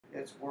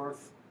it's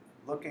worth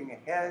looking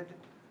ahead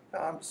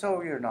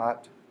so you're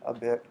not a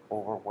bit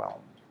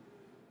overwhelmed.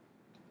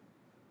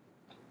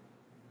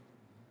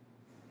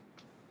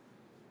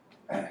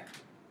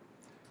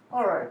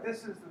 All right,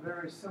 this is the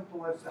very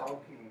simplest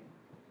alkene.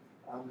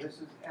 This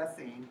is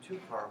ethene, 2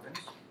 carbons.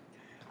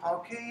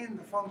 Alkene,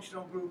 the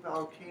functional group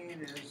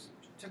alkene, is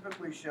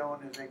typically shown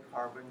as a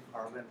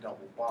carbon-carbon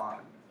double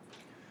bond.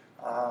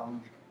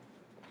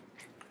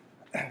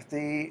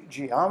 The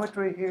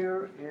geometry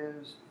here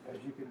is, as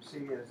you can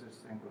see as this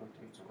thing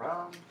rotates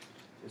around,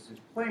 this is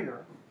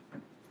planar,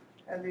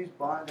 and these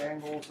bond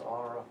angles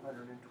are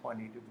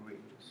 120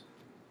 degrees.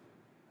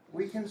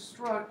 We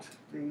construct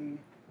the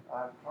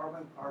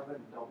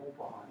carbon-carbon double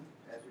bond,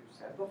 as we've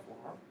said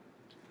before,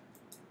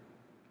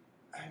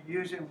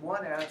 using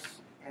 1s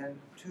and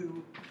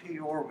 2 p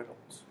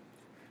orbitals.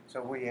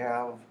 So we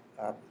have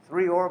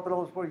 3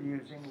 orbitals we're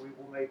using. We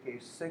will make a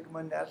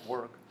sigma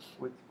network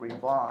with 3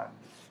 bonds.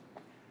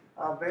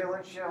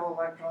 Valence shell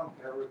electron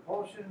pair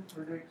repulsion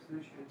predicts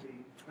this should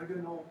be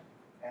trigonal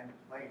and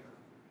planar.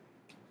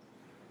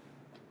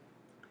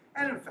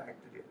 And in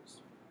fact it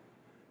is.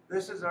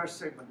 This is our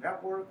sigma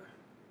network.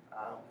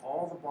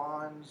 All the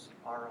bonds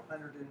are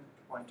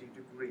 120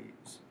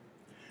 degrees.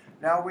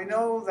 Now we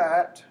know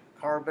that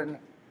carbon,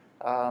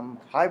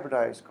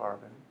 hybridized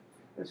carbon,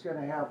 is going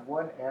to have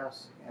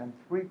 1s and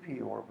 3 p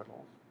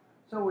orbitals.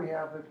 So we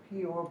have a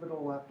p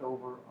orbital left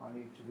over on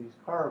each of these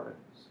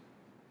carbons.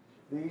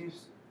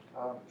 These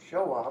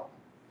show up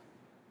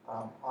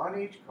on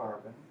each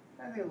carbon,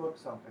 and they look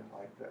something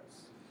like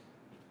this.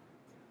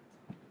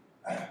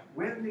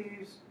 When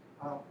these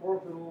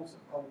orbitals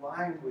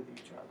align with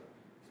each other,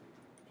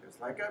 just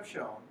like I've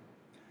shown,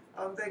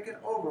 they can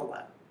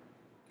overlap.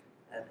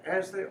 And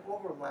as they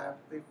overlap,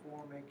 they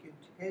form a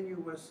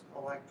continuous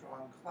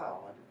electron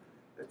cloud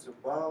that's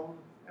above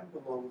and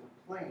below the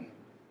plane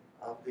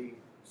of the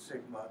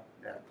sigma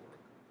network.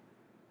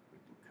 We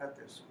can cut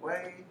this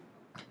away.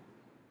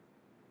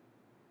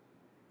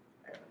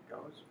 There it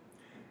goes.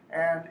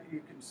 And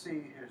you can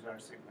see here's our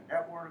sigma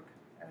network.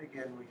 And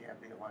again, we have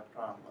the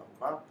electron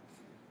lobe up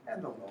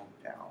and the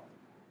lobe down.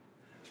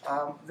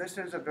 This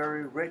is a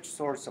very rich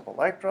source of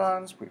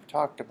electrons. We've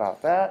talked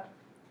about that.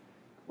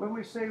 When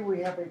we say we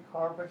have a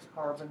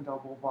carbon-carbon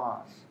double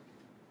bond,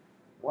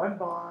 one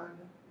bond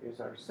is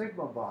our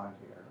sigma bond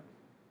here,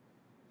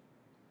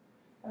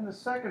 and the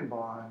second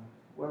bond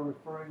we're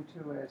referring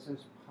to as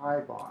this pi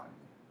bond,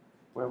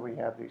 where we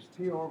have these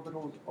p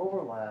orbitals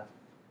overlap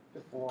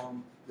to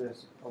form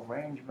this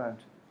arrangement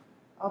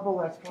of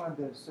electron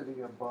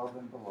density above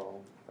and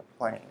below the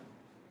plane.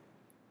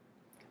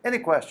 Any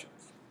questions?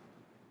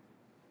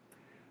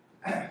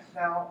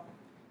 Now,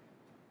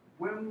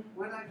 when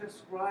I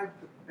described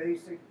the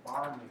basic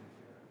bonding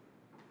here,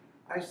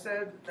 I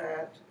said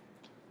that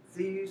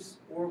these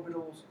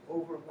orbitals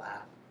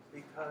overlap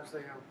because they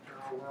are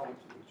parallel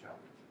to each other.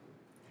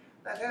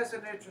 That has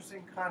an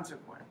interesting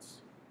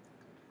consequence.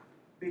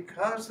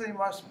 Because they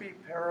must be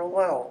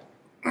parallel,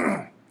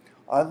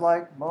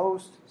 unlike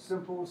most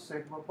simple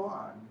sigma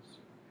bonds,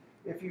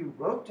 if you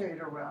rotate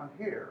around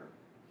here,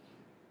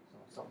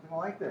 so something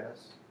like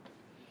this,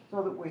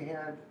 so that we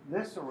had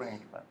this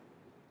arrangement,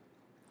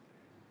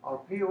 our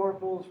p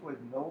orbitals would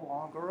no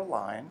longer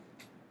align,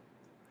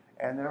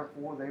 and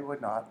therefore they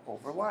would not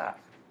overlap.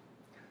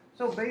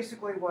 So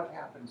basically what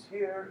happens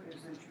here is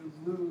that you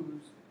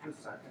lose the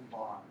second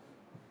bond.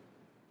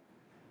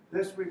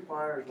 This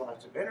requires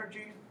lots of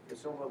energy.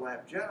 This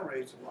overlap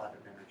generates a lot of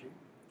energy.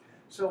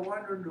 So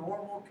under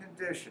normal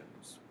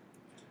conditions,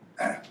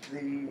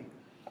 the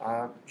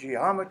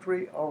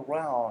geometry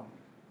around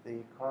the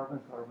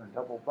carbon-carbon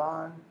double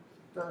bond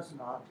does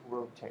not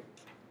rotate.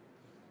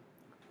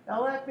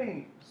 Now that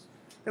means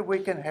that we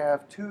can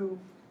have 2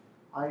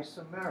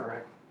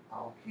 isomeric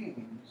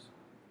alkenes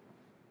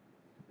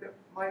that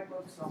might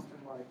look something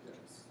like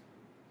this.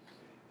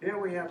 Here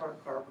we have our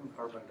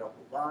carbon-carbon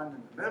double bond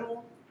in the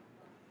middle.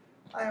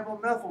 I have a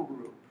methyl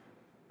group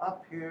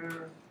up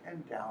here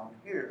and down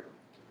here.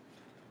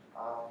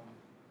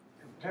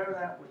 Compare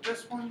that with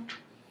this one,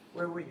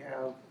 where we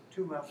have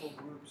 2 methyl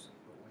groups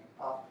going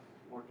up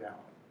or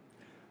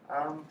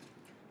down.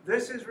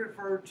 This is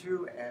referred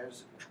to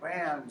as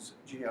trans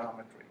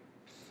geometry.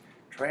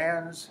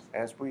 Trans,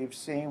 as we've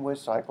seen with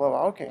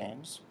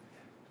cycloalkanes,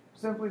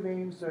 simply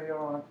means they are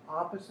on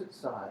opposite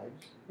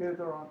sides. Here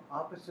they're on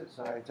opposite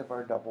sides of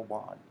our double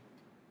bond.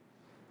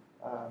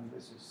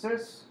 This is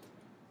cis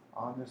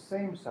on the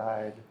same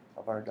side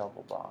of our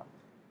double bond.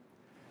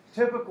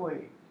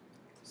 Typically,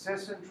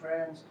 cis and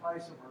trans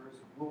isomers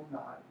will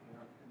not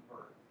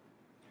interconvert.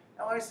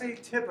 Now I say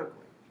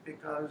typically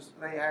because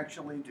they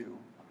actually do.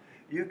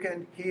 You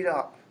can heat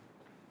up,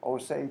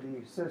 say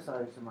the cis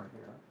isomer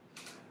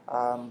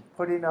here,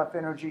 put enough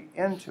energy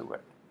into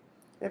it.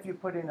 If you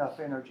put enough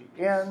energy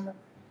in,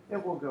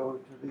 it will go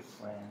to the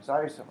trans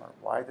isomer.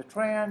 Why the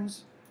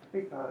trans?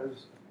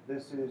 Because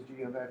this is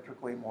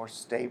geometrically more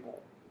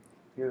stable.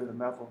 Here the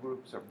methyl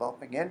groups are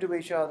bumping into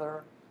each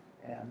other,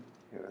 and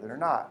here they're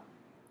not.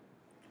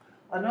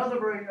 Another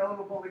very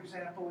notable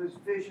example is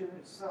fission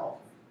itself.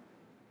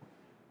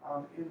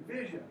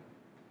 envision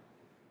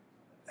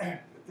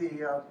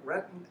the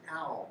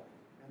retinal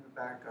in the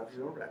back of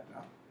your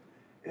retina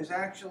is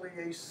actually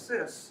a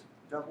cis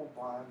double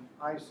bond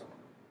isomer.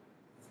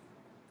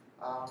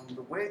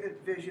 The way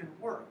that vision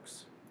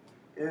works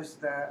is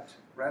that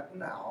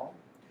retinal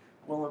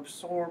will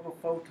absorb a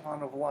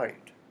photon of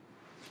light.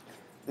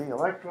 The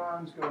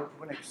electrons go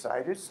to an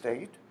excited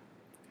state.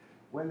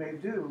 When they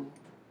do,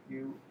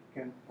 you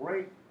can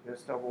break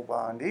this double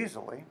bond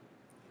easily,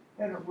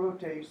 and it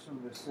rotates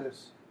from the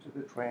cis to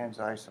the trans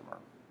isomer.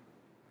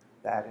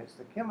 That is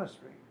the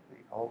chemistry, the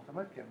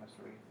ultimate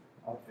chemistry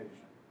of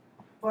vision.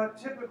 But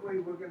typically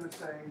we're going to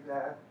say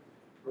that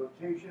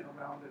rotation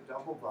around a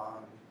double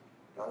bond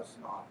does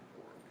not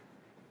work.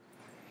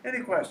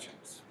 Any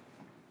questions?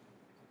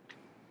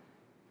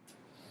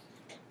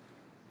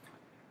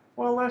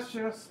 Well, let's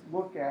just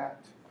look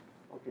at,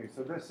 okay,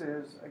 so this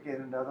is,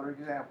 again, another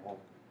example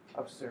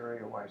of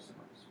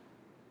stereoisomers.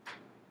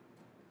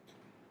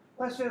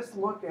 Let's just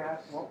look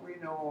at what we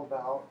know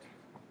about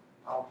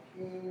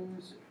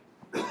alkenes,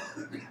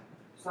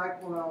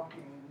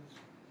 cycloalkenes,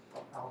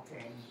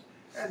 alkanes,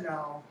 and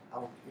now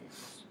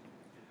alkenes.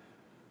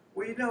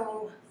 We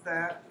know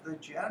that the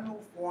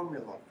general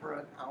formula for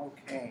an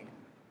alkane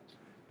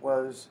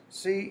was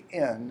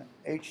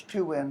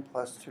CnH2n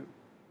plus 2.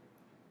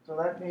 So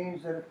that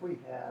means that if we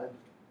had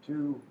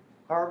 2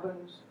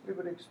 carbons, we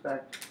would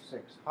expect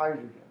 6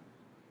 hydrogens.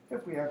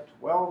 If we have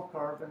 12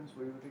 carbons,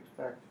 we would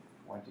expect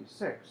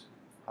 26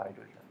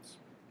 hydrogens.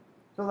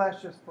 So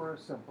that's just for a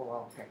simple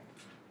alkane.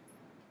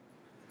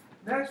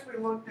 Next, we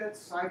looked at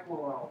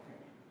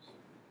cycloalkanes.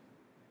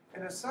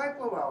 In a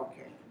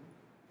cycloalkane,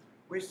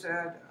 we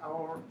said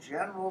our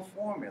general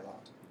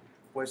formula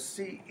was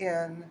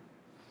CnH2n.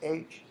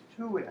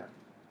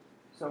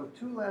 So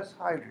 2 less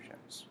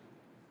hydrogens.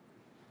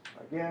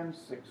 Again,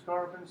 6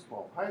 carbons,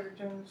 12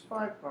 hydrogens,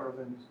 5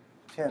 carbons,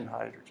 10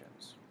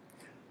 hydrogens.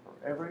 For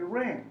every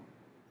ring,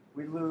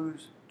 we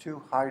lose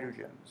 2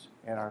 hydrogens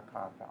in our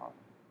compound.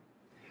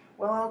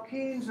 Well,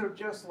 alkenes are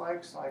just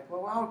like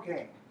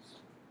cycloalkanes.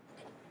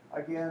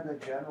 Again, the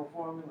general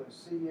formula is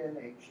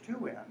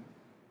CnH2n,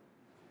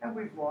 and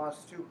we've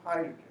lost 2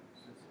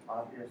 hydrogens. It's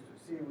obvious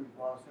to see we've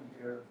lost them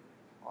here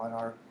on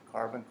our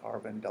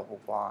carbon-carbon double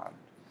bond.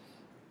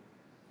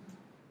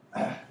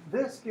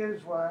 This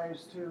gives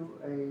rise to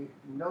a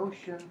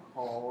notion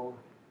called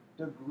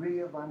degree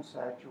of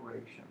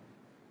unsaturation.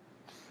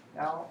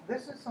 Now,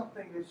 this is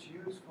something that's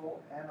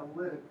useful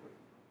analytically.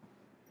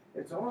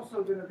 It's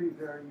also going to be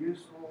very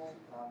useful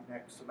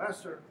next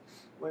semester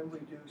when we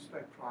do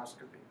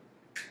spectroscopy.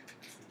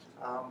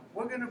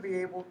 We're going to be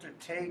able to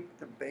take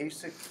the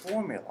basic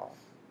formula,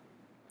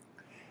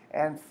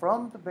 and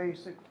from the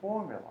basic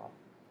formula,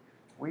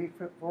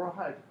 for a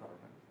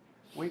hydrocarbon,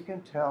 we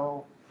can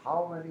tell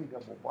how many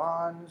double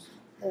bonds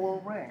or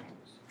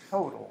rings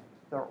total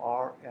there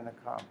are in a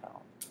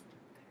compound.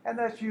 And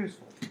that's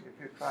useful if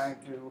you're trying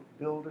to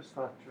build a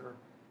structure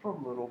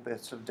from little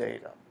bits of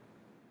data.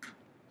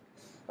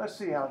 Let's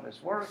see how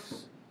this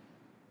works.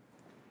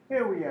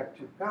 Here we have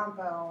 2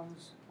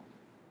 compounds.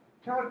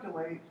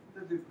 Calculate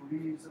the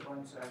degrees of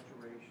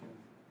unsaturation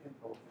in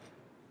both of them.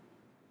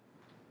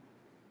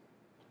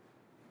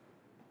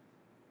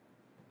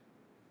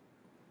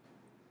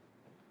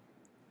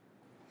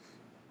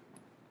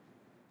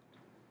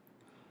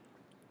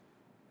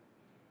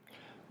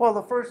 Well,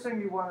 the first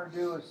thing you want to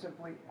do is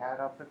simply add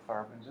up the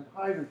carbons and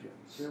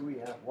hydrogens. Here we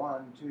have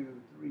 1,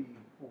 2, 3,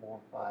 4,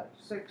 5,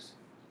 6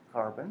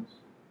 carbons,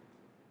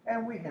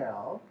 and we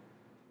have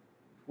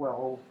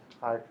 12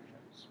 hydrogens.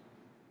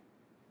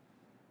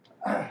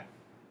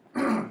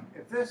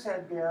 If this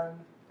had been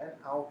an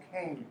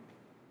alkane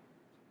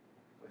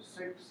with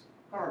 6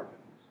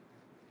 carbons,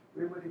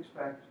 we would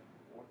expect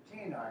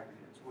 14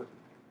 hydrogens, wouldn't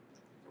we?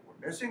 So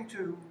we're missing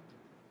 2.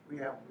 We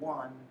have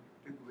 1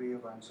 degree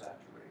of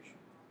unsaturation.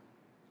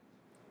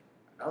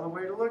 Another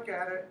way to look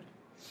at it,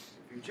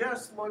 if you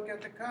just look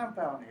at the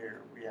compound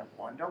here, we have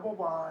 1 double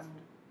bond,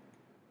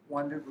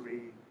 1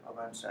 degree of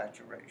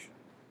unsaturation.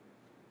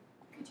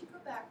 Could you go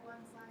back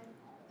one slide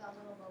with that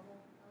little bubble?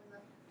 That was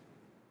up.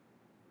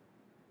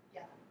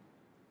 Yeah.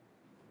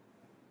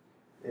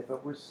 If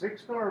it was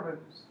 6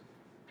 carbons,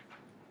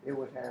 it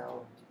would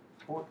have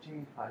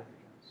 14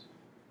 hydrogens.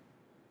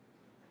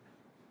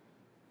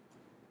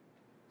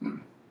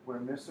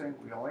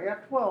 We only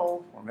have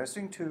 12, we're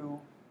missing 2,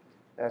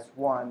 that's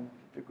 1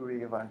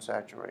 degree of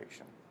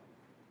unsaturation.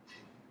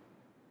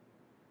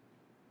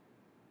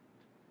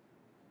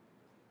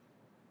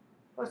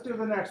 Let's do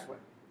the next one.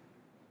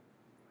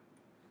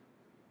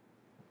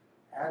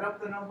 Add up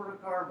the number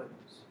of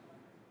carbons.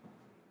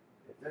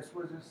 If this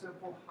was a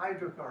simple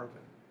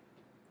hydrocarbon,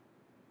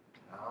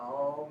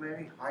 how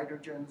many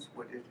hydrogens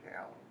would it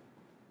have?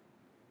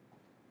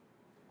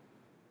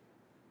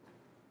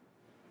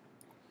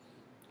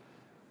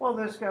 Well,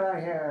 this guy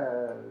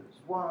has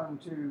 1,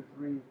 2,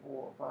 3,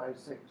 4, 5,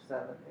 6,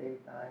 7,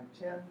 8,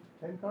 9,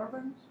 10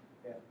 carbons?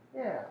 Yeah.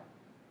 Yeah.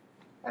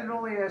 And it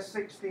only has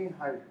 16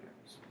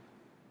 hydrogens.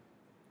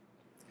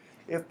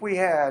 If we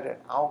had an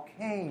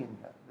alkane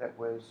that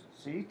was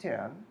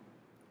C10,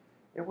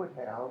 it would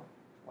have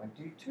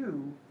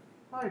 22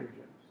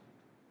 hydrogens.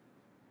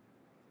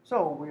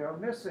 So we are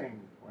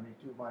missing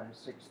 22 minus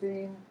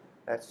 16,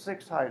 that's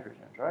 6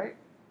 hydrogens, right?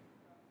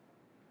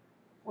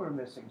 We're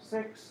missing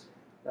 6,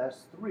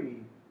 that's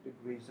 3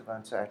 degrees of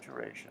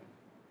unsaturation.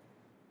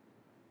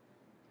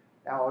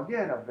 Now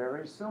again, a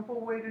very simple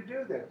way to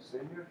do this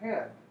in your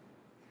head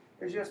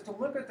is just to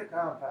look at the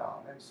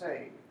compound and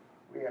say,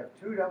 we have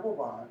 2 double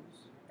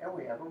bonds and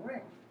we have a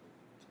ring.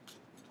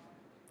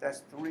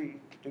 That's 3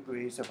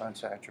 degrees of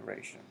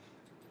unsaturation.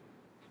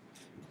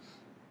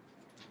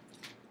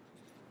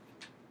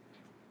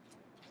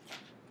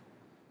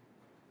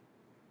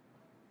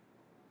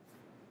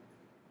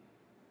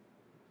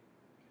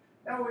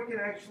 Now we can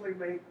actually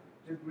make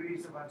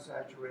degrees of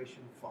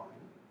unsaturation fun.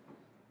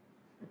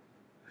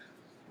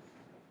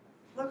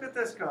 Look at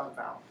this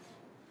compound.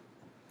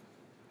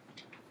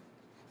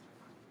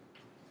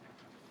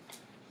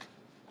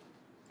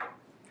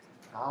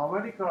 How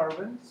many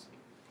carbons?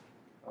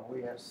 Well,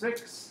 we have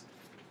 6,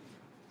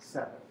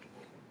 7.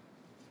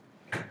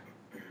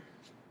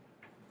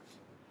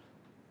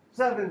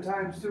 7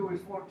 times 2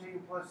 is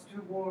 14 plus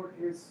 2 more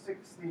is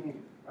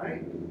 16,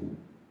 right?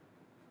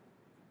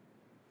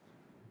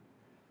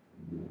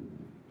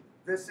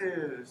 This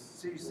is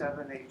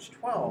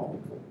C7H12,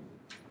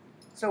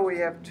 so we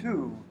have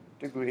 2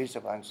 degrees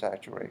of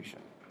unsaturation.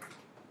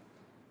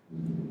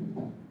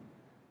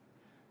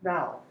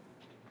 Now,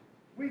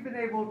 we've been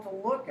able to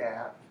look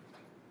at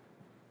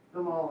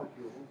the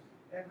molecules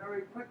and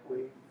very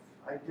quickly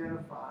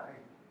identify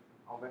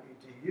how many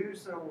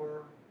DUs there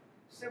were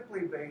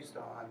simply based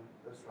on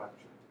the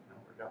structure.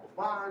 Number of double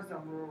bonds,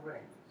 number of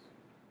rings.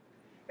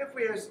 If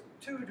we have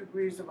 2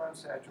 degrees of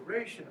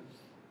unsaturation,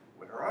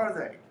 where are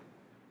they?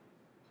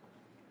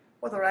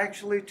 Well, there are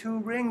actually 2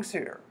 rings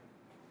here.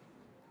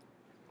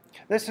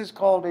 This is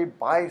called a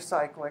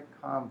bicyclic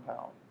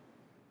compound.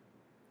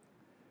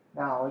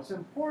 Now, it's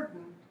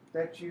important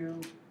that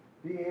you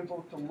be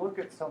able to look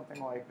at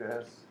something like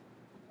this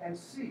and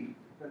see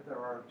that there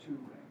are 2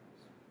 rings.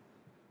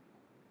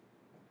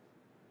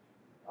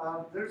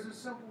 There's a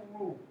simple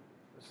rule,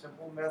 a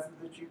simple method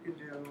that you can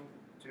do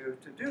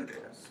to do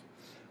this.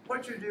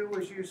 What you do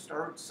is you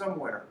start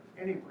somewhere,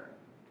 anywhere,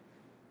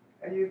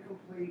 and you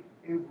complete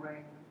a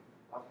ring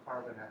of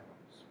carbon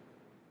atoms.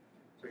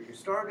 So you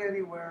start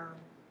anywhere,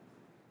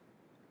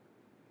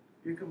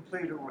 you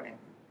complete a ring.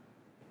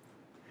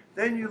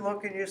 Then you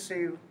look and you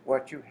see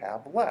what you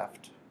have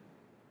left.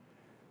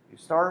 You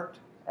start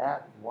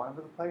at one of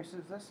the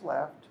places that's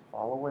left,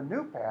 follow a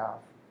new path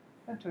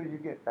until you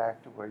get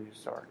back to where you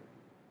started.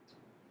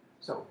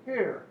 So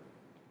here,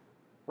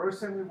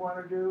 first thing we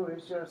want to do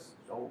is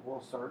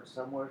we'll start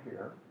somewhere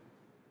here,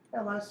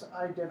 and let's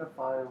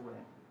identify a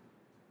ring.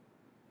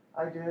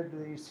 I did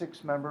the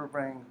 6-member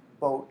ring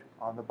boat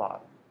on the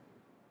bottom.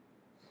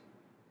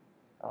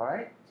 All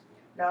right?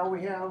 Now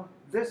we have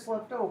this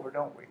left over,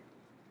 don't we?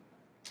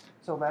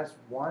 So that's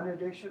one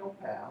additional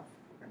path.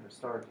 We're going to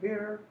start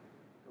here,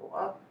 go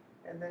up,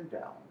 and then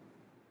down.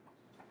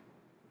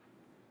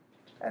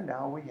 And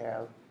now we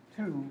have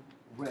 2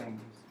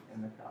 rings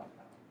in the compound.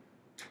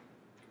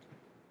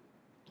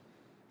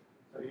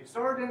 So you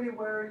start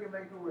anywhere, you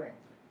make a ring.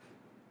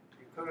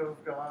 You could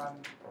have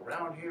gone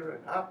around here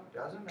and up,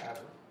 doesn't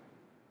matter.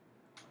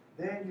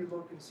 Then you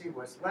look and see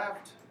what's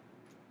left,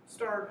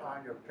 start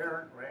on your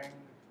parent ring,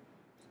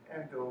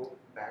 and go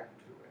back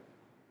to it.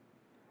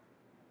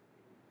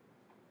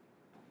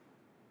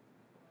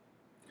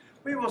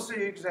 We will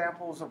see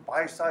examples of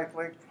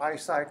bicyclic,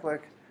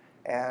 tricyclic,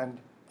 and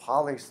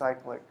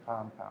polycyclic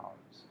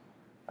compounds.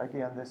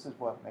 Again, this is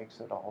what makes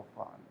it all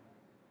fun.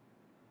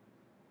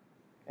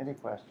 Any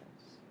questions?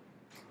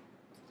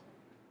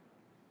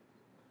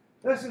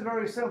 This is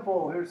very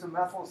simple. Here's a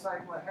methyl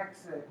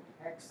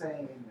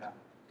cyclohexane.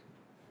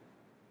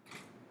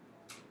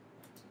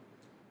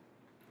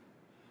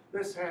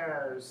 This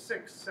has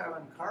 6,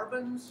 7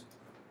 carbons.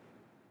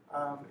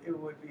 It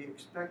would be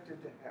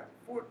expected to have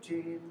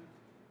 14,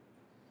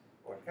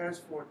 or it has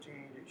 14.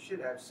 It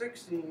should have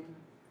 16.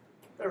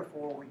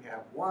 Therefore, we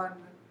have 1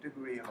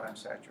 degree of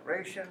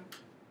unsaturation.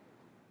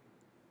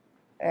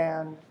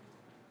 And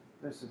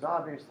this is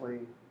obviously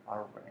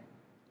our ring.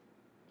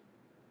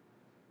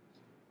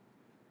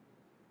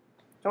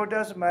 So it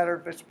doesn't matter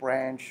if it's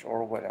branch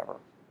or whatever.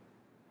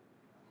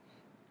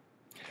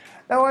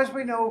 Now, as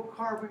we know,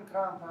 carbon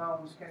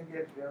compounds can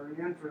get very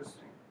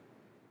interesting.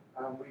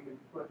 We can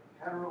put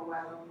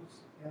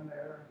heteroatoms in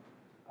there,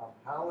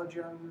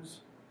 halogens,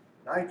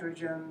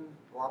 nitrogen,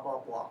 blah,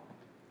 blah,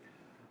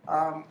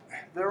 blah.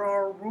 There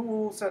are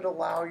rules that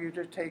allow you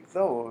to take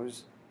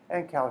those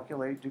and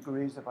calculate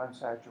degrees of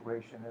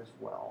unsaturation as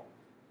well.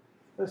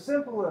 The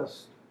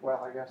simplest,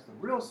 well, I guess the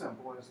real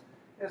simplest,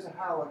 is a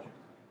halogen.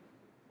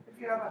 If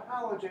you have a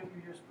halogen,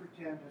 you just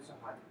pretend it's a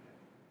hydrogen.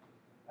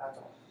 That's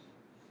all.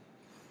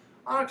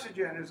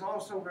 Oxygen is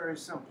also very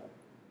simple.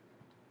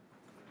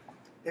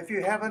 If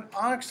you have an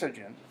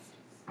oxygen,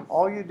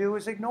 all you do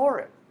is ignore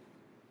it.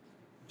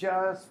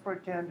 Just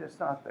pretend it's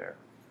not there.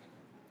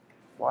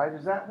 Why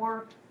does that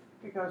work?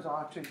 Because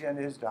oxygen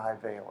is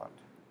divalent.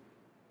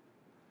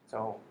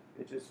 So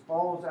it just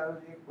falls out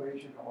of the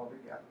equation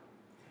altogether.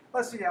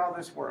 Let's see how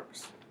this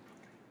works.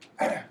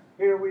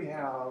 Here we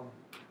have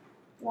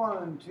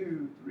 1,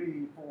 2,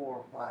 3,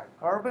 4, 5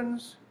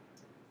 carbons.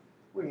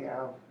 We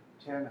have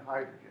 10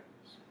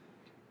 hydrogens.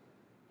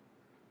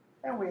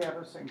 And we have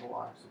a single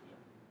oxygen.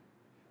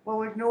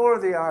 We'll ignore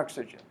the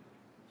oxygen.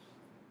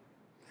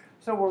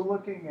 So we're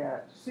looking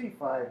at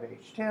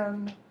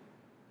C5H10.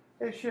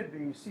 It should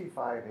be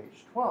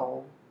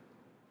C5H12.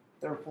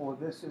 Therefore,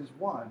 this is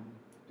 1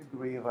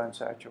 degree of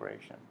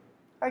unsaturation.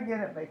 Again,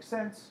 it makes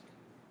sense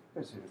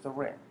because here's the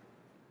ring.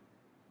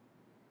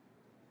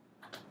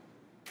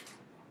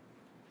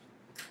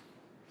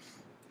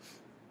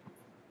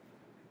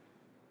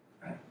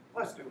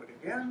 Let's do it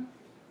again.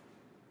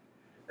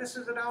 This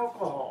is an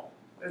alcohol,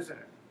 isn't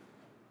it?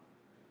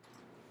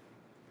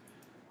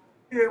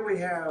 Here we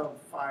have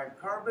 5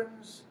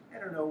 carbons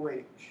and an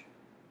OH.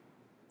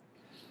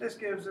 This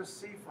gives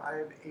us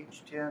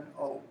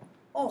C5H10O.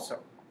 Also,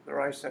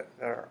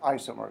 they're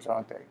isomers,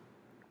 aren't they?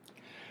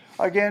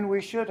 Again,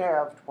 we should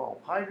have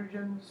 12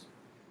 hydrogens.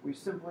 We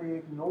simply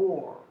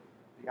ignore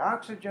the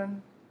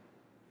oxygen.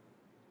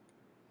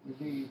 We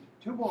need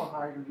 2 more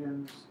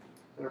hydrogens.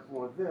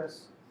 Therefore,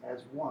 this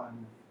has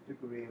 1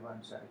 degree of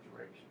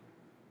unsaturation.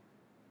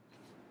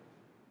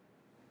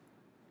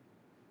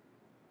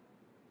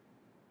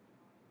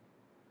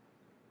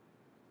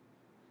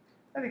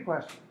 Any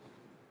questions?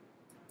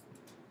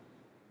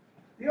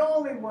 The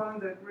only one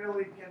that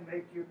really can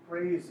make you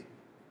crazy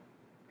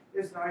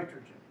is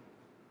nitrogen.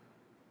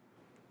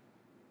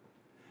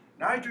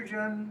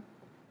 Nitrogen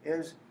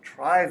is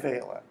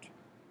trivalent.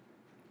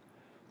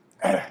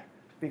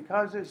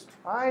 Because it's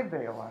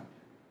trivalent,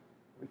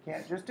 we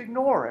can't just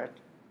ignore it.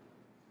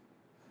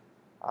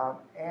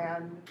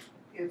 And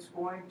it's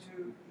going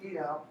to eat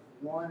up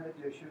 1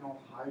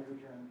 additional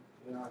hydrogen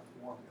in our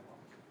formula.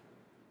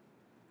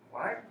 All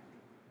right?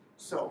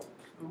 So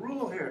the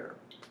rule here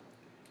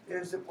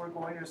is that we're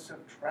going to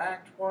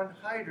subtract 1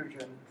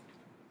 hydrogen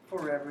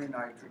for every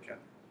nitrogen.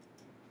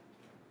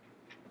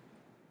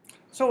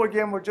 So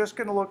again, we're just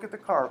going to look at the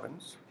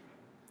carbons,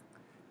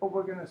 but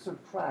we're going to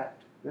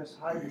subtract this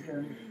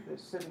hydrogen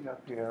that's sitting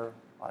up here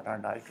on our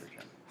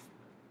nitrogen.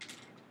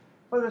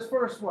 For this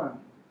first one,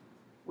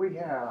 we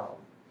have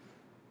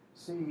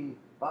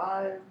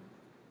C5,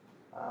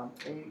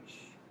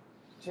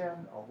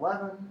 H10,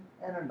 11,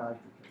 and a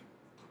nitrogen.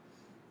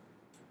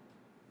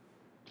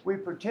 We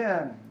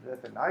pretend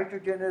that the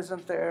nitrogen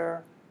isn't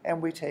there,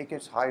 and we take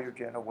its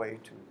hydrogen away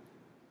too.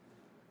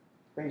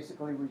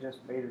 Basically, we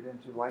just made it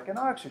into like an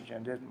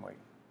oxygen, didn't we?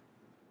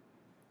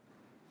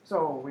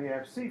 So we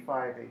have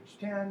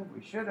C5H10,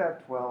 we should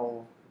have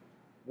 12,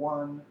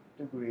 1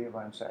 degree of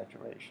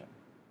unsaturation.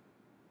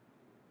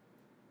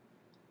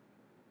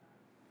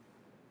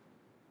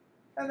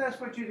 And that's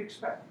what you'd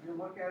expect. You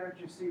look at it,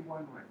 you see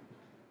 1 ring.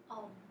 I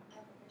have a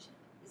question.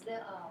 Is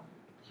there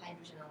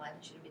hydrogen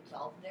 11? Should it be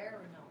 12 there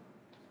or no?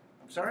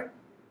 I'm sorry?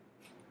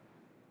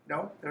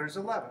 No, there's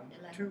 11.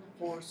 11. 2,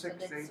 4, 6, So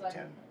that's 8, what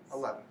 10, it is.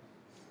 11.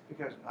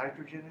 Because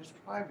nitrogen is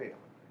trivalent.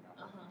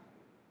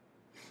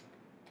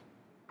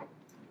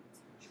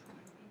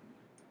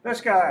 This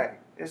guy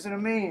isn't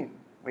amine.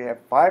 We have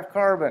 5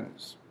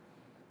 carbons.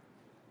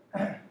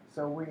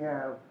 So we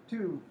have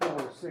 2,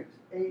 4, 6,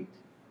 8,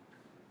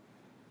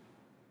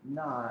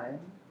 9,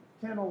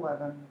 10,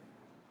 11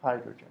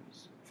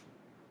 hydrogens.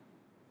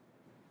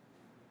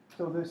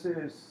 So this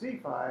is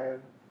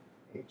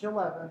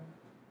C5H11,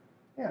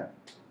 and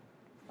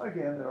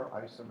again, they're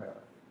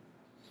isomeric.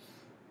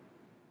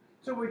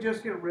 So we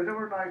just get rid of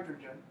our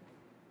nitrogen,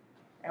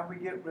 and we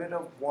get rid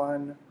of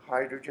 1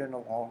 hydrogen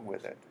along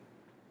with it.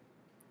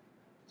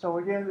 So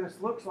again,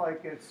 this looks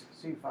like it's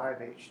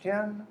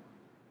C5H10.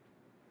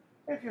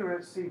 If you're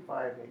at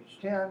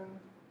C5H10,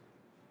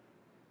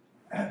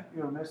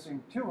 you're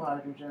missing 2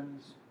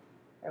 hydrogens,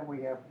 and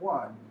we have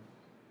 1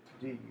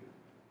 Du.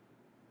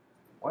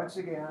 Once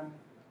again,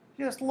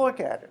 just look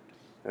at it.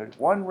 There's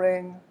 1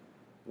 ring,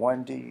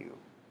 1 Du.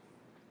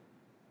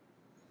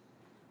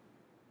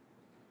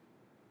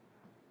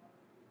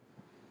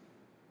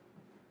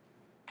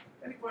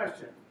 Any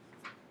questions?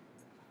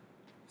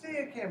 See,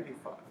 it can be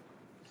fun.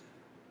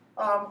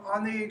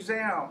 On the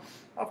exam,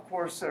 of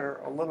course, they're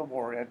a little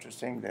more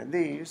interesting than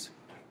these.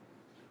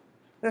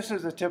 This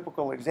is a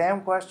typical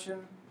exam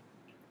question.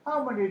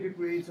 How many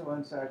degrees of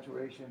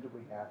unsaturation do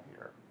we have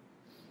here?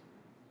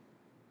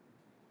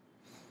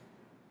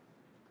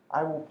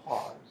 I will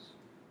pause.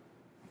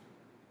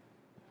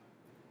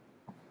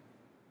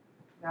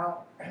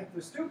 Now,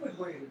 the stupid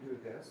way to do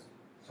this,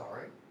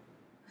 sorry,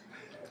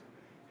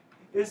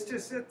 is to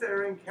sit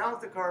there and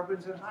count the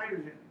carbons and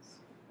hydrogens.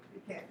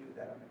 You can't do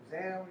that on an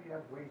exam. You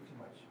have way too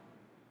much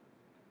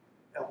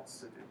else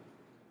to do.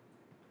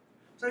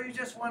 So you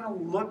just want to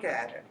look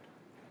at it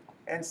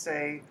and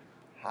say,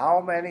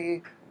 how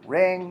many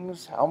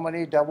rings, how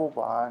many double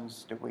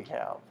bonds do we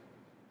have?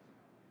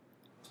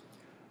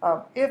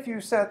 If you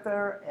sat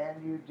there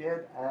and you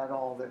did add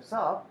all this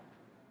up,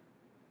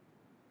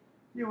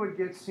 you would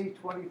get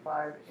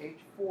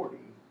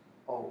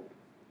C25H40O.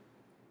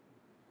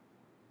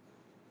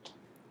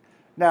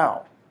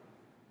 Now,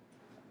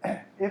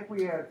 if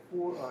we had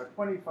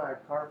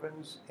 25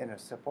 carbons in a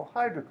simple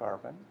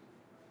hydrocarbon,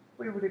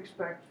 we would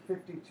expect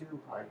 52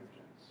 hydrogens.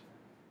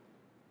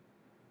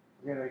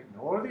 We're going to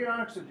ignore the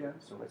oxygen,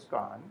 so it's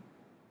gone.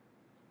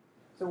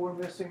 So we're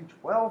missing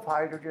 12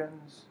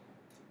 hydrogens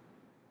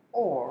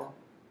or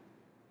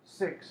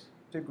 6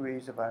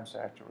 degrees of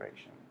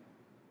unsaturation.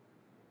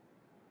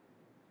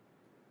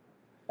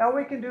 Now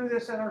we can do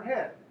this in our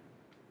head,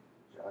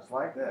 just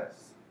like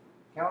this.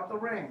 Count the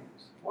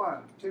rings. 1,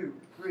 2,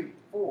 3,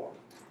 4.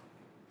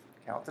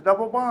 Count the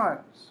double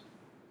bonds.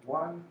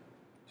 1,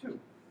 2.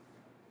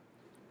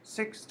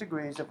 6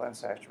 degrees of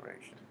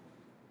unsaturation.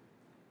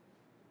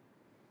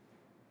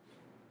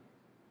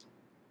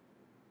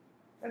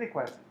 Any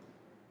questions?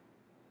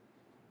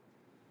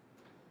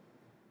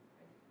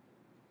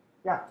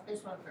 Yeah. I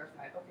just want to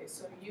clarify. Okay,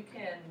 so you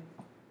can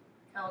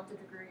count the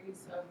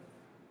degrees of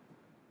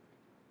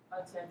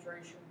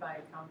unsaturation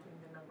by counting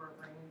the number of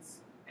rings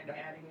and Yeah.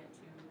 adding it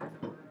to the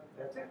number of.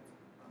 That's it.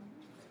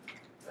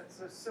 That's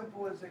as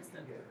simple as it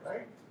can get,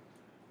 right?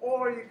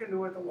 Or you can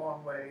do it the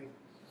long way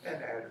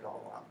and add it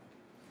all up.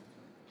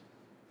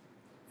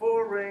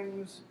 4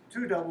 rings,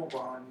 2 double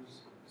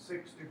bonds,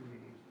 6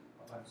 degrees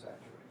of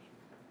unsaturation.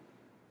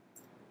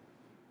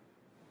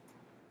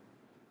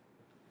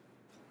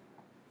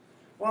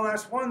 Well,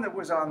 that's one that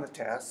was on the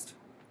test.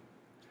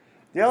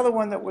 The other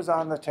one that was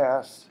on the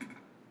test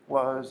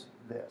was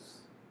this.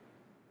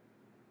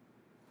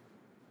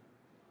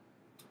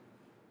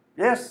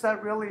 Yes,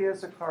 that really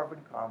is a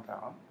carbon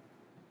compound.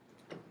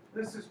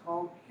 This is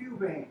called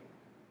cubane.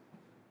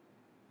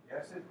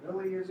 Yes, it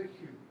really is a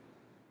cube.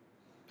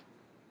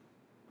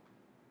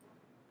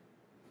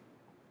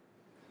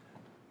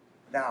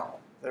 Now,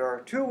 there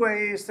are 2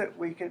 ways that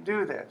we can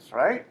do this,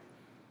 right?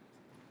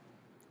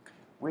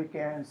 We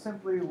can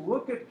simply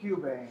look at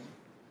cubane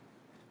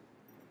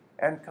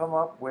and come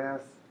up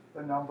with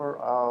the number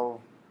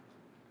of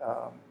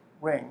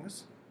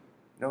rings,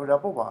 no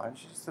double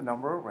bonds, just the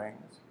number of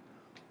rings.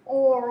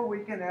 Or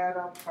we can add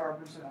up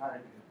carbons and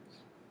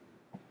hydrogens.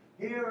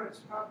 Here it's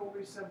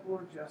probably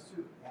simpler just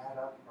to add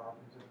up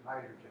carbons and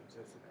hydrogens,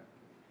 isn't it?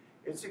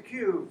 It's a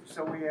cube,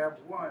 so we have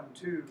 1,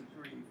 2,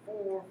 3,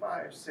 4,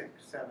 5, 6,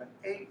 7,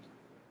 8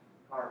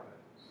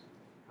 carbons.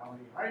 How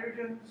many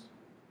hydrogens?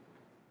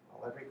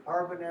 Well, every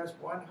carbon has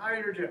 1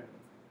 hydrogen.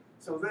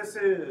 So this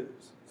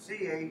is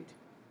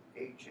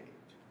C8H8.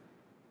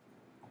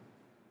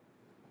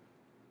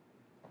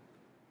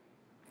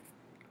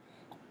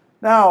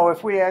 Now,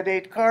 if we had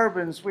 8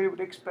 carbons, we would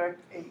expect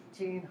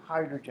 18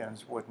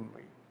 hydrogens, wouldn't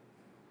we?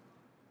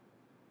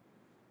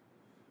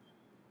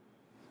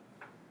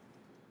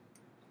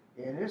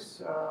 And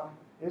this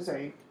is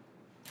 8,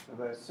 so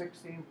that's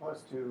 16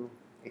 plus 2,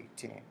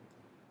 18.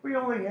 We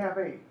only have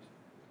 8,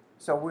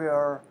 so we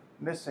are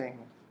missing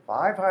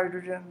 5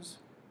 hydrogens.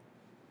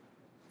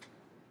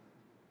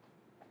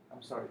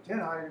 I'm sorry, 10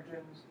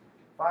 hydrogens,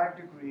 5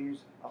 degrees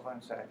of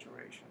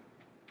unsaturation.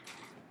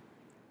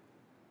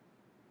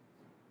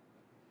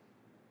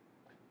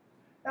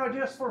 Now,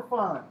 just for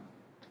fun,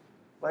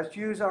 let's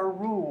use our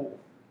rule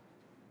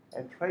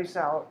and trace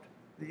out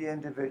the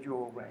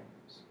individual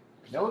rings.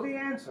 We know the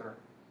answer.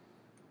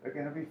 There are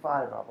going to be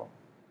 5 of them,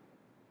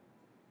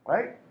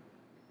 right?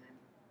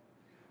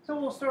 So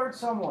we'll start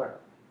somewhere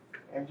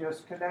and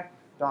just connect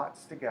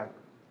dots together.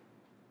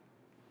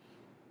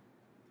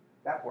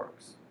 That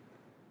works.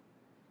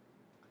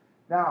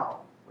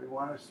 Now, we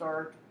want to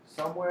start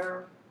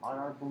somewhere on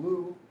our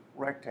blue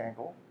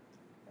rectangle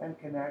and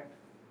connect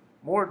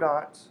more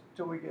dots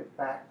till we get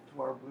back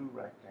to our blue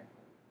rectangle.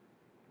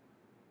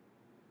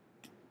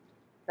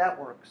 That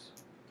works.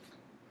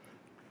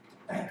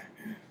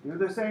 Do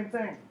the same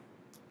thing.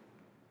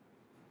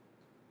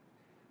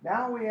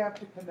 Now we have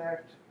to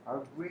connect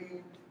our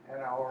green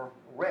and our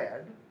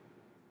red.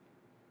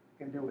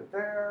 We can do it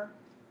there,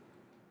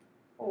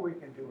 or we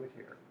can do it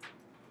here.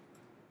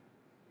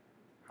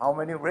 How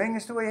many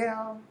rings do we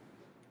have?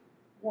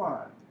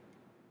 1,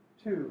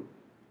 2,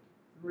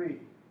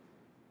 3,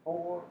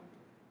 4,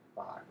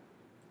 5.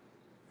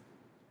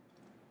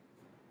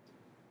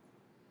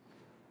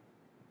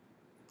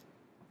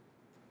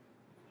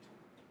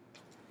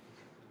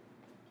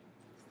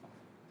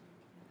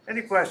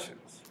 Any questions?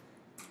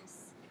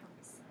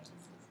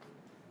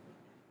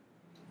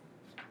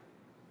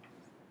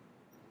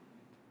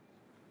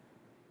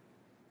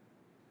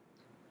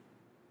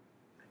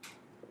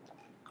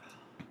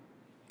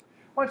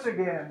 Once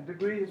again,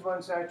 degrees of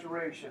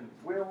unsaturation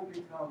will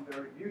become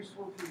very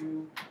useful to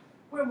you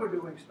when we're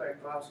doing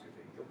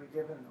spectroscopy. You'll be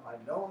given an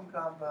unknown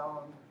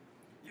compound.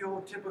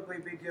 You'll typically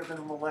be given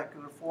a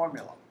molecular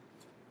formula.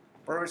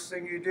 First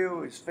thing you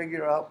do is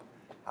figure out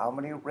how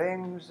many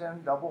rings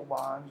and double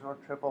bonds or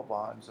triple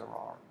bonds there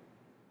are.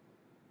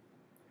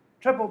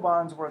 Triple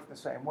bonds work the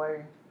same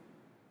way.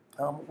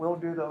 We'll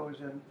do those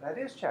in, that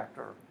is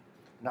chapter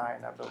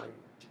 9, I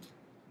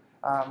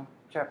believe.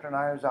 Chapter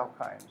 9 is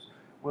alkynes.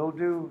 We'll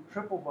do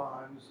triple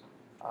bonds,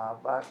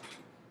 but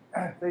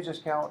they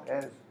just count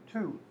as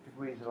 2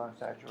 degrees of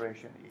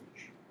unsaturation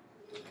each.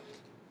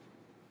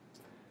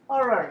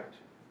 All right,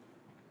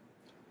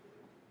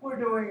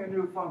 doing a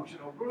new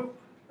functional group,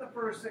 the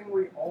first thing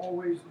we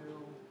always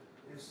do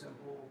is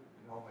simple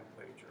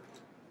nomenclature.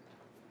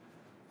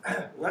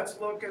 Let's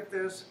look at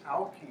this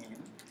alkene,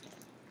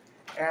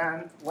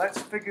 and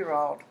let's figure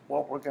out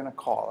what we're going to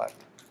call it.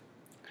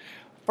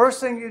 First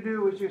thing you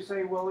do is you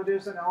say, well, it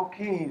is an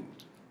alkene.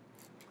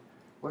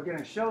 We're going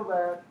to show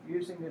that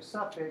using the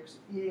suffix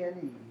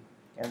 -ene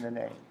in the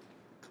name.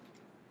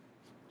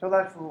 So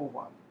that's rule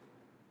 1.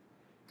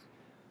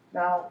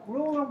 Now,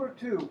 rule number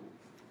 2.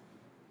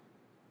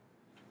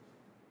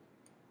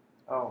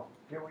 Oh,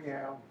 here we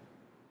have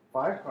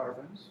 5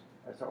 carbons.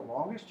 That's our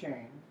longest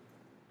chain.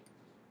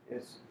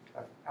 It's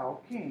an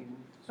alkene,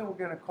 so we're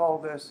going to call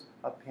this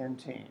a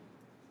pentene.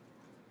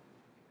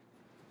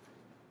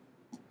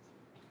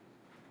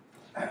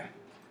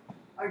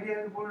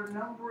 Again, we're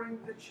numbering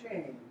the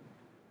chain.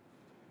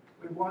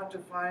 We want to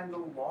find the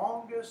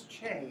longest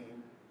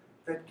chain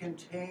that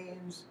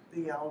contains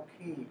the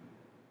alkene.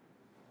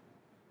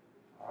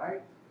 All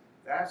right?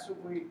 That's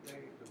what the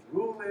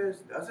rule is.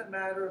 Doesn't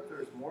matter if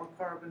there's more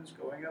carbons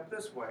going up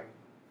this way.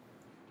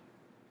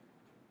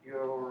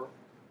 Your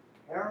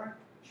parent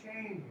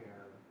chain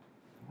here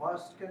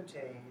must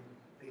contain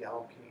the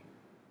alkene.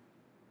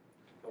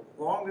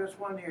 The longest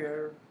one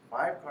here,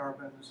 5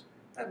 carbons,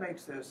 that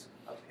makes this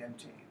a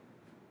pentene.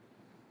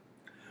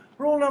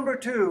 Rule number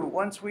 2,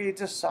 once we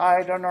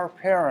decide on our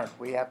parent,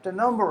 we have to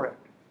number it.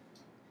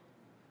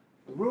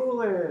 The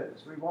rule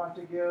is we want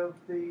to give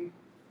the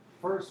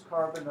first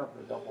carbon of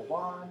the double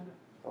bond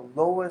the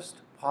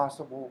lowest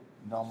possible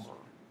number.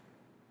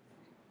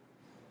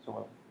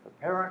 So the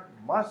parent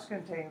must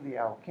contain the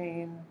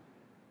alkene,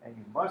 and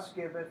you must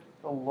give it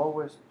the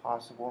lowest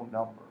possible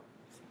number.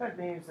 That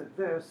means that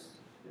this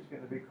is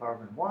going to be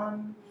carbon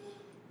 1,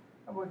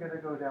 and we're going to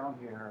go down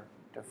here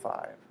to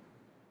 5.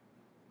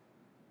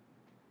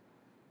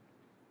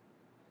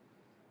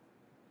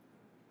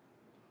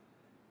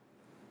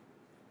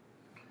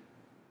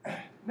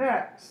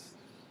 Next,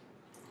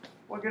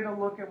 we're going to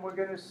look and we're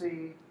going to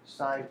see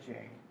side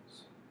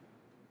chains.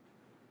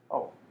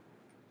 Oh,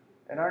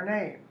 and our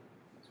name.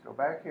 Let's go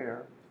back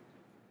here.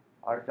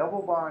 Our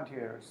double bond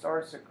here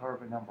starts at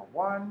carbon number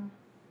 1.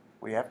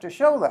 We have to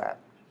show that.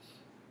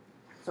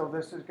 So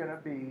this is going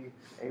to be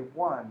a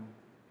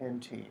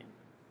 1-pentene.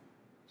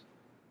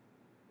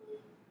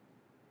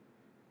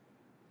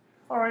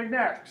 All right,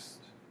 next,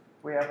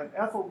 we have an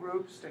ethyl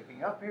group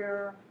sticking up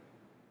here.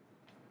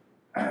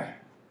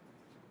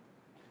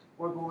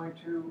 We're going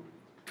to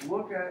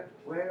look at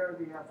where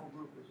the ethyl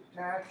group is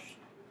attached.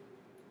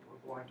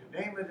 We're going to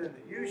name it in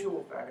the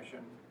usual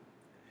fashion.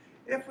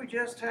 If we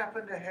just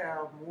happen to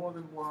have more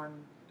than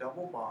one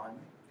double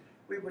bond,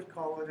 we would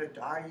call it a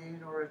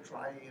diene or a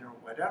triene or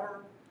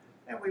whatever,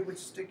 and we would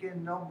stick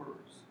in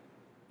numbers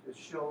to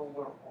show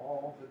where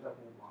all the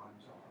double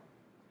bonds are.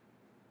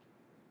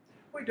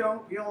 We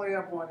don't. We only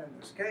have one in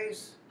this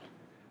case.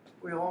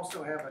 We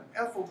also have an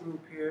ethyl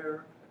group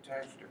here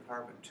attached to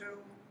carbon 2.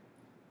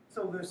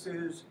 So this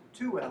is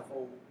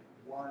 2-ethyl,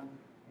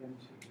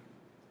 1-pentene.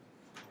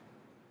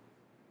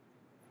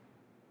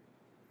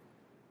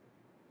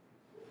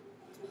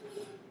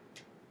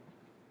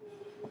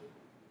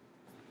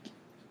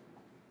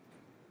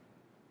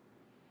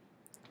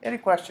 Any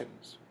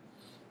questions?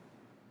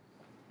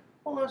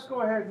 Well, let's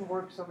go ahead and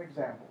work some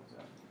examples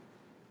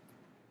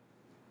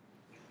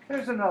in.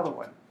 Here's another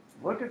one.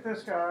 Look at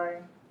this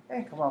guy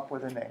and come up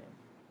with a name.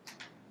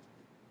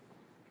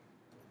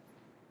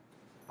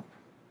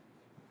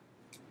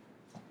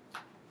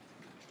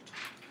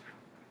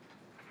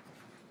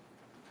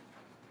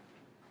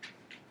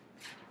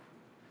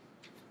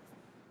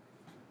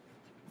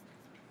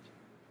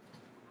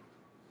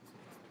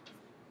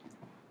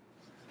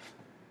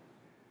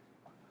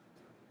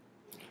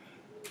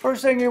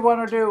 First thing you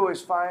want to do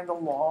is find the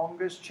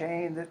longest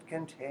chain that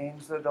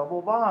contains the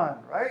double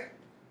bond, right?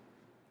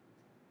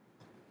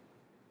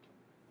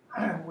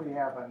 We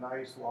have a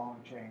nice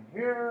long chain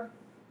here.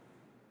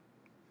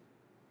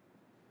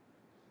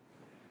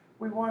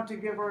 We want to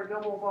give our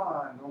double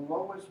bond the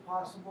lowest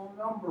possible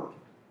number.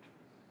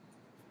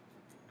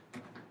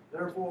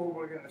 Therefore,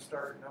 we're going to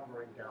start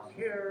numbering down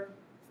here,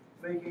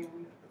 making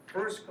the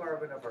first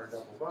carbon of our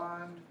double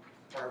bond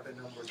carbon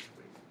number 3.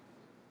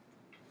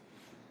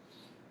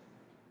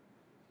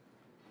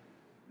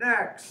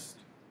 Next,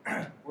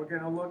 we're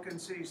going to look and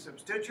see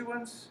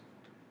substituents.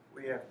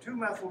 We have 2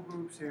 methyl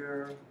groups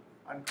here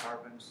on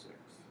carbon 6.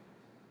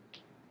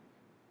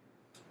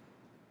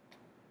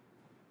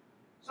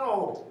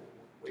 So,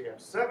 we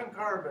have 7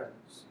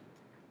 carbons.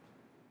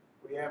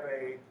 We have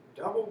a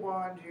double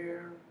bond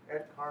here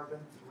at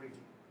carbon 3.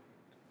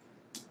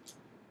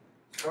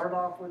 Start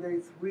off with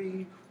a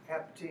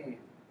 3-heptene.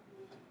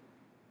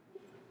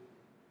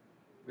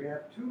 We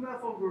have 2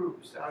 methyl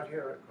groups out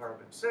here at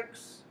carbon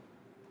 6.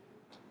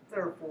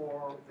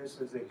 Therefore,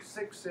 this is a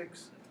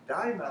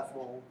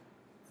 6,6-dimethyl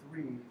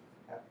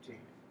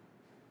 3-heptene.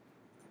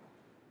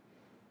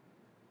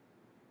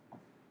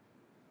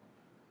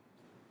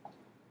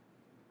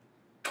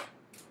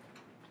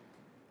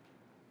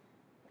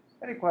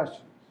 Any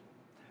questions?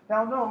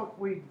 Now note,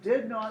 we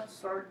did not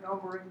start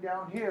numbering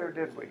down here,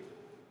 did we?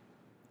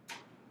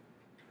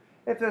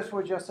 If this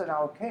were just an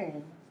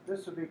alkane,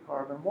 this would be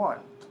carbon 1,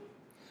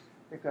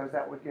 because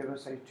that would give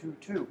us a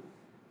 2,2.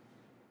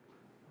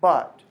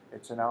 But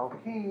it's an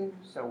alkene,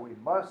 so we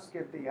must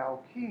give the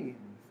alkene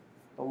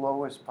the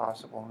lowest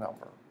possible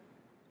number.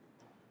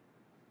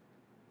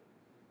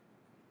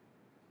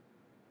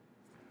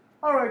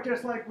 All right,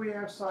 just like we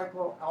have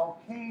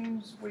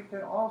cycloalkanes, we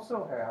can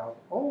also have,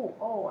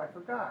 I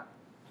forgot.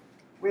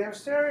 We have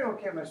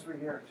stereochemistry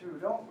here too,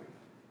 don't we?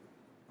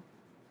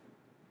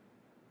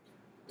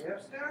 We have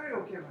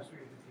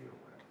stereochemistry to deal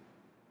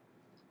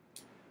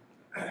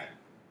with.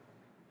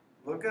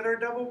 Look at our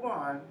double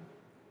bond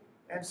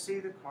and see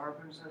the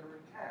carbons that are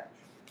attached.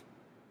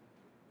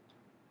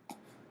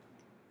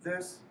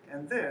 This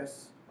and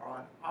this are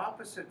on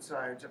opposite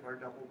sides of our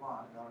double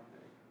bond, aren't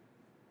they?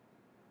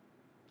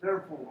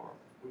 Therefore,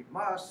 we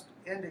must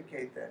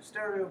indicate that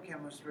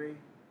stereochemistry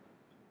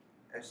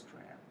as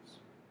trans.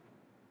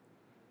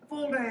 The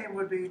full name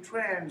would be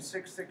trans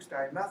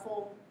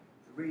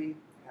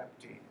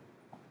 6,6-dimethyl-3-heptene.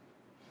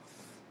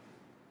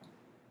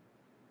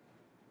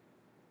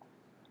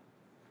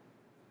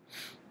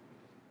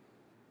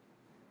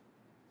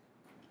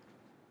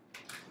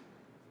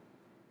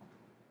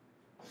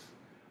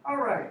 All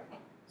right,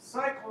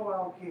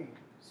 cycloalkenes.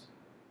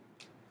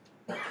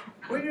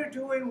 When you're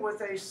dealing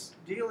with a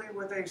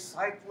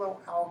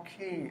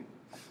cycloalkene,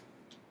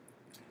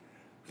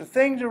 the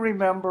thing to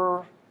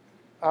remember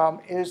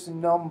is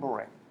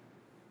numbering.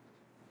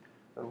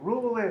 The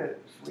rule is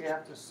we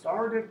have to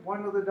start at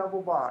one of the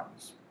double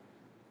bonds.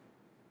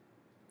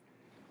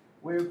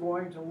 We're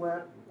going to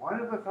let one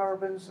of the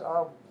carbons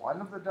of one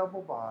of the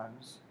double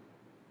bonds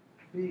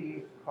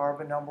be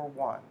carbon number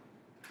 1.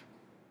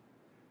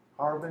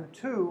 Carbon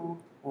 2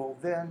 will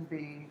then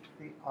be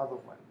the other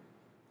one.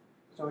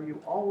 So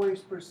you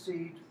always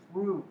proceed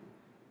through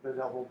the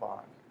double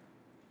bond.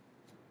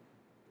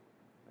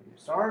 When you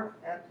start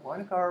at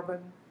one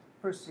carbon,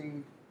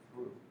 proceed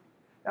through.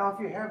 Now,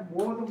 if you have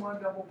more than one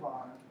double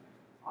bond,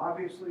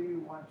 obviously you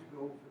want to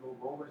go for the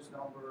lowest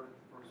number,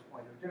 first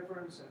point of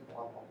difference, and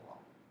blah, blah, blah.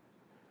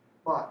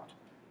 But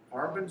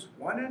carbons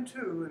 1 and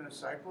 2 in a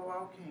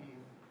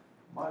cycloalkene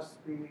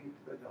must be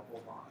the double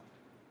bond.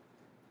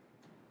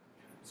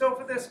 So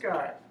for this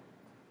guy,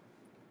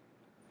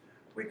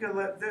 we can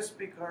let this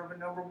be carbon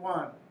number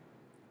 1.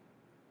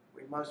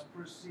 We must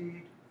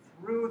proceed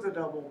through the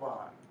double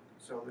bond.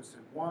 So this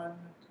is 1,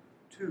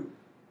 2.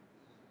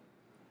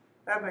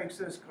 That makes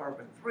this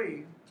carbon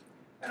 3.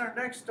 And our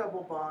next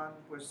double bond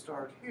would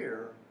start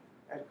here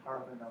at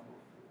carbon number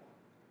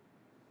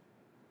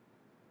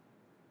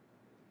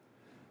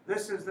 4.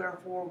 This is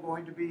therefore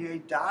going to be a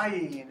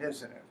diene,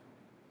 isn't it?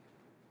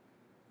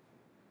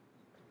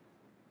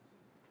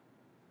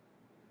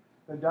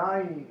 The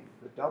diene,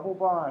 the double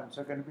bonds,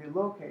 are going to be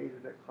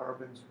located at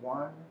carbons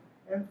 1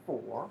 and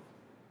 4.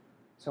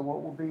 So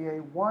what will be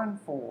a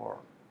 1,4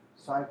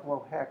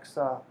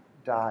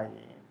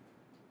 cyclohexadiene?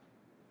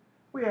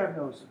 We have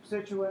no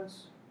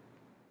substituents.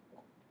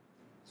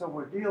 So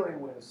we're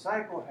dealing with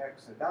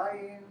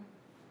cyclohexadiene.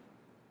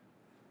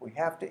 We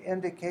have to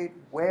indicate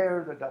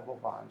where the double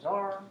bonds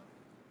are.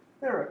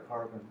 They're at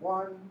carbon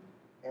 1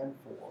 and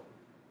 4.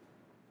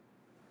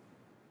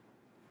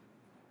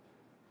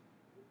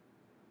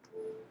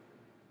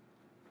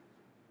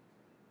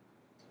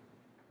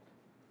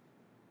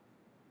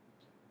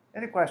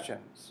 Any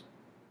questions?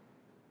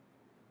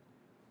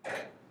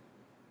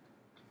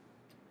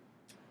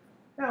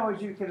 Now,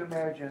 as you can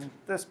imagine,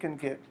 this can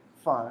get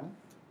fun,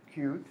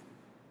 cute,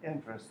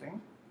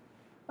 interesting.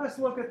 Let's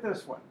look at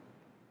this one.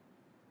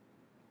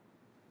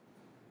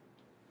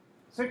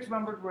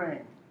 6-membered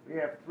ring. We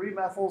have 3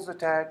 methyls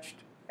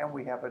attached, and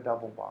we have a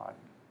double bond.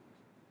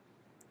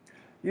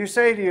 You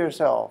say to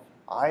yourself,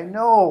 I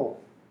know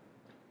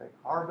that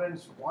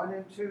carbons 1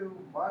 and 2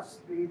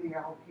 must be the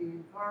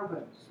alkene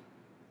carbons.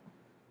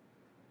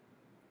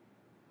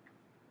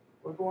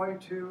 We're going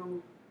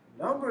to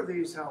number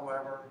these,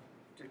 however,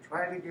 to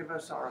try to give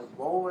us our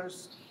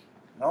lowest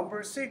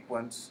number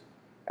sequence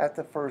at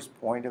the first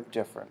point of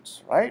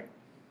difference, right?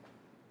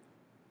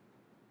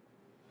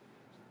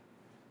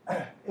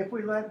 If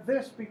we let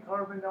this be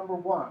carbon number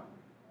 1,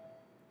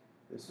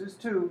 this is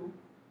 2,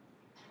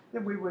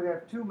 then we would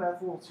have 2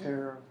 methyls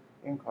here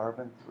in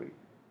carbon 3,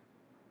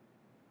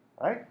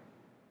 right?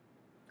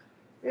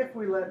 If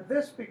we let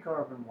this be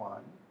carbon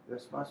 1,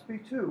 this must be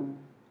 2,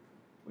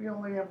 we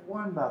only have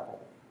 1 methyl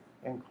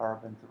in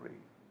carbon 3.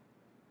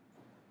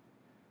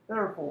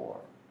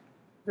 Therefore,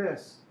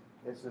 this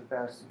is the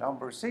best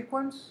number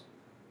sequence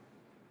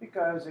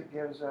because it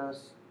gives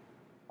us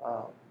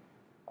a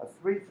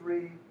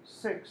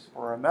 3-3-6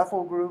 for our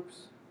methyl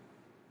groups.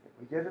 If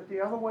we did it the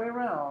other way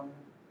around,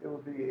 it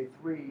would be a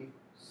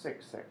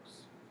 3-6-6.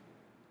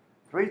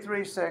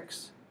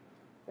 3-3-6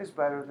 is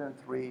better than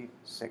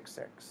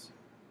 3-6-6.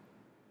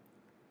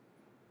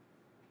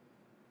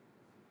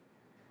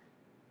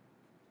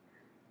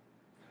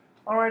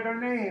 All right, our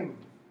name.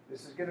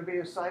 This is going to be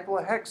a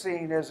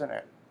cyclohexene, isn't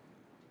it?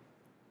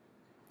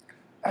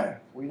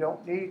 We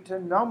don't need to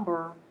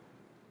number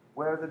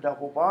where the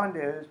double bond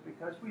is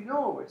because we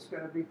know it's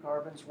going to be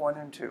carbons 1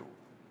 and 2.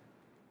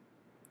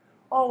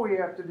 All we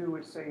have to do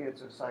is say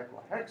it's a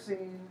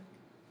cyclohexene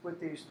with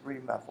these 3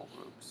 methyl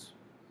groups.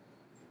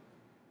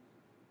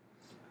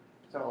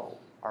 So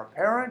our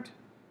parent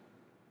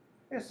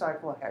is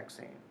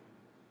cyclohexene.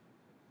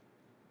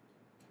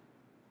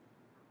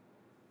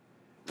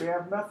 We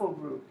have methyl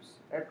groups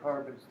at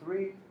carbons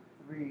 3,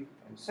 3,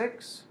 and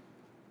 6,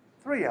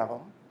 3 of them.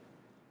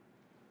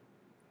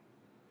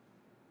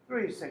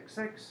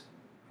 3,6,6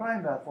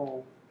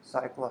 trimethyl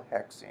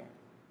cyclohexene.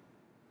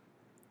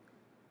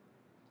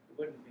 It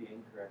wouldn't be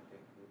incorrect to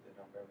include the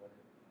number, would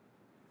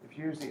it? If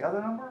you use the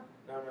other number,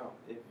 No,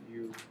 if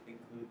you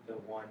include the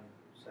one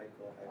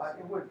cyclohexane,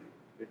 it would be.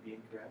 would be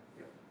incorrect?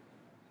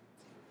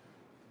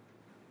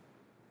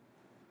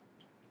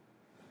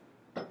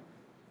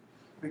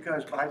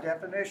 Because by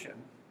definition,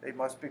 they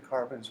must be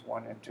carbons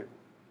 1 and 2.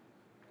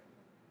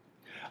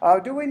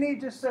 Do we need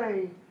to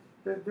say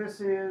that this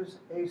is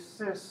a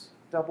cis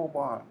double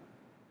bond?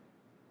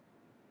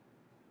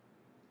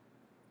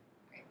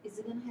 Is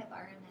it gonna have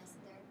RNS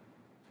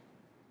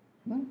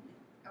there? Hmm?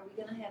 Are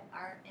we gonna have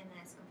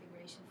RNS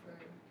configuration for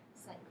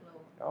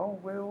cyclo? Oh,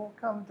 we'll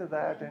come to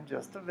that in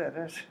just a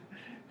minute.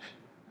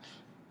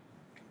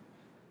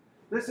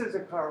 This is a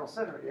Carl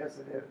Center, yes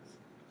it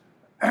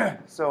is.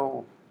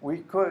 So we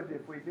could,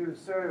 if we do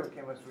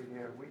stereochemistry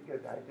here, we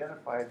could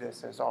identify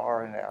this as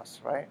R and S,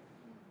 right?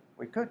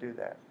 We could do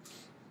that.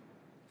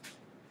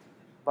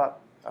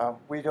 But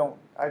we don't,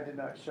 I did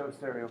not show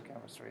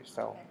stereochemistry,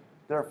 so Okay.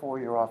 therefore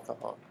you're off the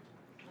hook.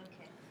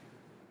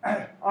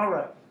 Okay. All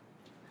right.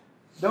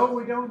 No,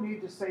 we don't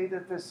need to say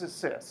that this is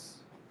cis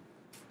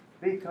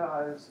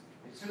because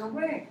it's in a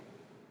ring.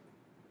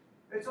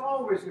 It's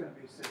always going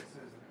to be cis,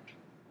 isn't it?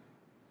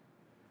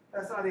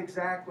 That's not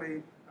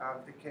exactly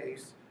the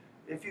case.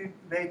 If you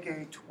make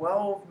a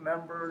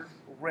 12-membered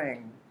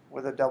ring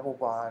with a double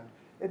bond,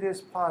 it is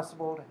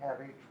possible to have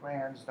a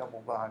trans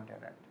double bond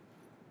in it.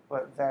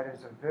 But that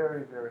is a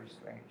very, very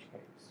strange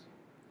case.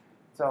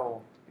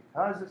 So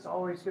because it's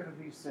always going to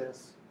be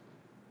cis,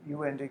 you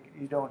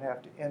don't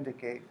have to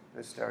indicate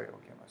the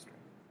stereochemistry.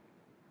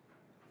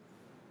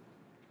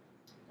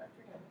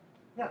 Dr. Gibb?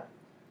 Yeah.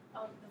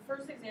 The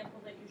first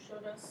example that you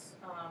showed us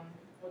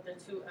with the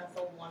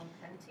 2-ethyl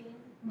 1-pentene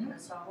in the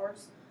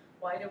sawhorse,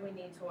 why do we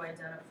need to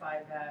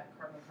identify that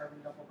carbon-carbon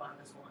double bond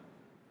as 1?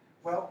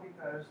 Well,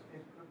 because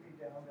it could be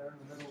down there in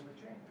the middle of the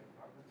chain at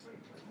carbon 3,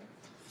 couldn't it?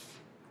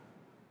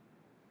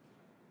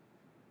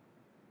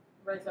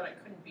 But I thought it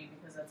couldn't be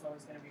because that's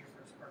always going to be your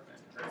first carbon.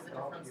 Or is the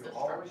No, difference the you're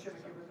always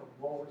structure? going to give it the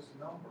lowest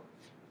number.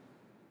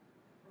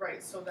 Right,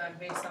 so then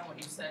based on what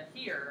you said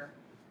here,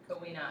 could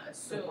we not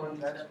assume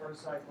That's that? for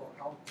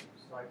cycloalkene.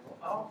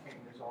 Cycloalkene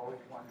is always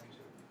 1 and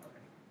 2.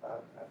 Okay.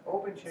 An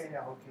open chain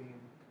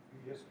alkene, you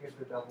just give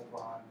the double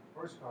bond,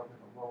 first carbon,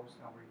 the lowest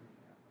number you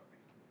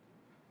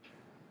can.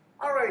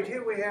 All right,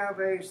 here we have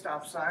a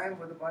stop sign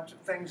with a bunch of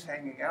things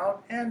hanging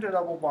out and a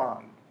double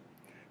bond.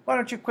 Why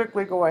don't you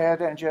quickly go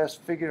ahead and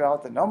just figure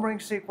out the numbering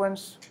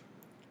sequence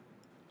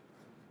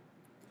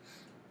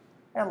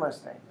and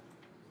let's name it.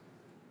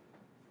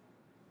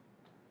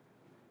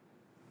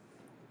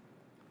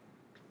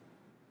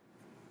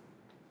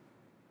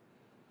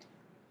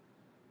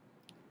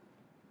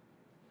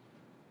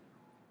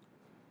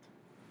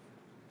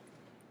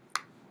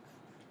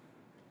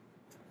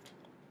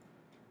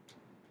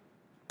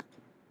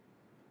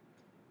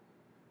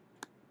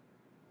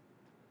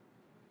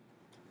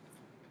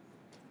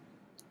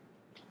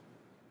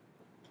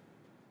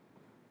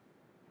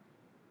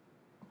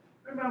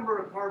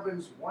 Remember,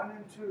 carbons 1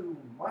 and 2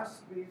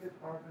 must be the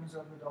carbons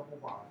of the double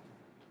bond.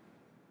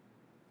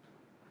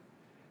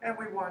 And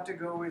we want to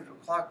go either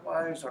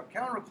clockwise or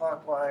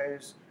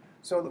counterclockwise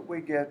so that we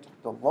get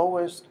the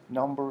lowest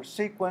number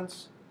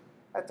sequence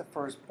at the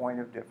first point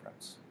of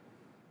difference.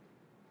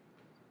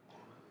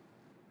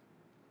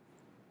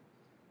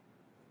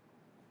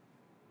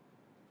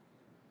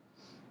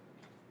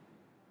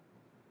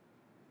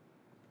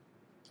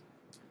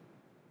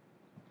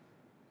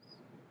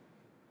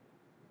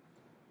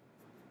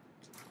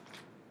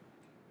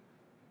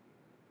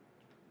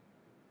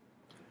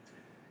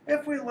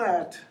 If we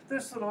let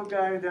this little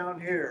guy down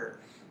here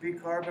be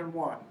carbon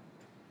 1,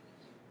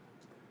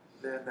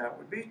 then that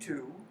would be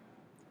 2,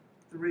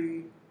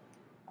 3,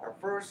 our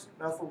first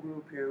methyl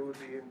group here would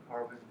be in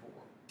carbon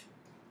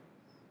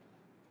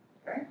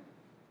 4. Okay?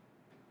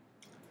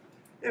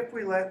 If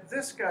we let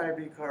this guy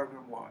be carbon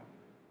 1,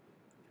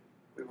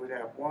 we would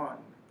have 1,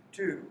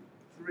 2,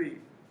 3,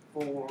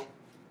 4,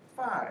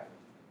 5.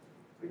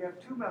 We have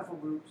 2 methyl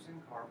groups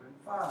in carbon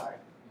 5.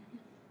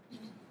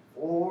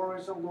 4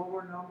 is a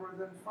lower number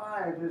than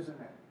 5, isn't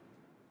it?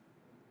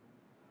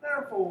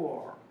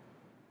 Therefore,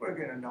 we're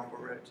going to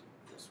number it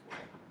this way.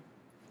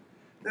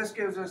 This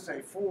gives us a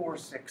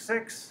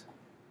 4,6,6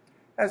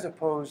 as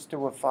opposed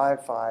to a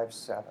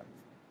 5,5,7.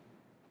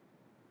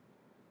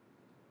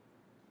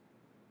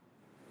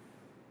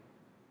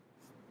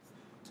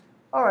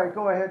 All right,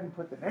 go ahead and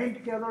put the name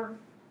together.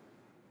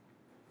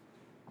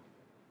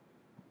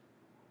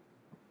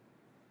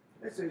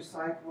 is a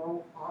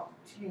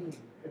cyclooctene,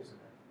 isn't it?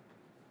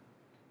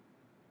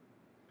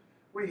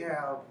 We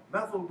have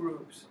methyl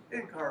groups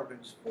in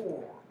carbons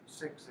 4,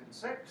 6, and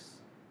 6.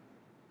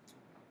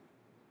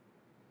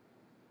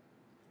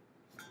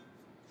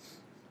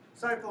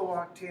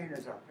 Cyclooctene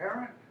is our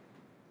parent.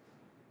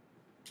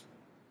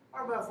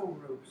 Our methyl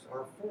groups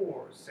are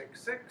 4,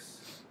 6,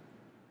 6,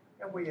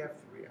 and we have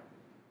 3 of them.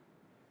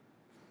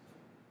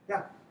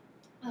 Yeah?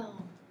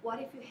 What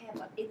if you have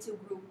an ethyl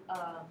group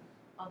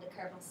on the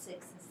carbon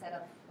 6 instead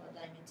of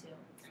diamine 2?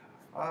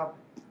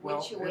 Well,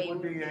 Which it way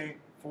would would be a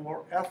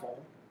 4-ethyl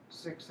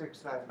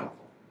 6,6-dimethyl.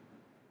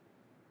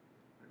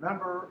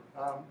 Remember,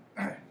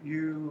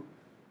 you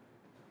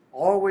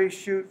always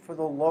shoot for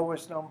the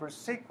lowest number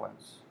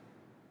sequence.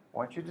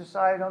 Once you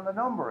decide on the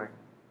numbering,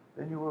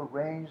 then you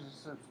arrange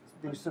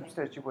the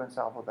substituents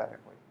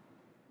alphabetically.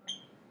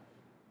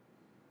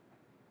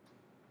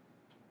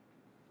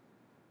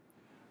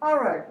 All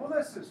right, well,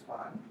 this is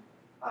fun.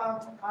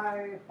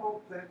 I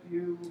hope that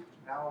you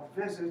now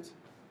visit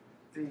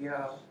the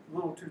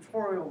little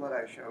tutorial that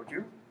I showed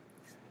you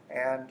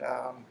and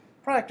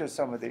practice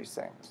some of these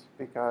things,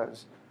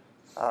 because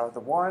the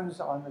ones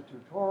on the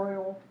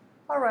tutorial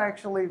are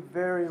actually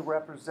very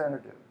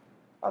representative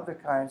of the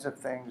kinds of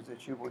things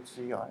that you would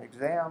see on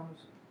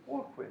exams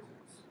or quizzes.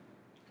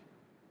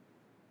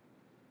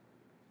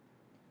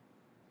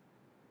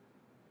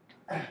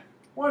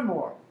 One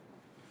more.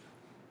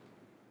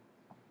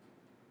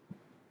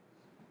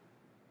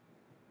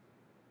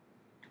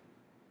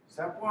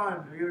 Step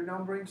 1, do your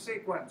numbering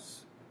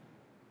sequence.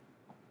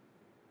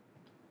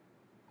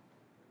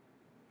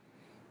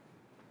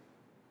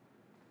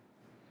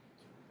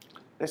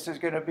 This is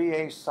going to be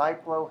a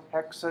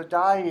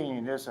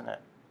cyclohexadiene, isn't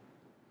it?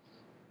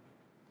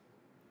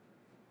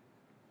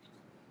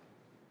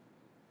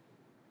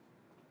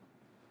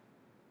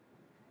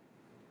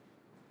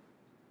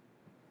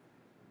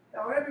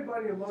 Now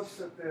everybody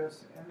looks at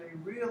this and they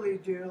really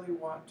dearly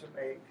want to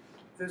make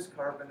this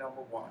carbon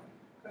number 1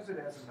 because it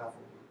has a methyl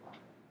group on it.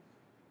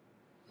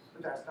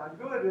 But that's not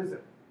good, is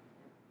it?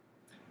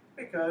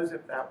 Because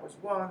if that was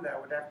 1, that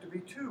would have to be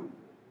 2.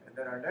 And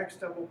then our next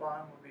double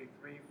bond would be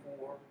 3,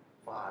 4,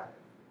 5.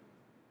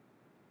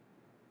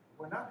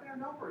 We're not going to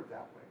number it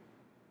that way.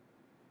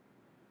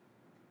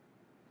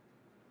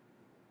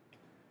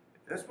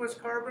 If this was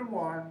carbon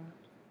 1,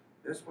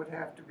 this would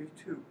have to be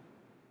 2.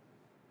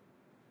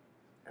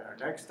 And our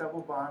next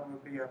double bond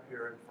would be up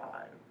here at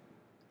 5.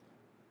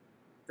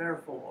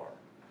 Therefore,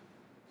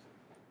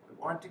 we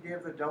want to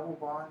give the double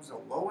bonds the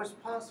lowest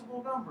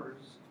possible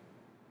numbers.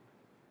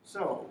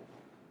 So,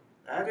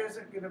 that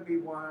isn't going to be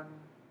 1.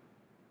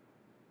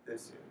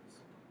 This is.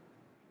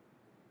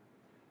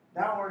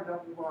 Now our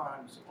double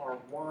bonds are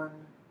 1,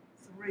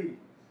 3,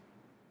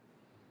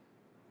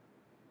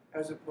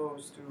 as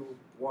opposed to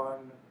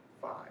 1,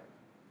 5.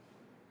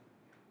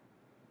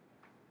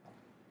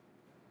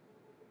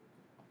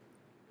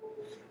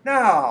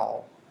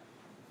 Now,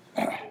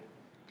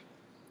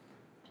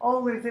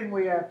 only thing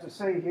we have to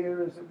say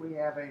here is that we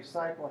have a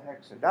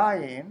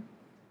cyclohexadiene,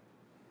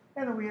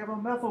 and then we have a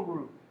methyl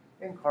group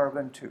in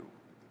carbon 2.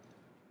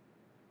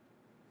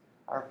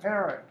 Our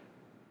parent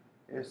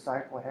is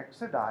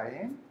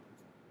cyclohexadiene.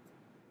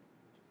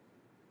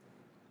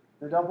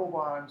 The double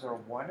bonds are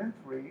 1 and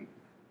 3,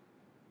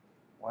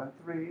 1,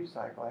 3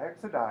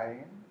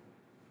 cyclohexadiene,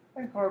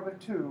 and carbon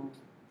 2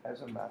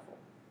 as a methyl.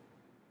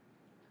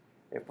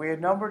 If we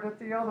had numbered it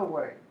the other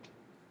way,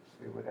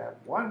 we would have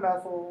 1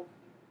 methyl,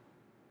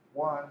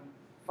 1,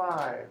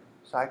 5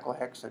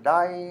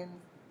 cyclohexadiene,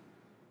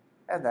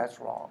 and that's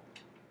wrong.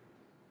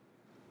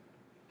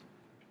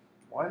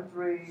 1,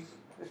 3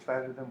 is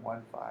better than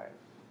 1, 5.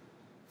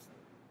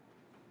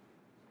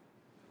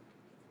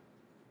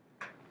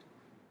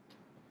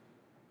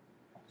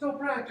 So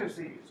practice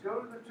these.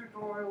 Go to the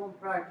tutorial and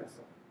practice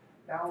them.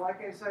 Now,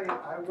 like I say,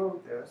 I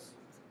wrote this,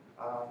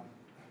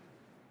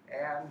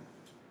 and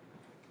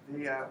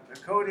the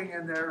coding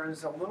in there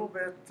is a little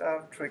bit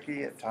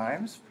tricky at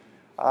times.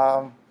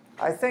 I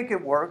think it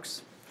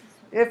works.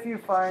 If you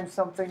find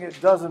something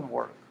that doesn't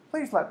work,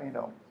 please let me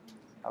know,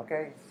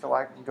 okay? So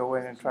I can go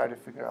in and try to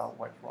figure out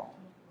what's wrong.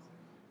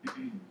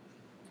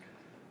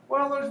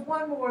 Well, there's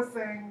one more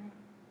thing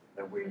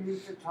that we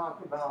need to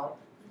talk about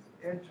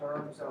in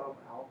terms of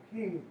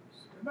alkenes.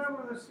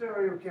 Remember the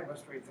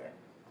stereochemistry thing.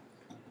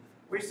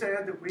 We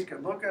said that we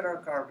could look at our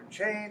carbon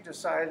chain,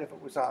 decide if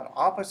it was on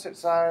opposite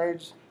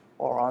sides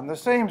or on the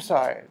same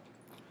side.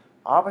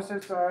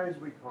 Opposite sides,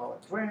 we call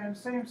it twin.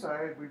 Same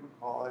side, we would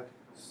call it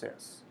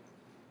cis.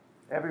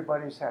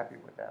 Everybody's happy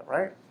with that,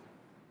 right?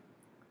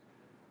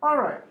 All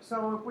right,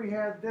 so if we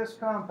had this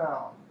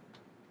compound,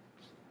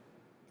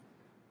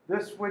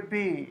 this would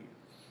be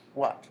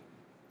what?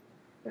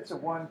 It's a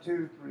 1,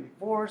 2, 3,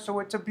 4, so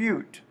it's a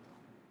bute.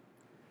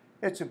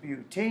 It's a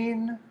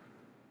butene,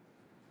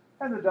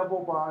 and the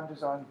double bond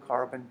is on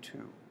carbon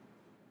 2.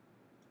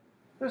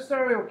 The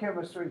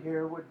stereochemistry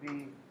here would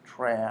be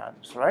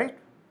trans, right?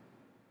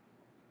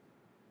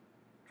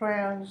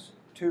 Trans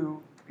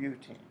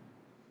 2-butene.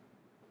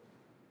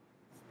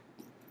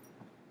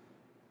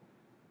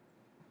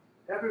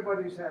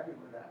 Everybody's happy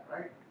with that,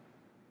 right?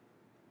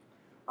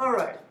 All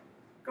right,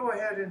 go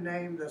ahead and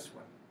name this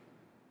one.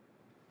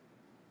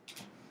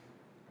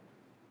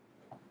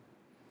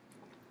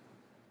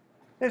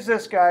 Is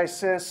this guy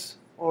cis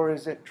or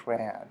is it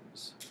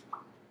trans?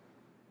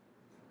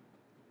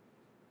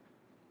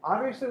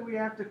 Obviously, we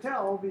have to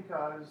tell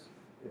because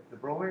if the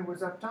bromine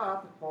was up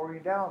top and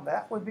chlorine down,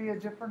 that would be a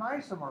different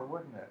isomer,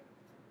 wouldn't it?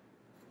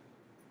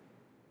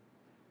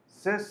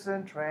 Cis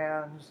and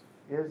trans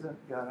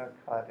isn't gonna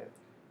cut it.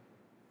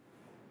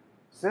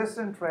 Cis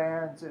and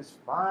trans is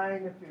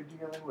fine if you're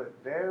dealing with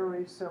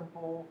very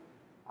simple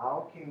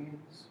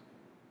alkenes,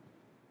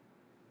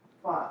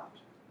 but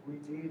we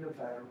need a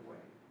better way.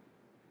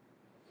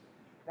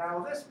 Now,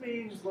 this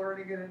means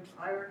learning an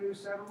entire new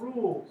set of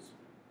rules.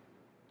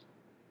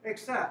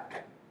 Except,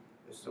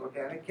 this is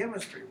organic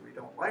chemistry. We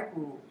don't like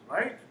rules,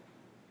 right?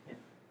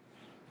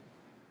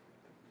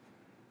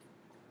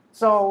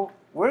 So,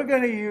 we're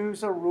going to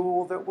use a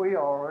rule that we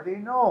already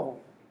know.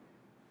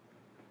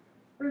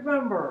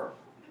 Remember,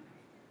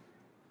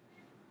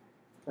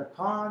 the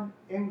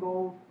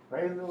Kahn-Ingold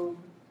prelude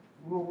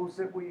rules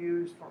that we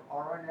use for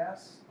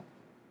RNS,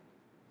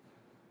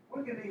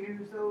 we're going to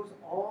use those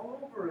all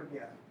over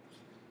again.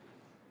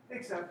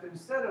 Except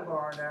instead of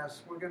RNS,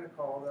 we're going to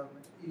call them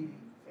E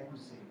and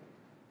Z.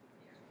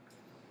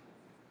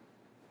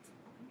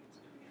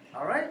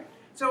 All right?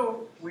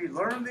 So we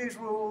learned these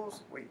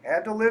rules. We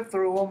had to live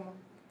through them.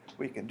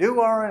 We can do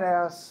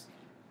RNS.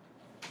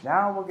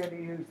 Now we're going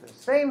to use the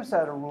same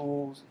set of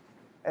rules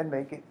and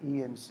make it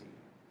E and C.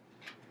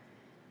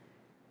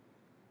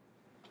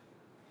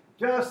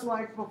 Just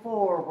like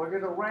before, we're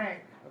going to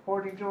rank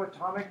according to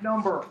atomic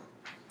number.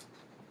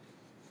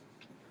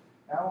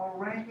 Now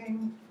we're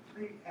ranking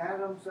the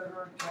atoms that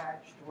are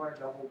attached to our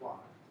double bond.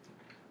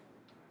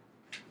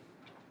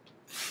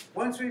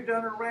 Once we've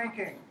done a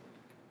ranking,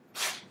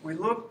 we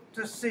look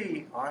to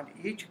see on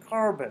each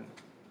carbon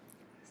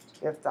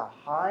if the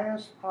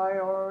highest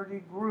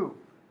priority group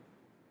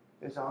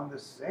is on the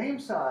same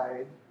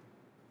side,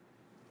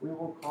 we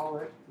will call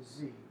it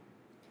Z.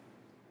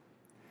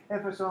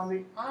 If it's on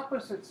the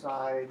opposite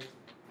side,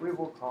 we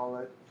will call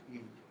it E.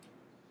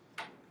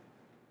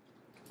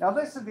 Now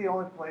this is the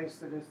only place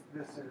that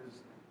this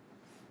is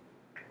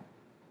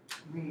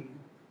mean.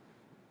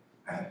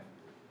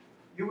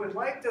 You would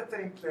like to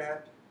think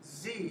that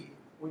Z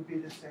would be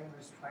the same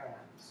as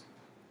trans,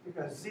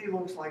 because Z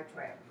looks like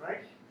trans,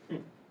 right?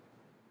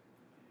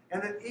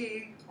 And that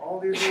E, all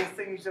these little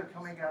things are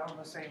coming out on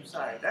the same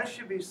side. That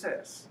should be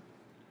cis.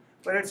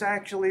 But it's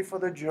actually for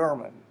the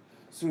German.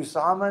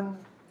 Zusammen,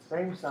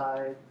 same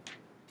side.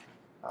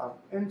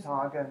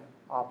 Enthagen,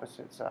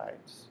 opposite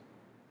sides.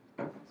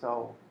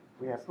 So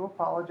we have to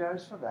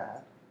apologize for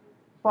that.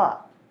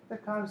 But the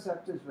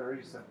concept is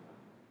very simple.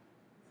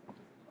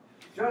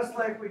 Just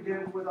like we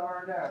did with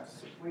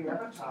RNS, if we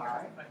have a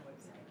tie,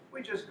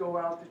 we just go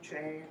out the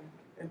chain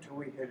until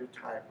we hit a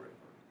tiebreaker.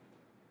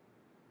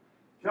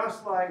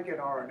 Just like in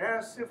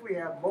RNS, if we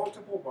have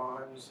multiple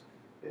bonds,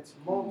 it's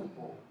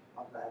multiple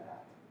of that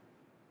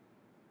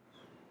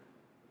atom.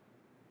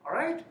 All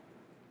right?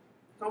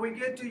 So we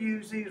get to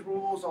use these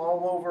rules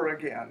all over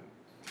again.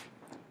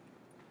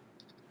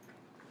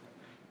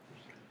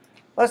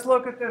 Let's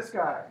look at this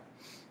guy.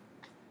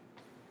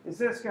 Is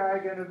this guy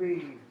going to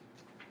be,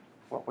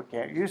 well, we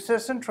can't use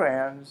cis and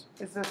trans.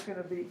 Is this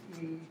going to be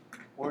E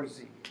or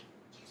Z?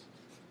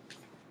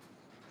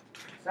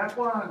 Step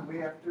one, we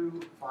have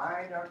to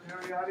find our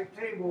periodic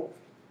table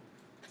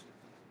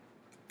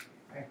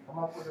and come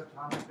up with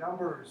atomic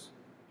numbers.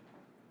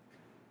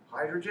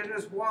 Hydrogen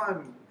is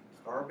 1,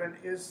 carbon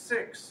is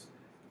 6,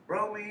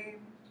 bromine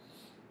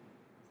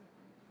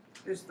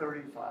is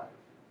 35.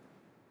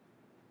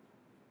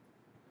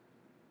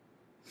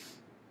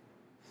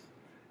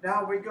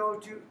 Now we go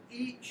to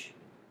each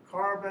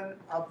carbon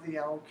of the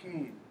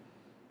alkene.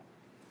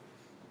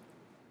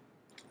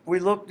 We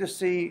look to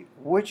see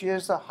which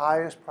is the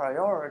highest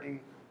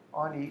priority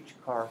on each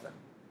carbon.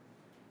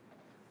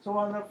 So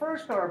on the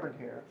first carbon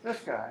here, this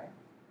guy,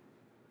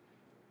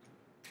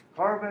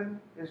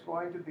 carbon is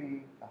going to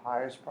be the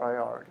highest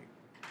priority,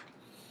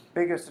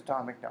 biggest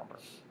atomic number.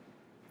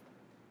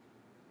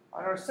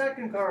 On our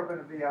second carbon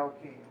of the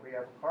alkene, we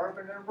have a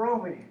carbon and a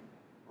bromine.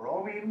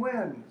 Bromine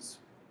wins.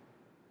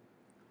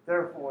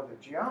 Therefore, the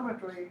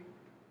geometry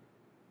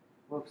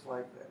looks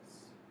like this.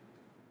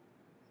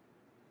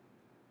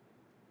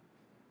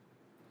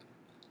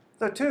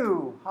 The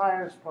two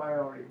highest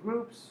priority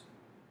groups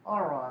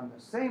are on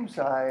the same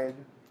side.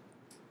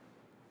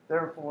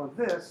 Therefore,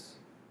 this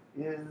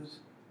is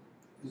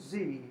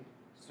Z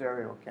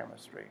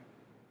stereochemistry.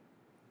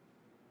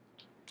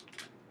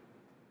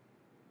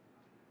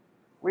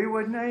 We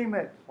would name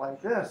it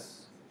like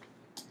this.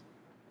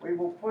 We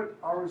will put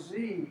our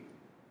Z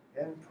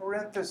in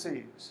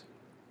parentheses,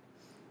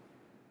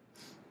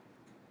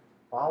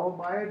 followed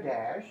by a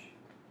dash,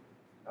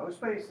 no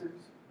spaces,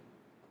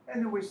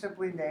 and then we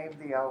simply name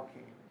the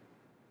alkene.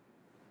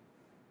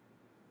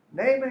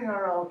 Naming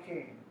our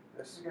alkene,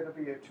 this is going to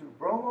be a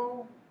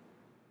 2-bromo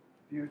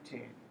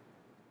butene.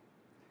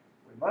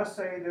 We must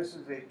say this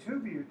is a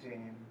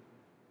 2-butene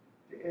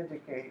to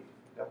indicate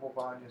the double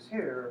bond is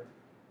here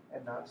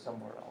and not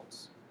somewhere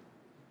else.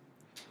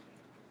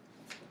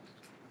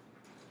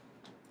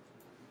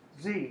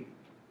 Z,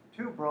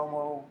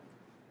 2-bromo,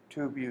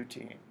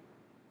 2-butene.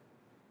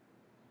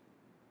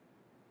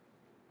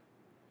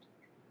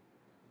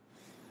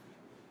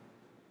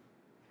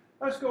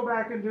 Let's go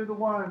back and do the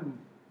one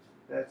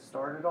that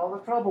started all the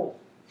trouble.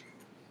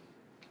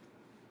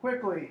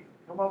 Quickly,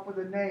 come up with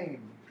a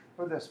name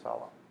for this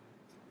fellow.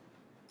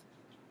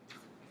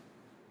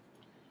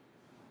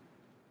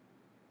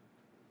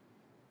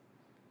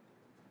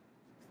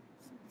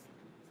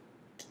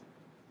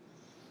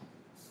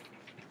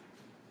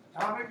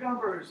 Atomic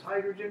numbers,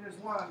 hydrogen is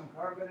 1,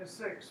 carbon is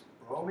 6,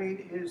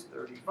 bromine is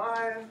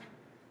 35,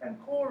 and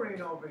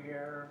chlorine over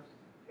here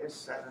is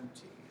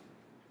 17.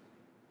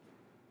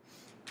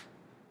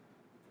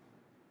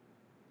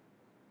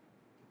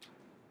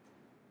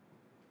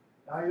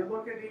 Now you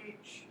look at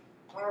each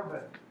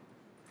carbon.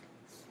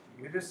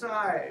 You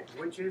decide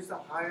which is the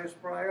highest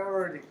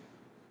priority.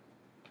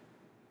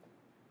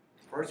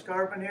 First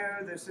carbon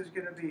here, this is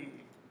going to be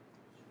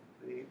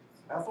the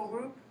methyl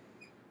group.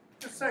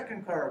 The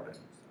second carbon,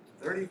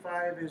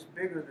 35 is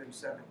bigger than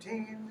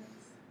 17.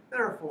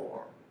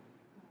 Therefore,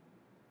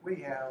 we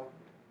have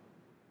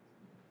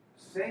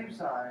same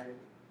side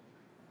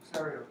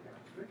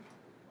stereochemistry.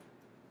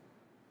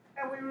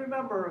 And we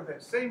remember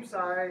that same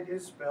side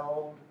is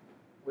spelled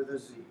with a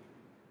Z.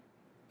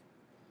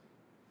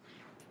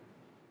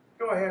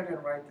 Go ahead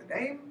and write the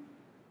name.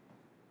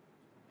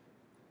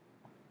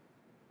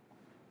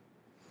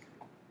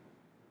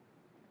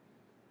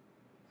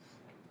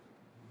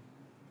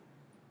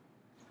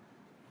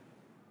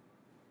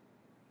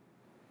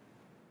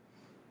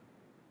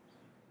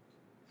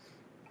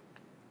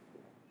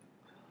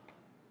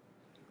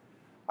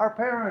 Our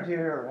parent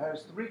here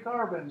has 3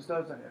 carbons,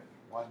 doesn't it?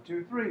 1,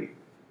 2, 3.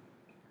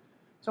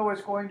 So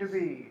it's going to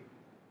be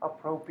a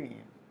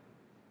propene.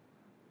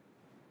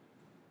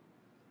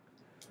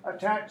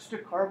 Attached to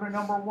carbon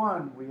number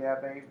 1, we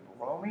have a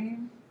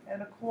bromine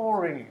and a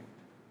chlorine.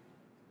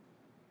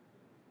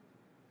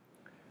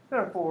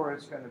 Therefore,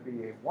 it's going to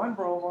be a 1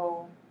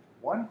 bromo,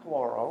 1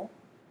 chloro,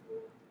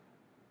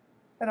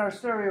 and our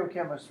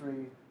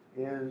stereochemistry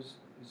is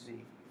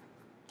Z.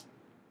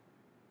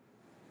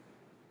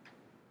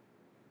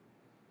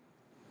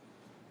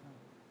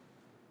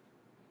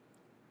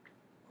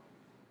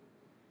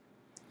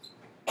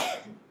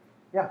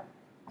 Yeah.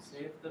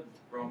 Say if the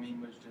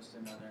bromine was just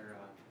another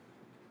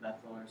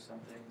methyl or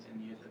something,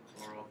 and you had the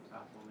chloro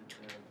couple with the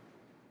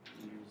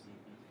E or Z.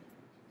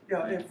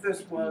 Yeah, if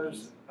this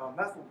was a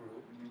methyl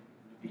group,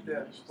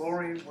 then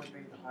chlorine would be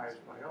the highest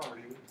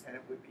priority, and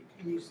it would be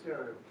E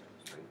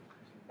stereochemistry,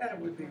 and it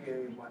would be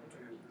a 1, 2,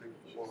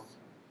 3, 4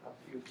 of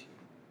butene.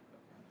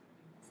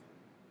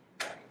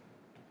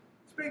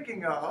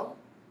 Speaking of,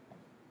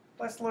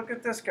 let's look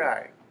at this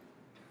guy.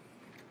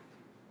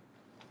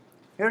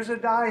 Here's a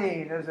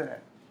diene, isn't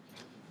it?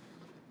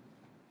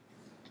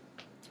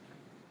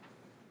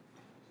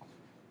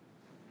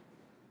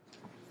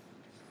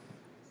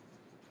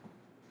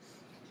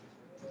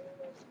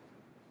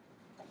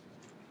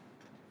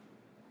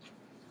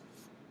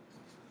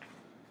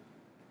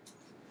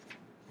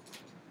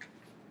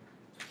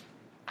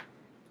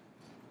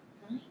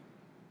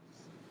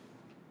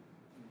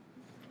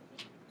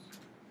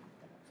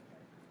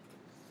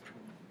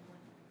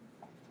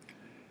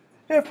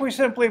 If we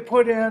simply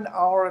put in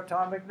our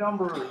atomic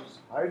numbers,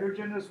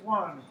 hydrogen is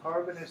 1,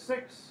 carbon is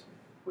 6,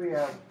 we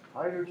have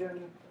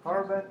hydrogen,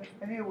 carbon,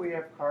 and here we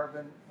have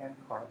carbon and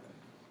carbon.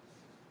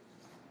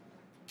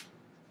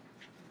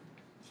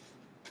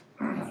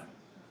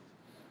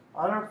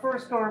 On our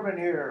first carbon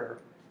here,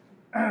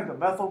 the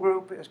methyl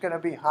group is going to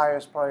be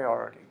highest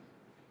priority.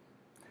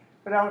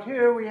 But out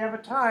here we have a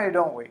tie,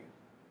 don't we?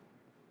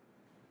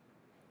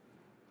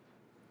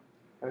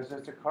 Because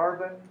it's a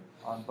carbon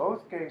on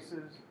both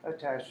cases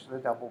attached to the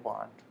double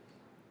bond.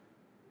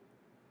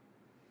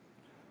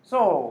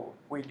 So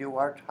we do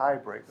our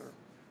tiebreaker.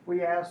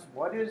 We ask,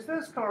 what is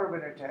this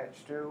carbon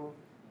attached to,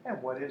 and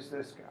what is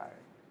this guy?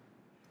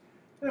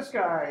 This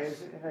guy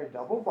is in a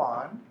double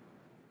bond.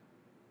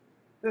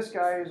 This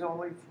guy is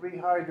only 3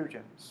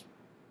 hydrogens.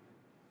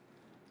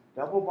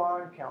 Double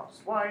bond counts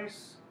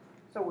twice,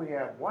 so we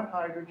have 1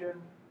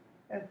 hydrogen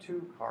and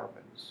 2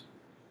 carbons.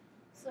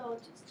 So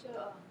just to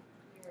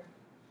clear,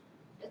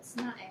 it's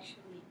not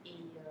actually a,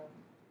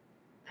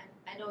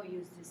 I know you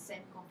use the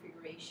same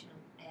configuration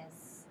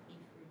as if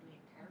we're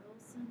doing chiral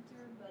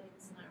center, but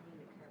it's not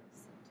really a chiral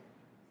center.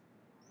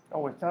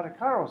 Oh, it's not a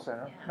chiral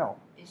center? Yeah. No.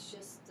 It's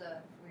just,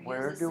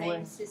 We're using the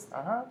doing, same system.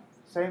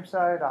 same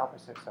side,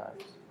 opposite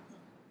sides.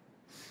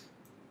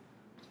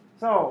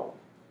 So,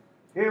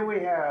 here we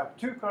have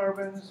 2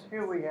 carbons,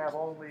 here we have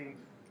only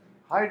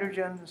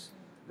hydrogens.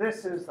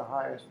 This is the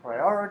highest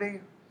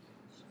priority.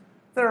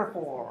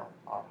 Therefore,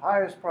 our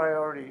highest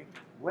priority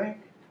link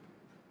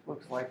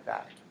looks like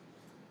that.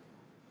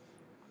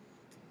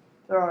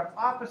 There are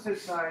opposite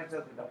sides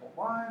of the double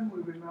bond.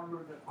 We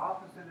remember that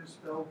opposite is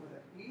spelled with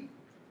an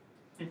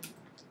E.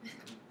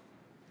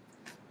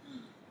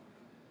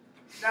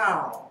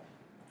 Now,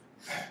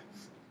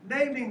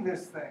 naming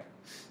this thing.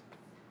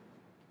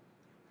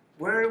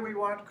 Where do we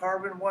want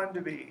carbon 1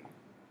 to be?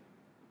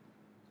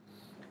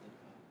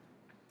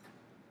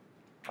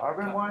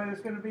 Carbon 1 is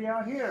going to be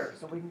out here,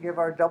 so we can give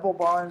our double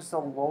bonds the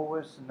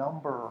lowest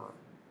number.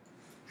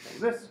 So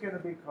this is going to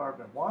be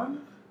carbon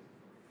 1.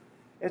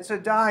 It's a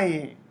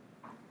diene.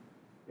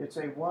 It's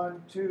a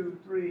 1, 2,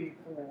 3,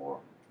 4,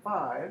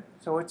 5.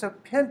 So it's a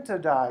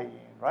pentadiene,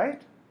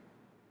 right?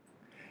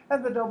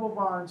 And the double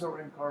bonds are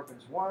in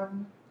carbons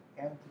 1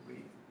 and 3.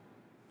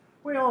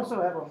 We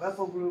also have a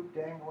methyl group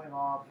dangling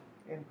off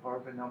in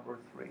carbon number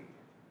 3.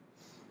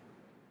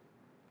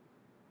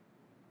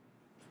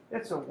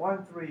 It's a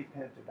 1,3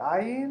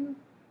 pentadiene.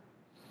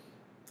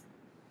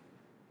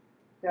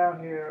 Down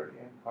here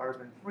in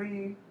carbon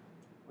 3,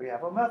 we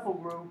have a methyl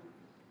group.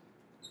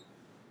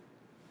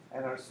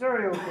 And our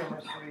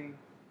stereochemistry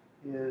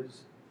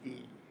is E.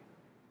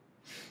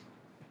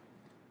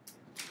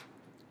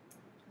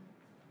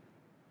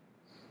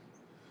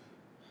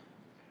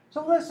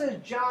 So this is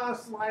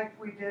just like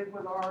we did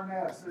with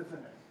RNS, isn't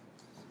it?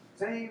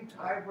 Same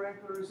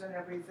tiebreakers and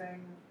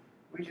everything.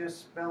 We just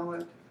spell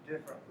it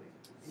differently.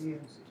 E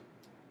and Z.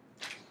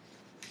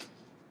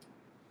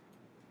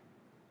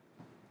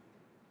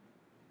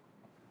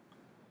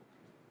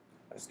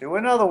 Let's do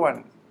another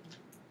one.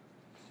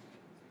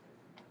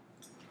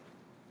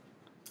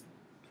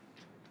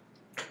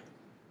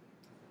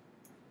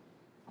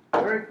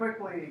 Very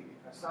quickly,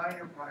 assign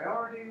your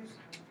priorities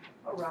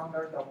around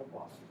our double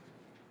bond.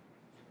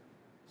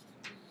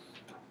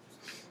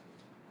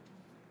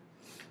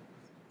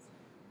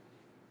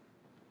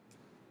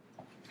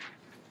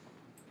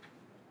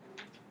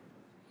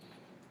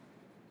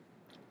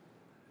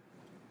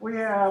 We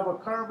have a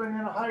carbon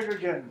and a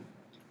hydrogen.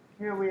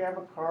 Here we have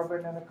a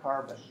carbon and a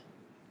carbon.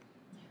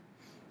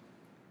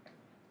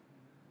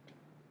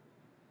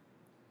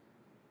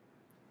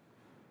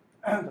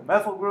 And the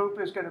methyl group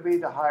is going to be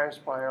the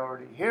highest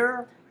priority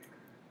here.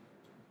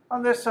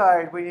 On this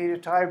side, we need a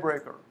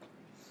tiebreaker.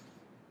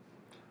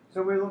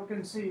 So we look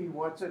and see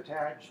what's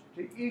attached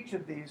to each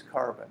of these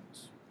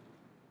carbons.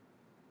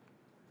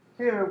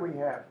 Here we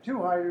have 2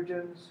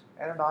 hydrogens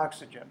and an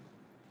oxygen.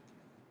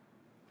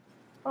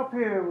 Up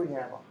here we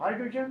have a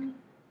hydrogen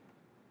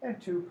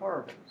and 2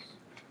 carbons.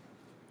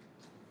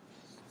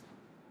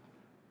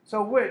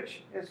 So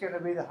which is going to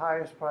be the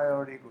highest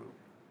priority group?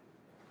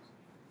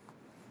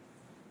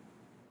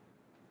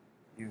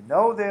 You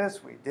know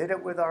this, we did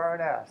it with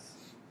RNS.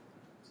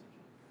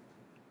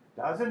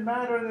 Doesn't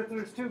matter that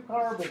there's 2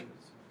 carbons.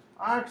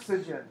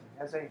 Oxygen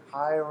has a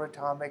higher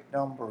atomic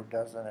number,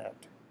 doesn't it?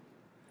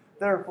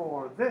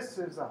 Therefore, this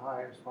is the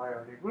highest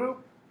priority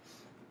group.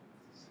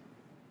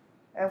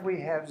 And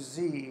we have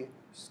Z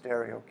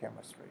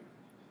stereochemistry.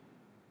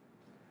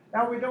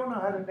 Now, we don't know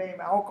how to name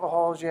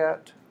alcohols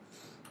yet.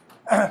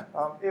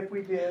 If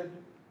we did,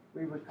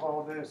 we would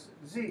call this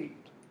Z,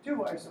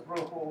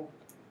 2-isopropyl,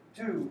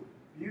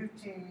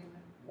 2-butene,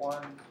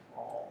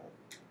 1-all.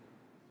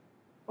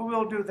 But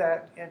we'll do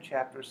that in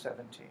chapter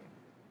 17.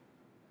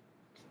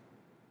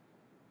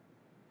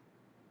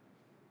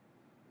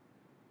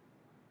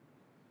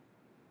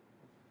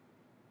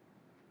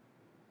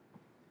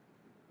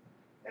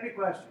 Any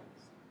questions?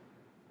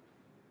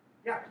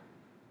 Yeah.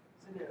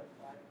 Isn't it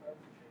a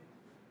 5-carbon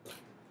chain?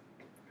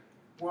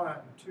 1,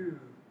 2,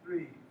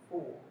 3,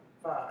 4,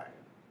 5.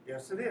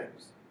 Yes, it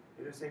is.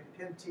 It is a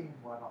pentene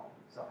 1-all.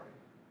 Sorry.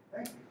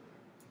 Thank you.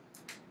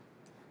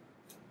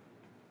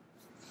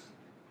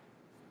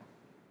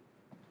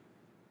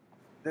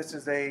 This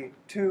is a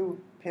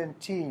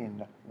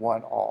 2-pentene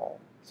 1-all.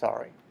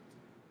 Sorry.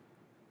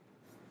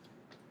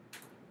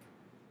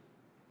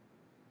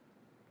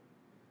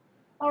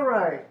 All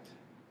right.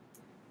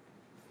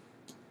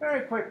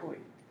 Very quickly,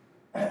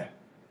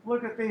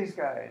 look at these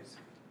guys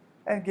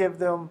and give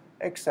them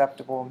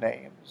acceptable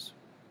names.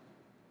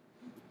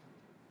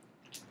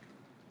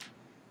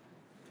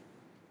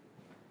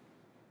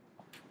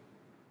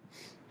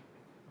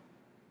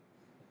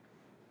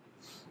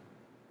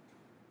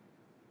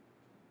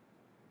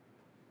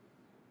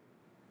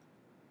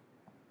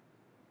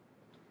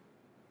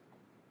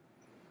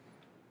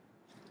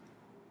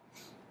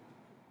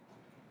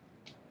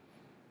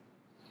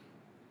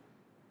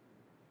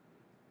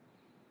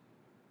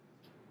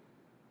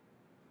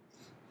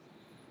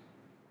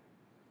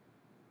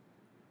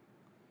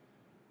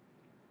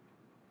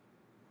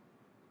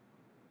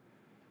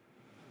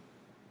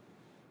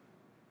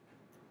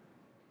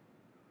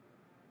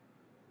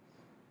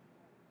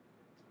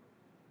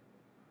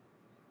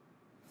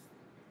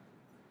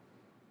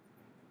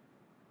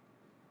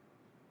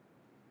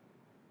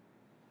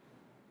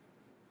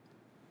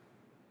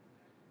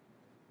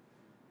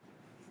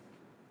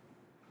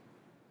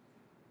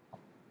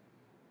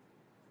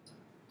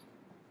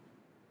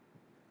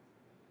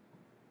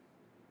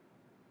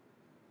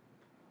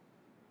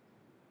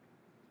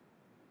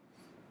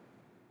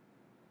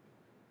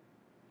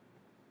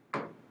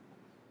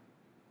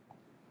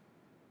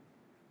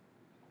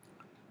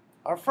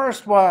 Our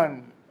first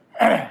one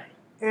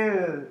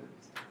is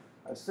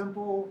a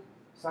simple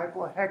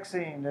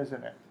cyclohexene,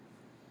 isn't it?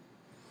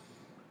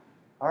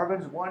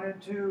 Carbons 1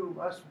 and 2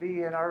 must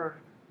be in our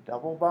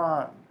double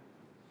bond.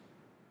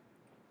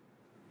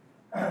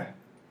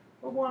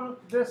 We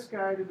want this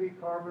guy to be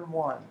carbon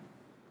 1.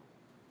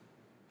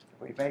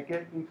 If we make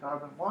it be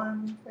carbon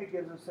 1, it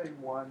gives us a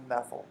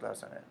 1-methyl,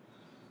 doesn't it?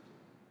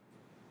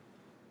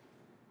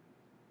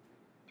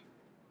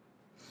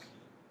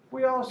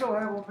 We also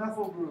have a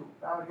methyl group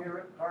out here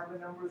at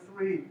carbon number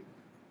 3.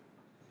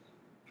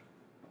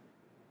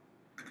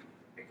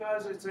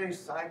 Because it's a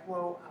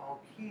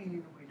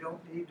cycloalkene, we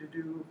don't need to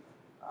do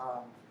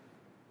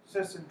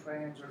cis and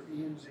trans or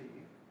E and Z.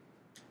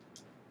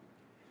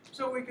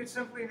 So we could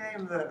simply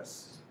name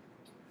this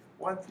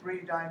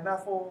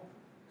 1,3-dimethyl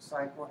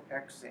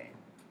cyclohexene.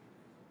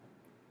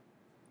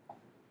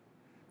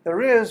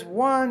 There is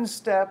one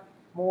step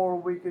more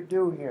we could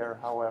do here,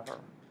 however,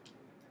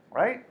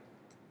 right?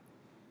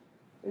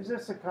 Is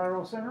this a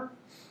chiral center?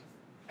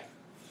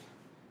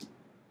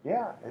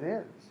 Yeah, it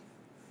is.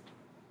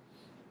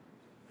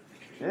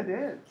 It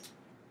is.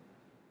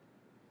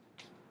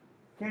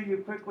 Can you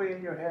quickly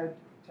in your head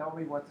tell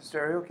me what the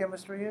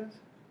stereochemistry is?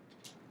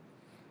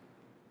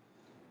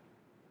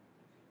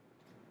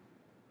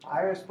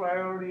 Highest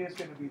priority is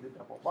going to be the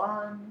double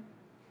bond,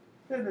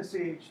 then the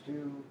CH2,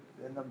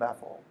 then the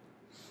methyl.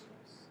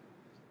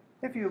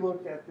 If you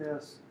looked at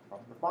this from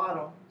the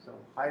bottom, so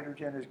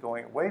hydrogen is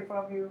going away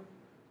from you,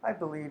 I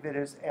believe it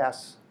is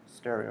S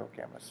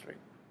stereochemistry.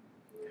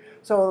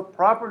 So the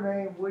proper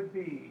name would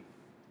be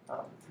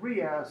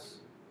 3S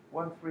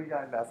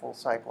 1,3-dimethyl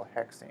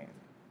cyclohexene.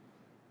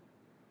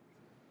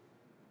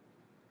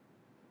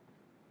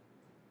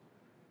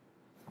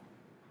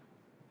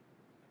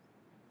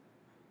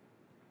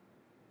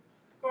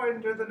 Go ahead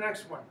and do the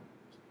next one.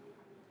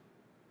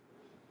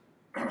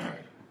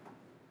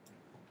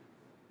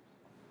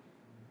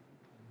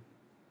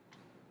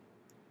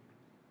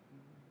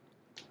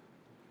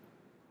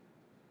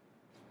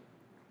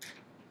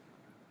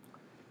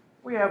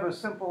 We have a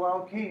simple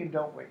alkene,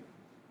 don't we?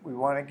 We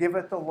want to give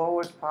it the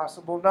lowest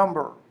possible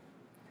number,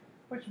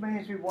 which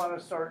means we want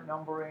to start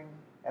numbering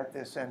at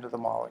this end of the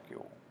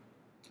molecule.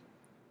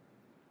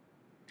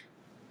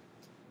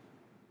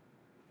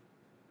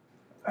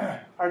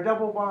 Our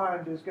double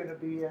bond is going to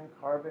be in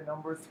carbon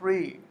number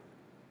 3.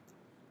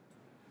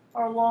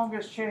 Our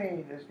longest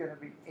chain is going to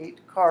be 8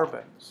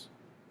 carbons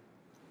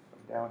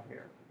down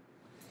here.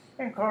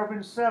 In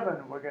carbon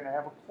 7, we're going to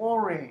have a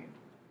chlorine.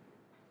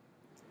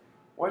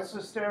 What's the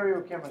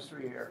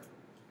stereochemistry here?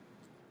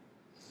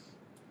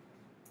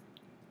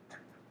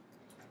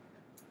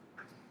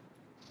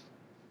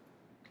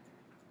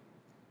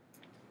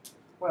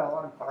 Well,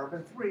 on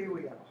carbon 3,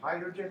 we have a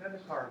hydrogen and a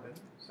carbon,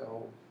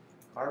 so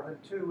carbon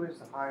 2 is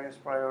the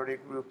highest priority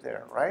group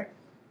there, right?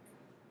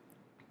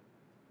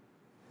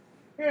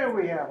 Here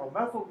we have a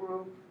methyl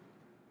group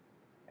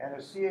and a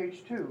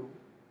CH2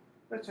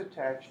 that's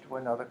attached to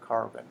another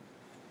carbon.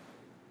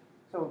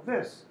 So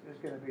this is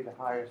going to be the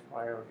highest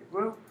priority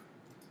group,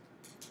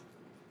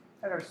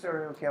 and our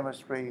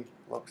stereochemistry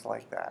looks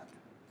like that.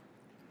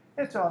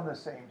 It's on the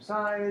same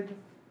side,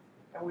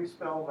 and we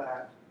spell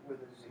that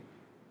with a Z.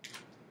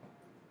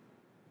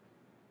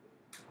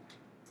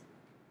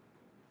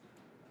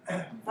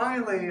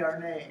 Finally, our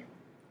name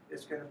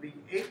is going to be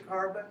 8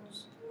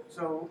 carbons,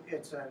 so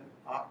it's an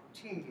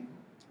octene.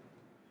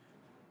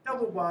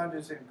 Double bond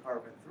is in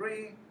carbon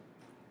 3.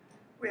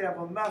 We have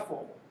a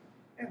methyl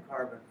in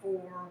carbon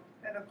 4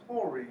 and a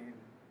chlorine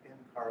in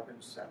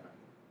carbon 7.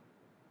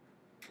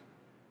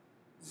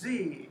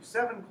 Z,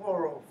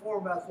 7-chloro,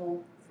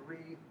 4-methyl,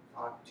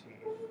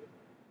 3-octene.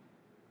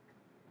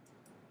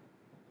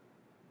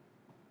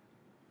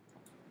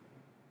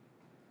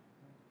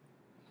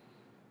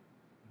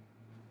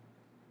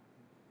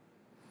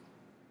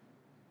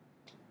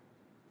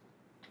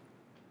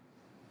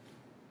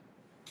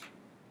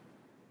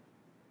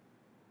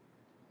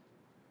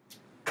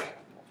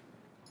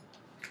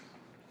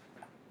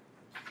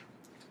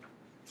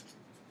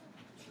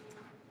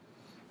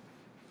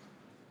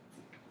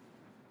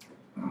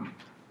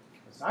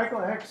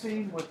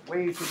 Cyclohexene with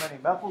way too many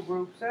methyl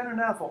groups and an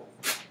ethyl.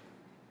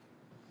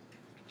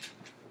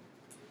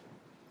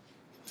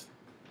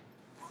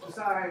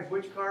 Decide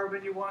which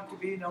carbon you want to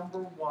be number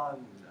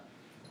 1.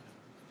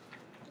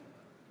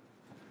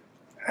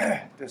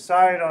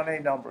 Decide on a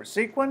number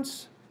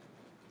sequence.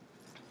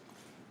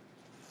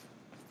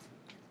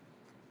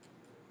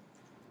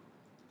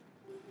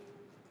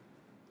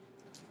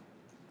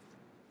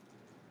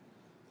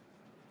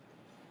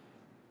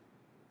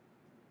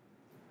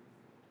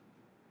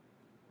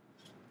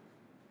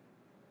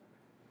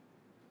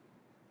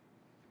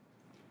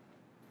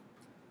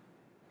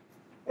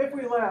 If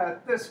we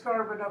let this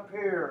carbon up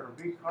here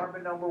be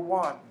carbon number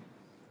 1,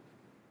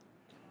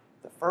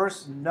 the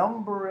first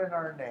number in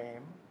our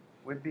name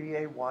would be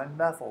a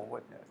 1-methyl,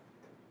 wouldn't it?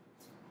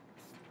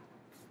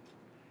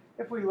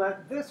 If we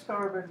let this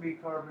carbon be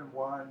carbon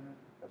 1,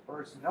 the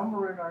first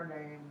number in our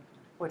name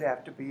would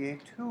have to be a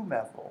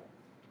 2-methyl.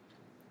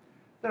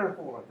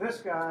 Therefore,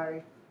 this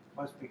guy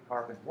must be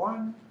carbon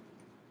 1,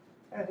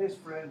 and his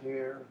friend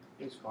here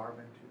is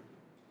carbon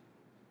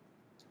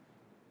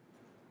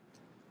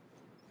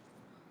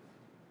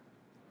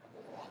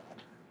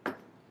 2.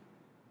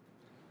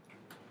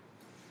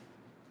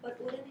 But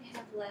wouldn't it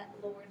have lower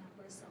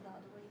numbers on the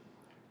other way?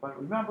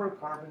 But remember,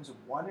 carbons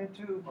 1 and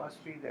 2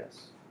 must be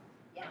this.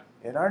 Yeah.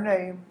 In our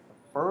name, the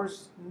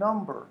first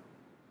number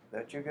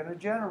that you're going to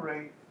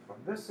generate from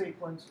this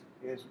sequence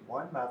is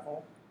 1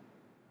 methyl.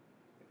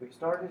 If we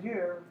started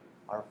here,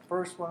 our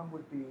first one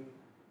would be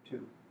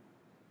 2.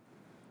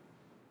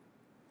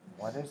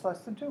 1 is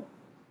less than 2.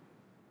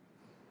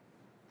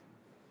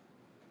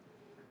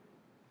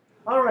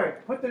 All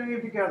right, put the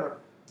name together.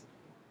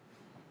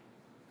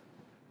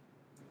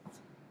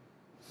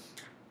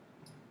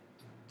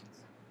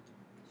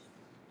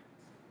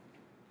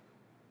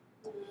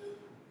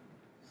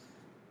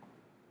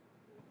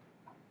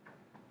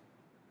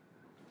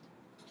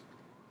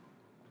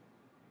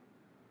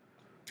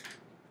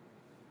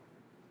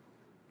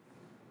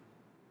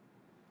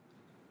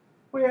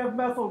 We have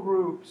methyl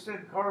groups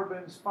in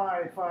carbons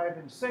 5, 5,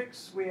 and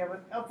 6. We have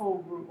an ethyl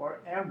group, or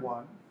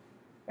and1,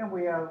 and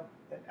we have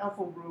an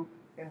ethyl group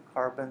in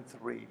carbon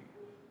 3.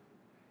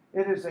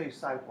 It is a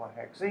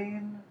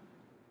cyclohexene,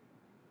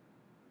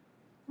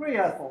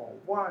 3-ethyl,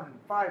 1,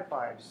 5,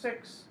 5,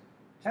 6,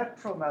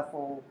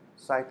 tetramethyl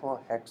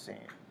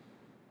cyclohexene.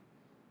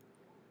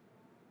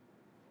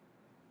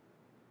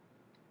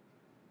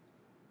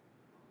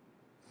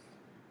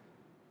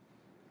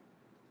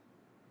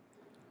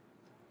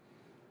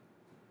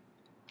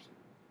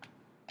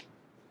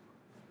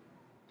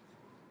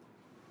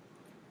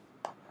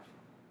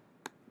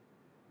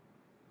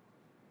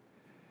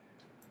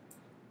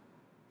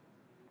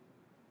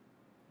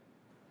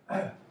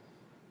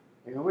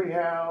 Here we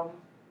have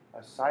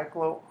a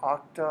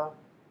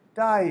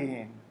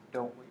cyclooctadiene,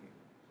 don't we?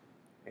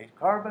 8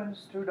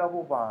 carbons, 2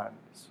 double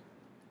bonds.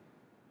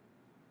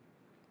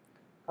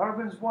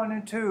 Carbons 1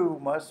 and 2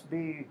 must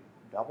be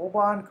double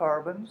bond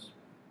carbons.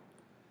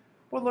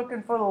 We're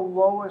looking for the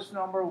lowest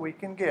number we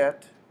can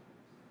get.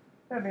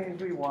 That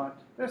means we want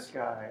this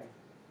guy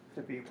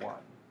to be 1.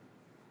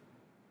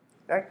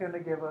 That's going to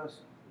give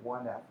us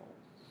 1 ethyl.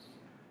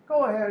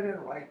 Go ahead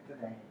and write the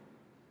name.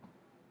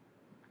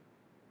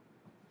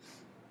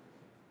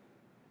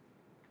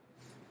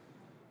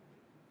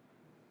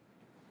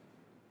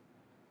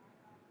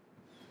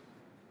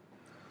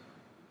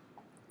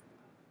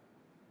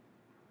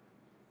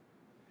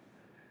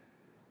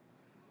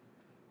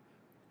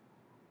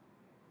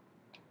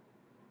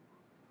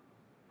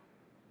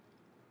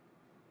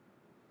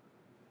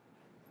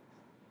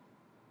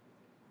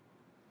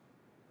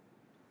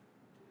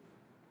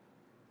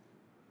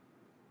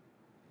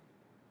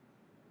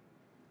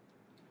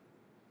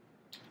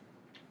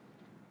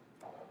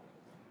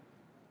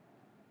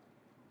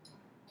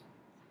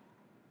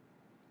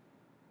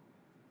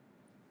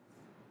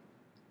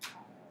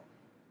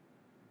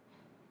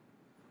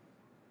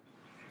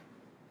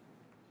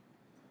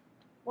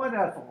 One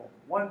ethyl,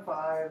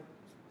 1,5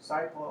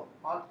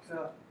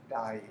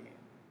 cyclooctadiene.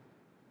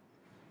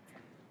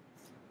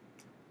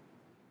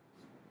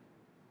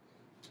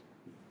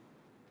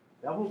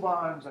 Double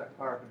bonds at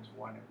carbons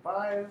 1 and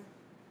 5.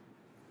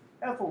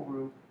 Ethyl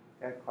group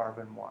at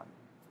carbon 1.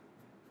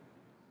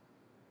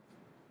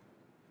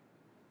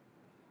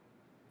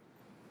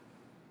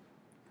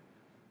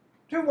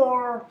 Two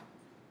more,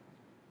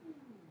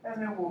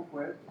 and then we'll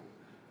quit.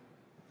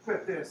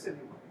 Quit this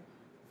anyway.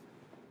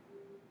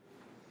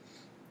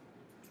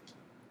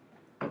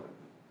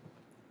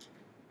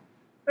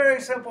 Very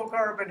simple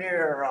carbon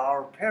here.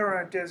 Our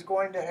parent is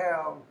going to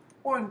have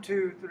 1,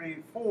 2,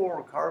 3,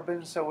 4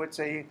 carbons, so it's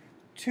a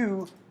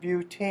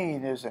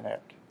 2-butene, isn't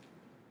it?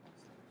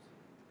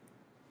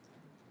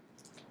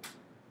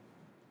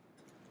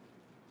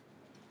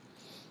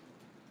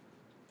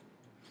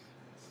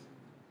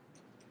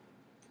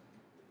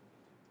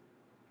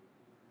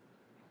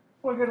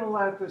 We're going to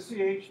let the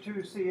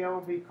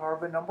CH2Cl be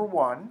carbon number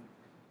 1,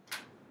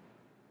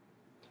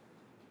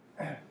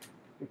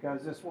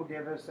 because this will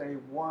give us a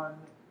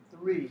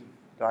 1,3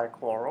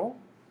 dichloro.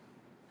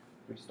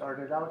 If we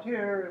started out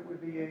here, it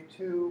would be a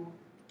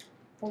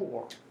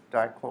 2,4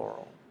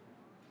 dichloro.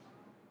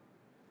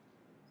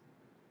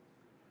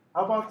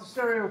 How about the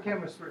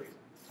stereochemistry?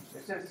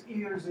 It says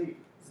E or Z.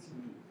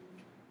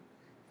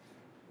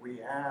 We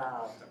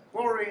have the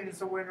chlorine is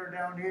the winner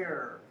down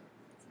here.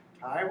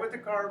 Tie with the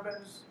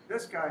carbons.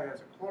 This guy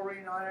has a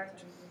chlorine on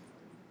it.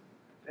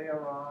 They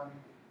are on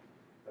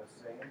the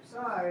same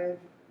side.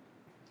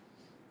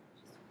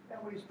 And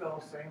we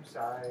spell same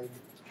side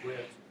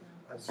with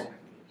a Z.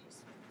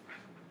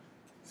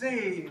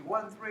 Z,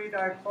 1,3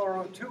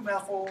 dichloro,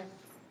 2-methyl,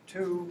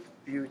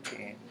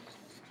 2-butene.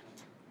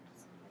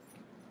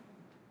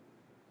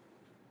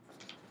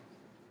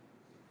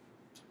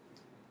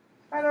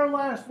 And our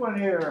last one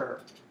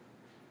here.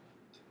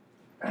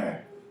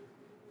 A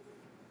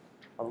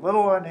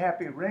little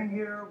unhappy ring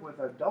here with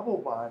a double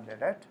bond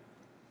in it.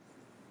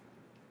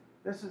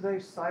 This is a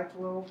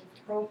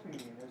cyclopropene,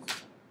 isn't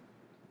it?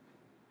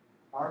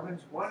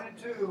 Carbons 1 and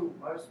 2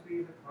 must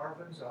be the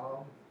carbons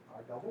of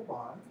our double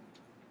bond.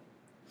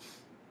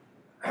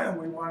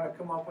 we want to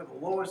come up with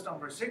the lowest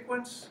number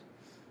sequence,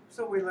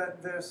 so we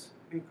let this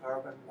be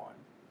carbon 1.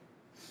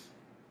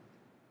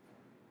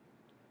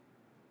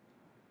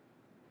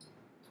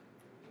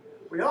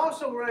 We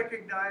also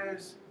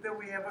recognize that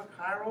we have a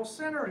chiral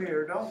center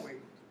here, don't we?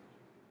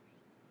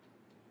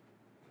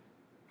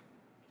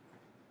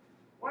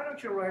 Why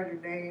don't you write a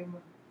name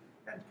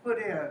and put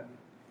in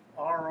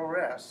R or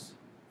S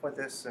for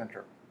this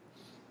center?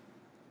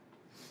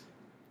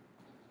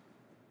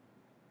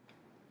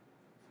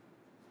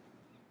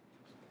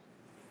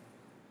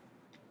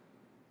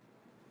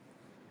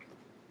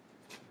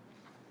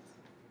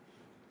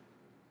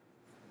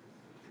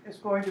 It's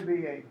going to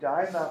be a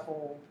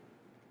dimethyl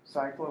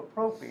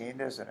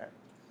cyclopropene, isn't it?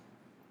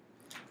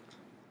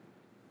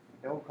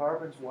 No,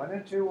 carbons 1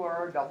 and 2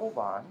 are a double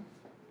bond.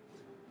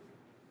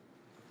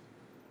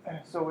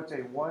 So it's a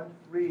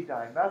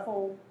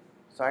 1,3-dimethyl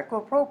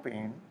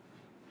cyclopropene.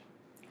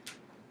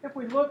 If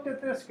we looked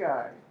at this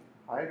guy,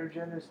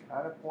 hydrogen is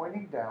kind of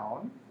pointing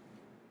down.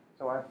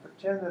 So I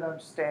pretend that I'm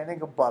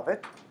standing above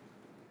it.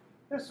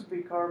 This would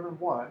be carbon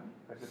 1,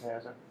 because it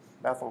has a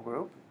methyl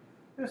group.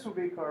 This would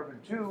be carbon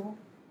 2,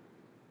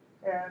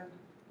 and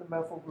the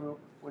methyl group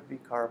would be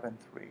carbon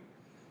 3.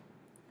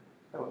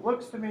 So it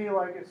looks to me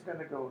like it's going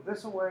to go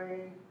this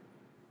way,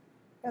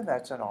 and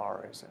that's an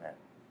R, isn't it?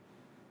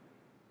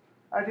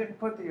 I didn't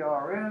put the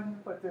R in,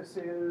 but this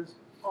is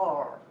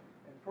R,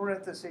 in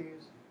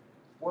parentheses,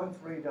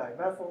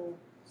 1,3-dimethyl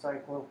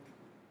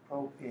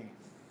cyclopropene.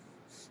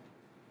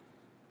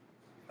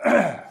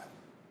 Can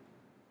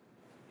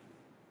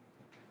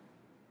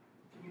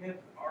you have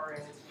R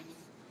and T in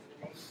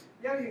the name?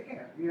 Yeah, you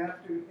can. You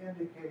have to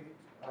indicate,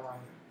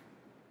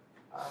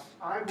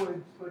 I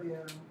would put in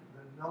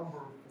the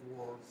number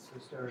for the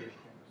stereochemistry.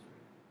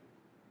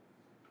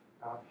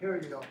 Here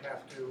you don't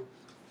have to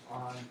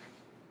on,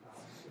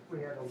 if we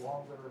had a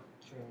longer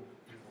chain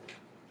keyboard.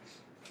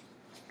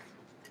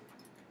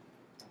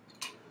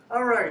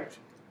 All right,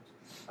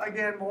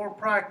 again, more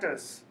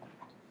practice.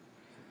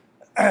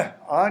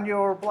 On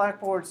your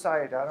Blackboard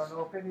site, I don't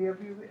know if any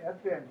of you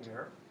have been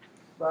here,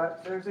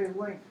 but there's a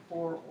link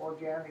for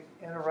Organic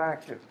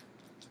Interactive,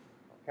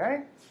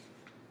 okay?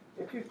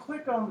 If you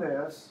click on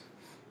this,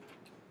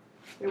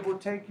 it will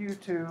take you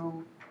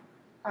to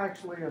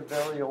actually a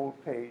very old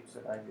page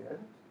that I did.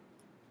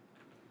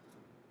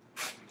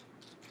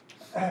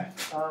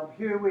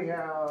 Here we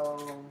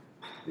have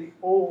the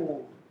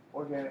old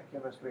Organic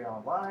Chemistry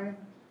Online.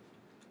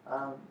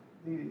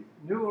 The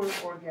newer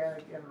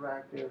Organic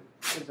Interactive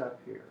is up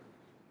here.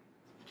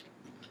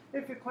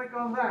 If you click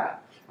on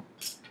that,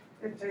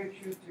 it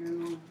takes you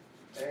to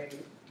a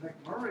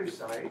McMurry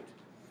site.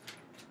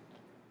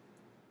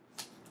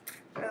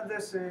 And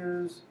this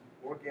is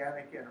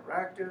Organic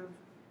Interactive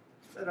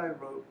that I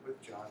wrote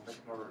with John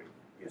McMurry.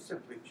 You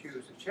simply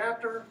choose a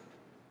chapter.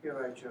 Here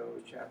I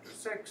chose chapter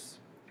 6.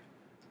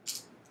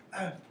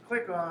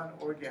 Click on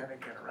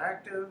Organic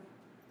Interactive.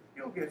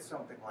 You'll get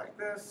something like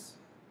this.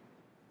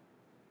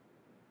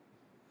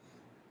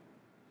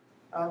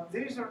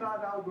 These are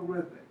not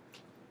algorithmic.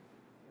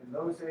 In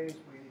those days,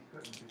 we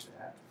couldn't do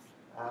that.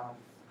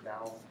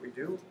 Now we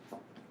do.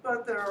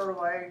 But there are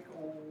like,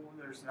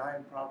 there's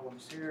 9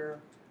 problems here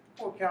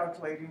for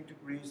calculating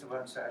degrees of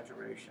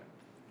unsaturation.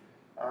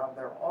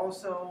 There are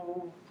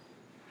also,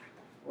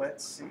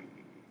 let's see,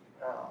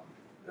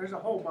 there's a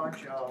whole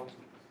bunch of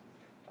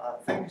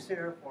things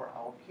here for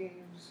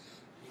alkenes,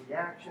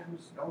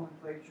 reactions,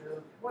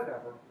 nomenclature,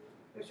 whatever.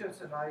 It's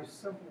just a nice,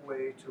 simple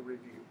way to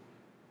review.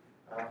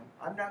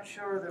 I'm not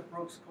sure that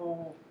Brooks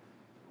Cole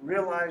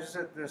realizes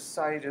that this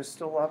site is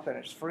still up and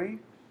it's free,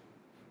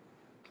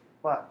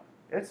 but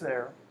it's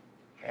there,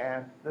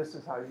 and this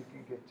is how you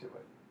can get to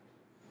it.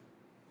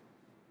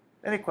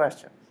 Any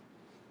questions?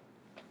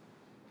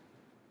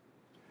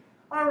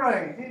 All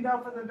right,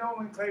 enough of the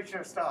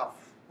nomenclature stuff.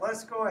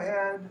 Let's go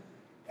ahead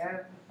and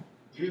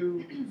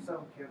do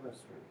some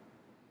chemistry.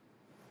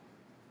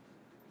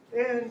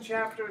 In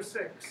chapter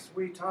 6,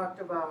 we talked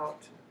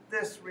about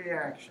this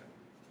reaction.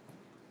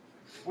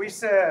 We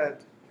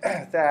said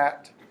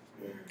that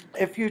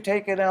if you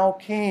take an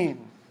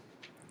alkene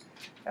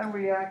and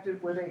react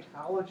it with a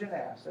halogen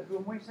acid,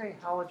 when we say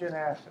halogen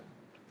acid,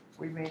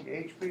 we mean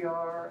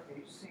HBr,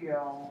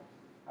 HCl,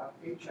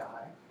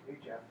 HI,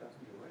 HF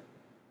doesn't do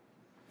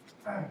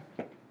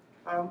it,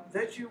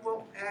 that you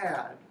will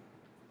add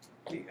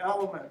the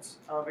elements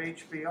of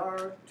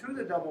HBr to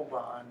the double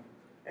bond,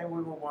 and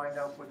we will wind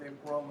up with a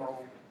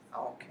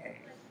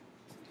bromoalkane.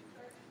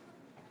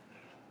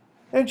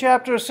 In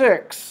chapter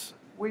 6,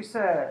 we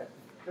said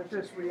that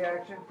this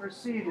reaction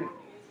proceeded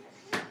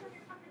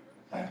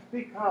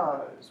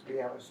because we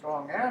have a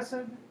strong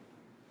acid,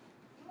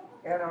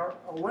 and our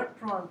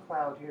electron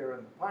cloud here in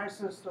the pi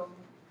system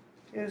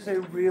is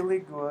a really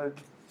good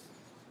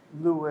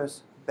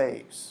Lewis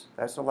base.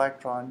 That's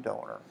electron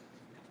donor.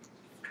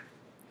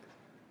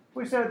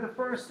 We said the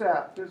first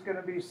step is going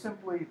to be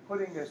simply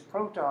putting this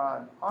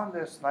proton on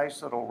this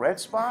nice little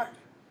red spot,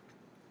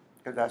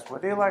 because that's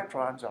where the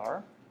electrons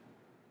are.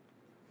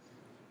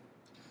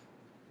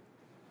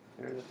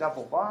 There's a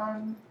double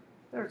bond,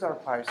 There's our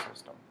pi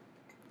system.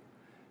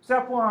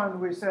 Step one,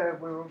 we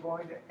said we were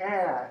going to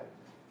add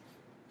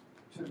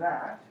to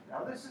that.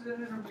 Now this is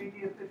an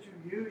intermediate that you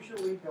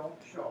usually don't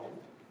show,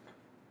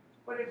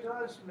 but it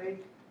does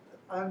make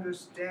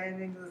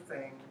understanding the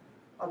thing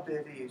a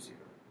bit easier.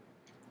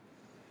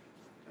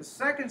 The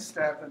second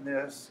step in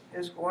this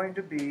is going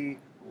to be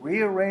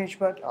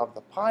rearrangement of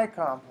the pi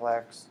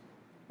complex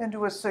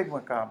into a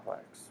sigma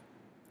complex.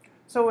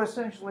 So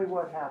essentially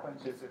what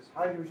happens is this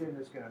hydrogen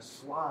is going to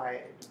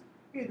slide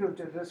either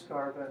to this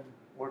carbon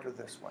or to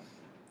this one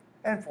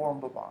and form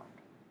the bond.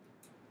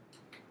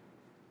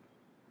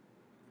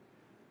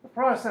 The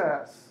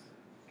process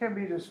can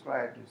be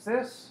described as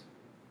this.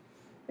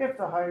 If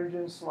the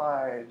hydrogen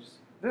slides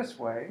this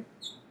way,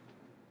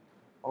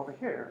 over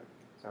here,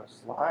 so it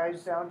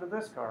slides down to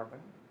this carbon,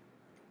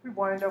 we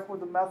wind up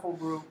with a methyl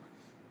group.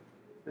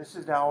 This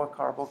is now a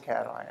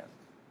carbocation.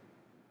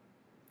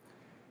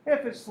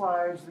 If it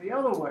slides the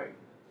other way,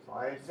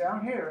 slides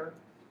down here,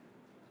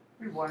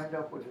 we wind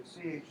up with a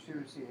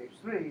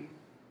CH2CH3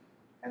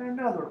 and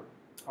another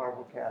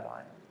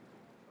carbocation.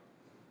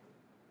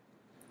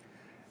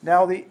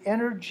 Now the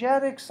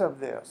energetics of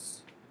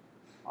this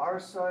are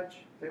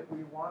such that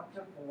we want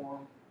to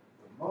form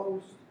the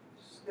most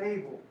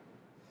stable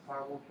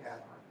carbocation.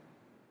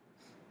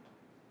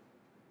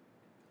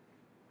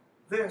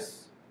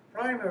 This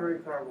primary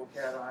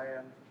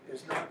carbocation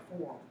is not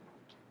formed.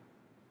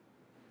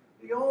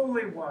 The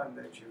only one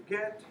that you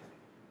get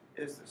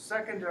is the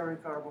secondary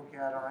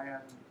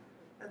carbocation,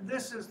 and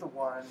this is the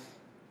one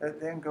that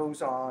then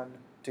goes on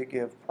to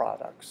give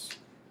products.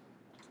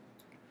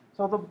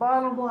 So the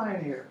bottom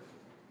line here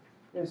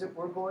is that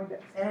we're going to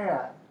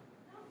add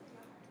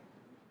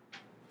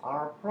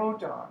our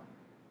proton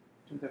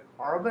to the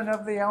carbon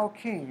of the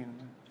alkene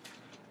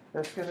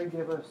that's going to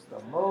give us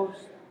the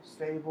most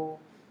stable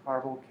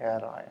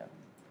carbocation.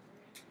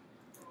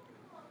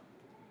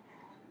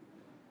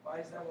 Why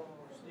is that one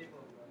more stable?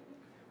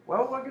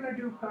 Well, we're going to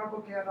do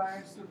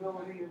carbocation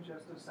stability in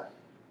just a second.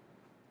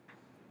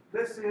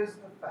 This is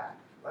the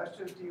fact. Let's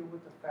just deal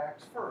with the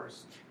facts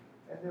first,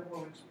 and then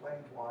we'll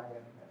explain why in a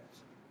minute.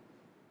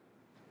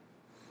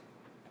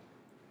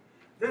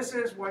 This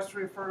is what's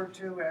referred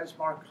to as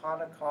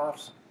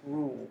Markovnikov's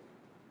rule.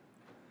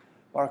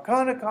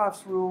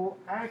 Markovnikov's rule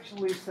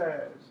actually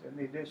says, in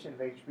the addition of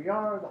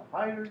HBr, the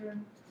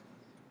hydrogen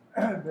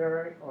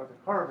bearing, or the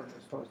carbon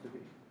is supposed to be,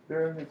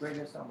 bearing the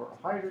greatest number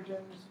of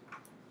hydrogens,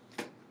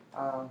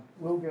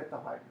 will get the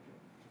hydrogen.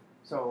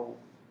 So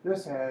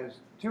this has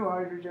 2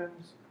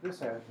 hydrogens, this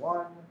has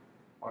 1.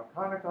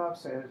 Markovnikov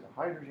says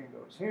the hydrogen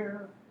goes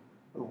here,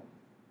 boom.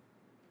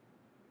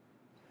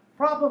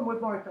 Problem with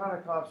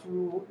Markovnikov's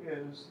rule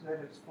is that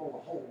it's full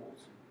of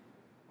holes.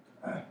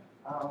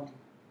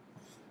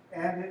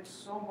 And it's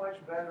so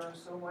much better,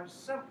 so much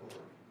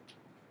simpler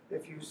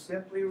if you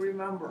simply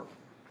remember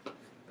the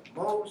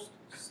most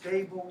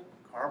stable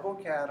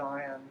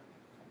carbocation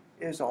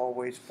is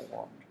always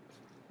formed.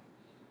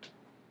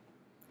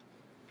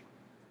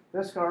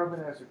 This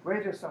carbon has the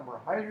greatest number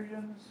of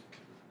hydrogens,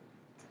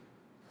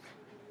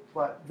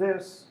 but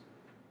this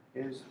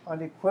is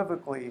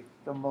unequivocally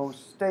the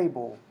most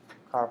stable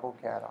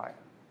carbocation.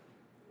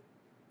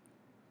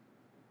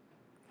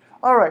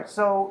 All right,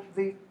 so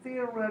the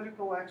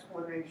theoretical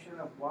explanation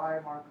of why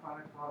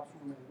Markovnikov's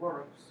rule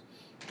works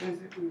is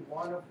that we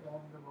want to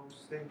form the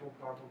most stable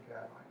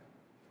carbocation.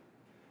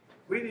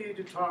 We need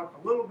to talk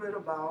a little bit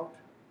about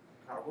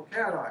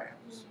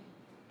carbocations.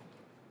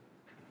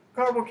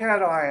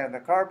 Carbocation, the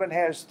carbon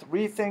has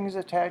 3 things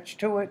attached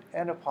to it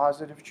and a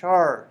positive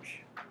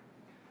charge.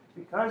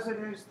 Because it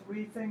has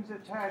 3 things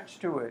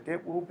attached to it,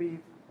 it will be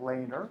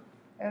planar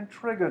and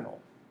trigonal.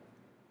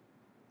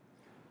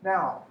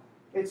 Now,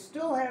 it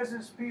still has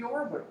this p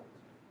orbital.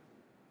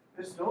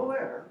 It's still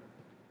there,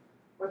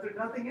 but there's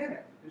nothing in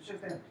it. It's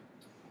just empty.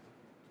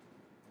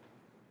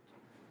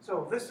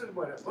 So this is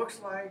what it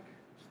looks like.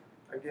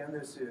 Again,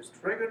 this is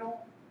trigonal.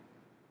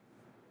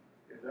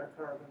 Here's our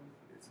carbon.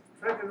 It's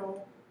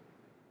trigonal.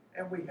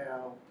 And we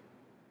have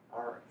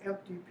our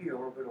empty p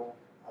orbital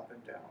up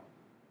and down.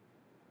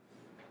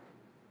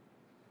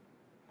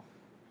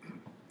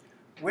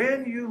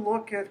 When you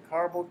look at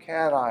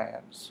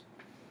carbocations,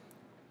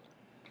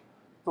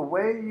 the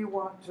way you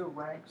want to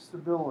rank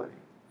stability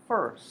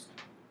first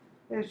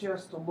is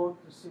just to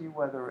look to see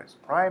whether it's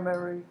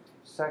primary,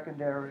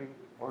 secondary,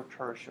 or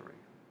tertiary.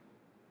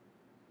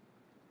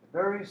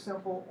 Very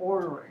simple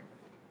ordering.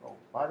 Oh,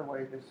 by the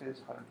way, this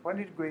is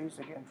 120 degrees,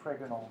 again,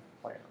 trigonal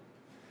planar.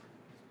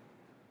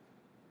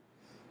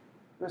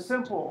 The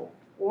simple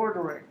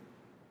ordering,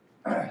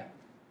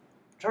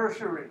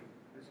 tertiary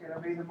is going to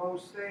be the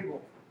most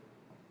stable.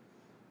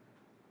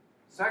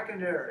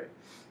 Secondary,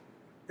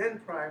 then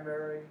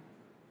primary,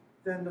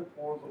 then the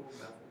poor little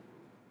methyl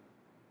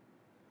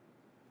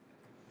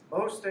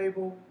group. Most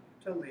stable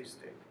to least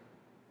stable.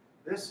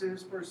 This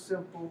is for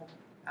simple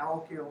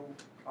alkyl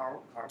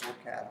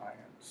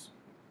carbocations.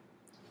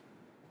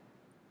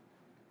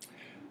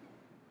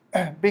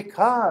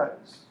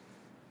 Because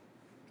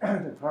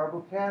the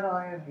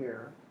carbocation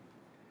here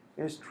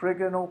is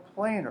trigonal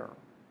planar,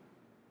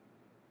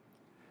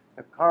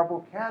 the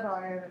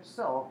carbocation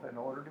itself, in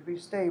order to be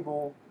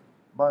stable,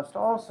 must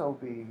also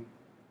be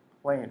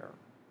planar.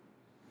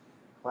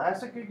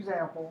 Classic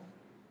example,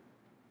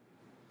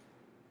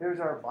 here's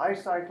our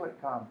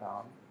bicyclic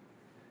compound.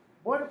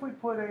 What if we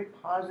put a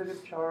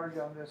positive charge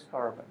on this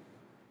carbon?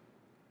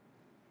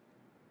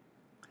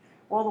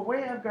 Well, the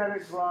way I've got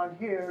it drawn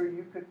here,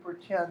 you could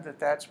pretend that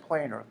that's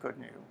planar,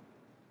 couldn't you?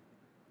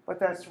 But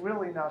that's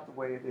really not the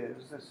way it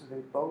is. This is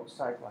a boat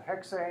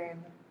cyclohexane.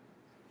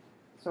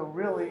 So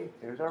really,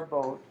 here's our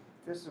boat.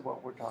 This is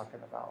what we're talking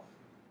about.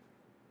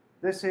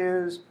 This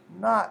is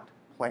not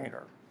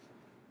planar.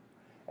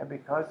 And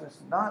because it's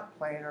not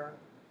planar,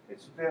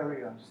 it's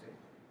very unstable.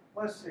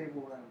 Let's see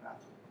what we're in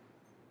methyl.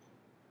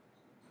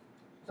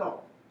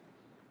 So,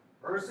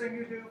 first thing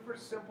you do for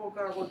simple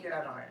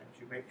carbocations,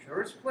 you make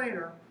sure it's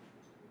planar,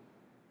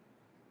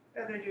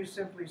 and then you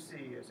simply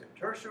see, is it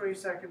tertiary,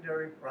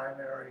 secondary,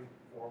 primary,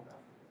 or methyl?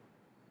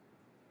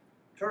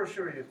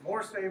 Tertiary is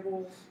more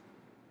stable,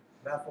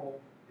 methyl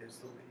is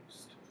the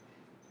least.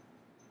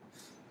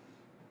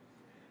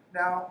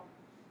 Now,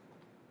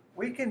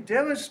 we can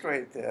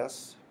demonstrate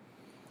this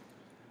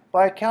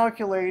by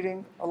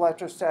calculating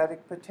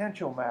electrostatic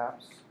potential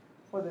maps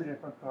for the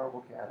different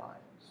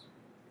carbocations.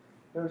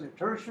 There's a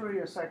tertiary,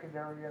 a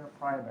secondary, and a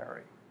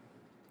primary.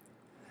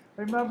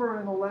 Remember,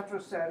 an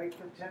electrostatic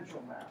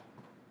potential map,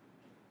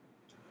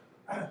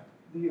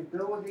 the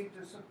ability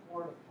to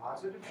support a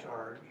positive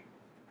charge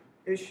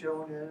is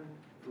shown in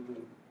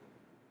blue.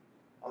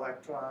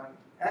 Electron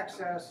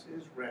excess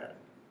is red.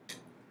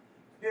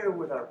 Here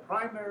with our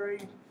primary,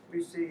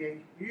 we see a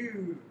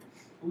huge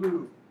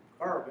blue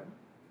carbon.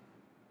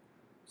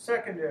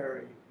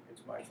 Secondary,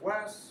 it's much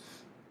less.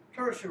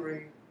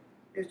 Tertiary,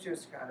 it's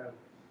just kind of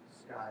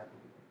sky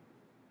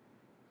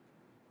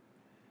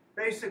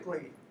blue.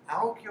 Basically,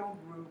 alkyl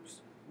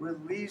groups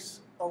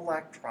release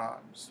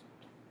electrons.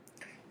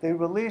 They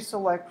release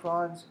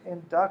electrons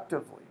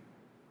inductively.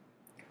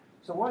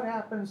 So what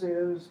happens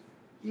is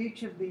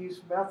each of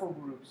these methyl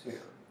groups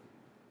here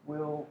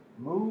will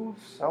move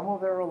some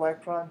of their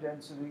electron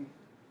density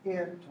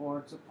in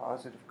towards a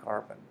positive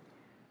carbon.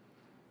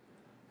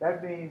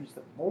 That means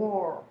the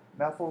more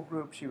methyl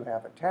groups you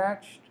have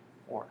attached,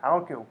 or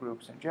alkyl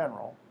groups in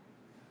general,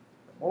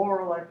 the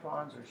more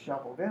electrons are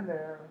shoveled in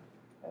there,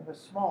 and the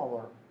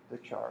smaller the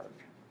charge.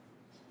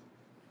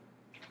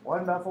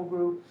 One methyl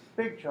group,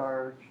 big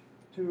charge,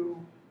 two,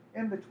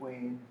 in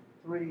between,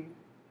 three,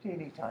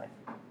 teeny tiny.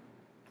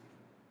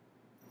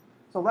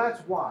 So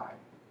that's why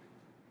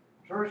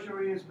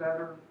tertiary is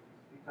better,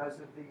 because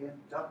of the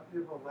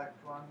inductive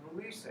electron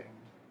releasing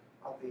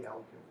of the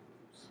alkyl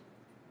groups.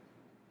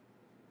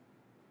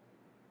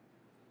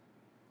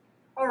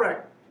 All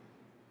right,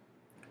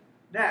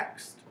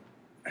 next,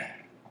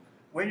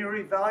 when you're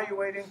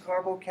evaluating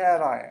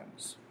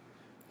carbocations,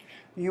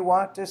 you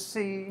want to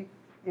see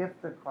if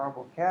the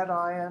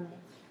carbocation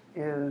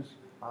is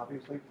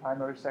obviously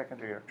primary,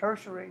 secondary, or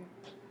tertiary.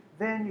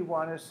 Then you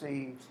want to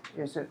see,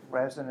 is it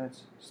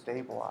resonance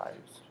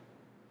stabilized?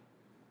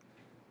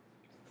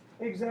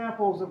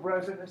 Examples of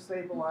resonance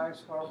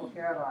stabilized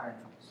carbocations.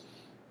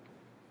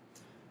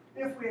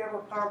 If we have a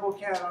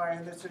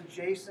carbocation that's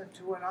adjacent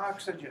to an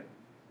oxygen,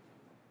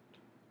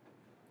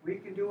 we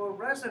can do a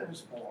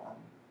resonance form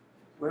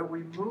where we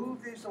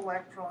move these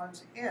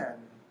electrons in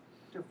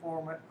to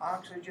form an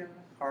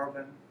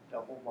oxygen-carbon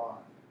double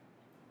bond.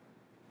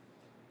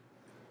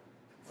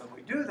 When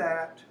we do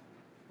that,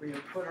 we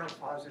have put our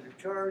positive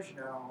charge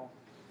now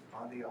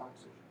on the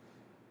oxygen.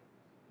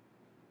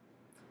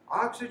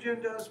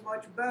 Oxygen does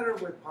much better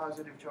with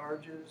positive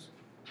charges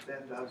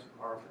than does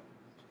carbon.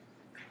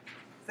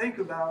 Think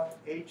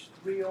about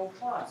H3O+.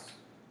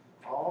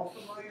 All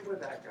familiar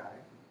with that guy.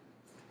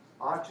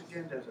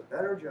 Oxygen does a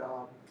better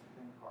job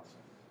than carbon.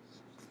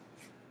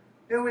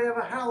 Then we have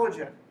a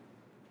halogen.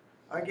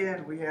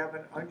 Again, we have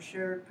an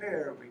unshared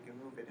pair. We can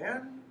move it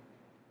in,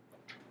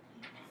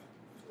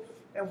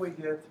 and we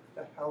get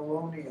the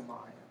halonium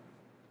ion.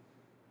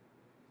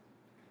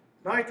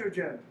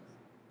 Nitrogen,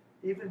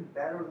 even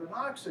better than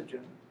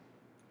oxygen.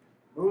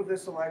 Move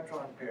this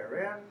electron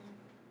pair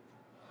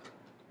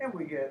in, and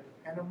we get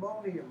an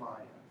ammonium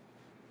ion.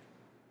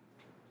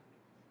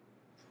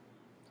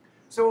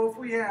 So if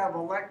we have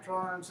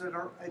electrons that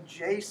are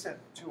adjacent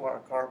to our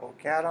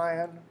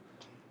carbocation,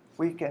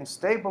 we can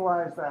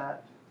stabilize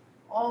that.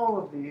 All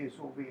of these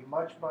will be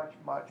much, much,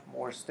 much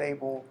more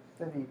stable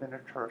than even a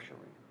tertiary.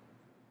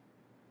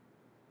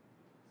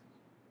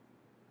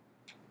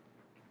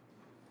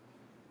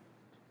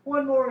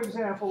 One more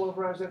example of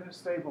resonance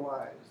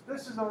stabilized.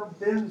 This is our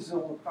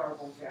benzyl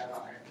carbocation.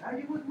 Now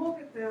you would look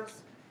at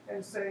this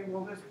and say,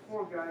 well, this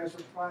poor guy is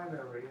a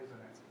primary, isn't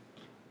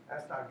it?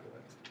 That's not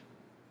good.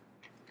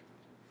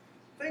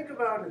 Think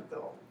about it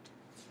though.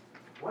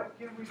 What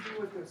can we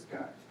do with this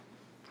guy?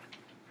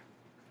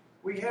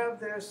 We have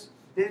this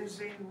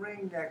benzene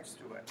ring next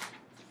to it.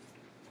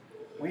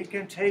 We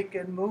can take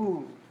and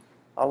move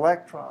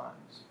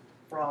electrons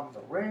from the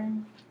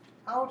ring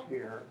out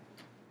here.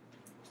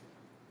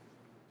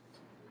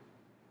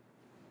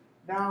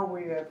 Now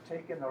we have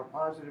taken our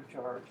positive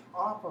charge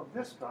off of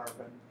this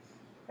carbon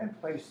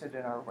and placed it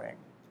in our ring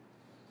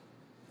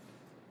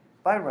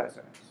by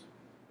resonance.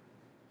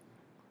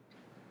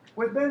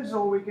 With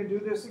benzyl, we can do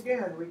this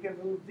again. We can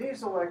move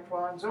these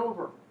electrons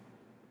over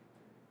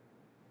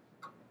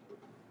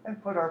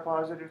and put our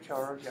positive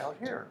charge out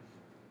here.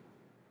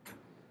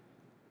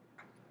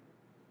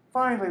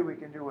 Finally, we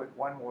can do it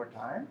one more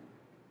time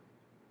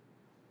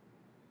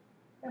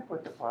and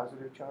put the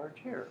positive charge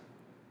here.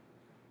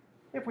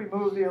 If we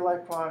move the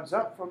electrons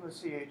up from the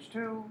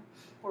CH2,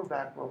 we're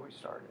back where we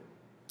started.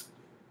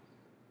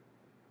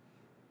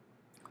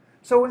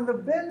 So in the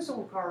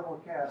benzyl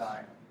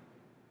carbocation,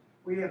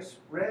 we have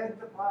spread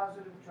the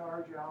positive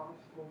charge out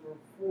over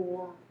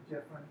 4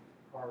 different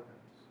carbons.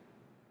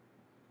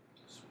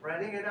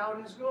 Spreading it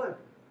out is good.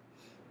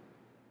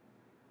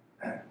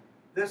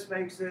 This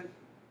makes it,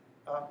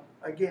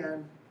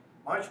 again,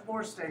 much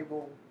more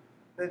stable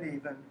than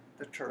even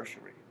the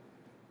tertiary.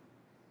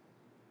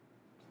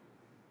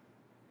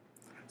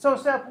 So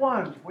step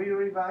 1, we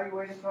are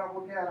evaluating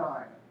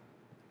carbocation.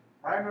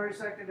 Primary,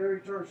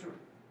 secondary, tertiary.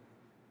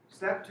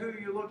 Step 2,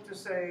 you look to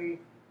say,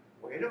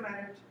 wait a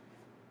minute,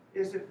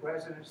 is it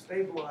resonance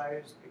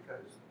stabilized?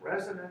 Because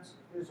resonance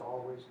is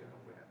always going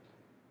to win.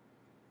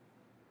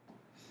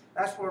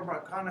 That's where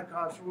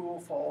Markovnikov's rule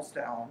falls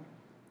down,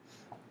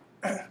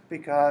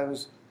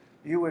 because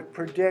you would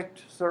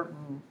predict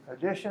certain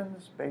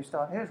additions based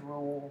on his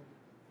rule,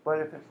 but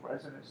if it's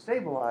resonance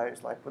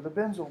stabilized, like with the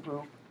benzyl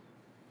group,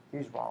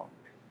 he's wrong.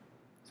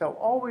 So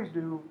always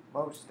do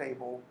most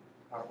stable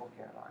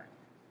carbocation.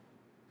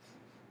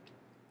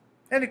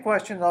 Any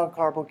questions on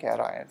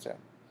carbocations then?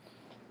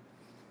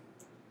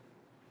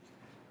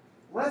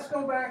 Let's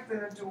go back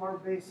then to our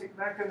basic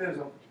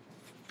mechanism.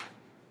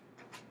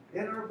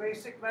 In our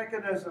basic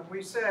mechanism,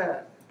 we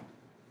said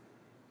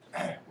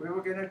we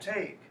were going to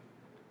take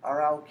our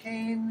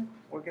alkene,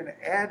 we're going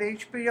to add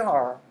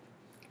HBr,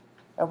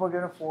 and we're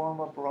going to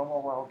form a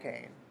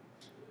bromoalkane.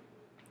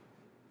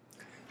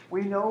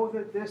 We know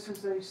that this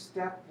is a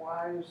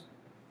stepwise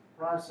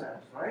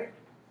process, right?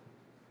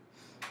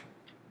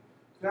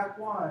 Step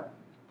 1,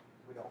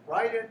 we don't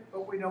write it,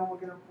 but we know we're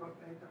going to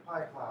protonate the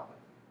pi cloud.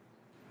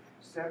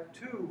 Step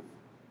 2,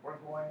 we're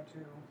going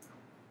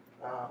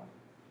to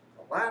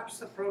collapse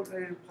the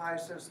protonated pi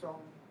system,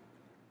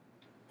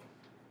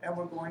 and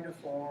we're going to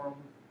form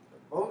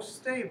the most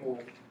stable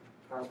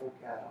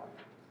carbocation.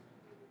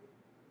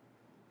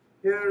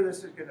 Here,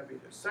 this is going to be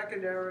the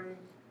secondary.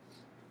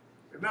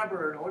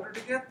 Remember, in order to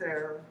get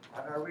there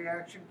on our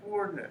reaction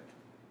coordinate,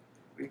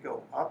 we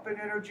go up in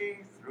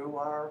energy through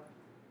our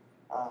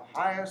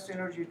highest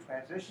energy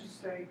transition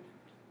state,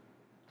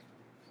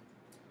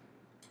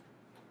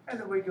 and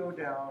then we go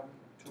down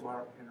to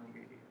our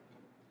intermediate.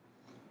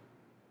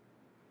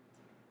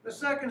 The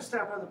second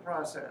step of the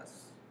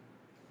process,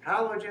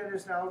 halogen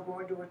is now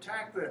going to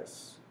attack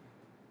this.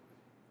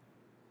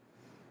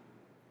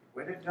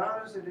 When it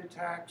does, it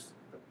attacks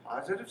the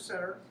positive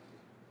center,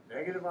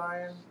 negative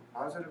ion,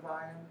 positive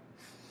ion,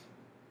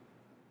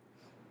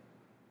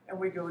 and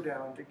we go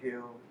down to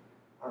give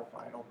our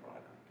final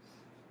product.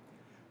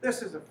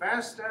 This is a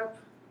fast step,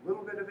 a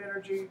little bit of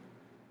energy.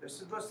 This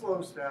is the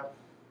slow step,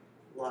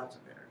 lots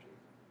of energy.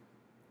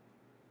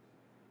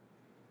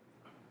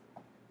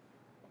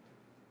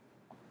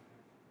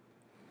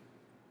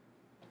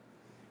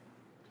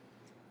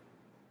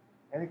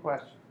 Any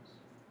questions?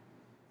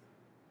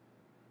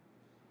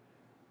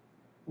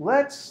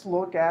 Let's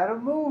look at a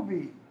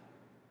movie.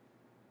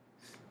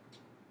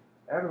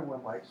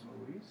 Everyone likes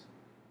movies.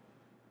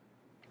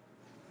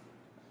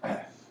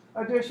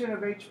 Addition of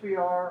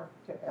HBr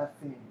to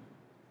ethene.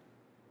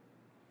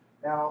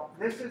 Now,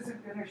 this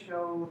isn't going to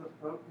show the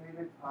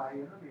protonated pi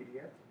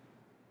intermediate.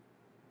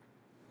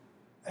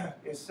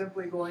 It's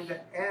simply going to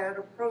add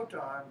a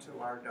proton to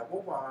our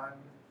double bond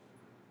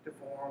to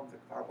form the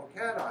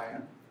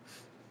carbocation.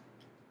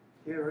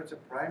 Here it's a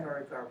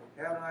primary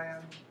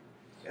carbocation.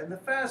 In the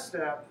fast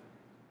step,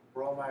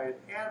 bromide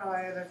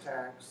anion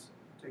attacks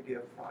to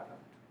give product.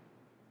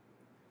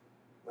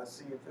 Let's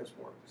see if this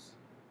works.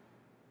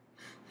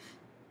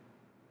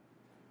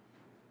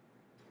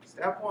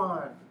 Step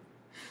 1.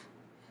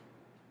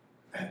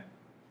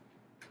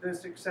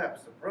 This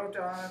accepts the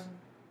proton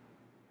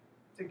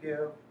to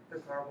give the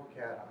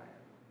carbocation.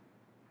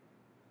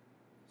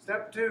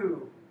 Step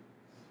 2.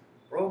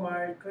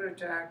 Bromide could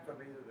attack from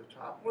either the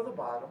top or the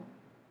bottom.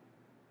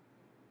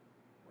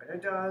 When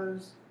it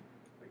does,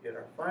 we get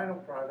our final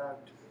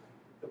product,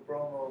 the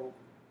bromoethene.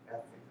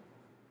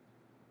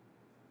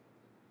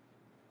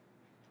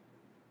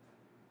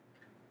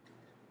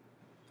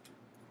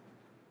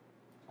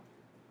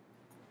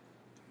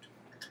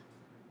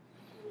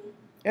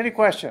 Any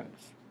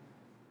questions?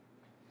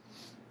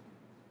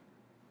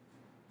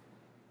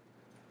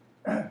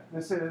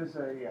 This is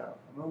a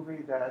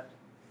movie that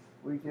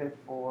we did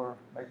for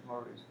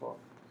McMurray's book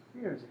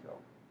years ago.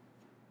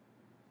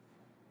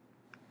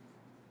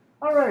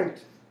 All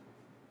right.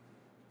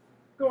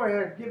 Go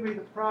ahead, give me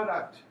the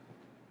product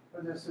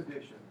for this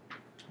edition.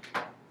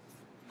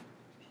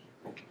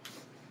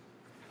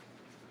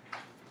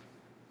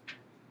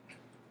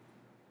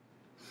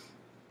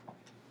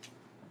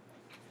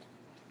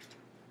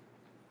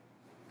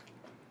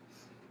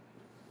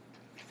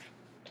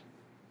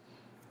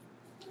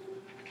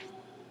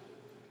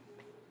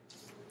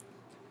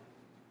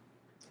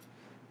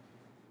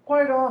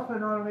 Quite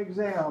often on an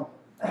exam,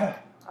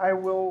 I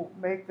will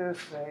make this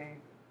a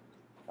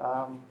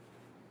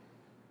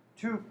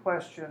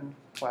two-question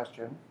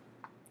question.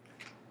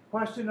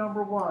 Question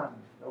number one,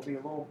 there'll be a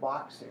little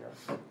box here.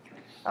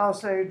 I'll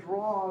say,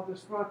 draw the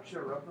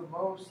structure of the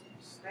most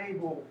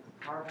stable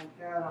carbon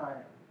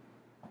cation.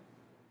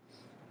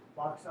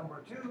 Box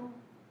number two,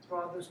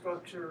 draw the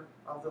structure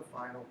of the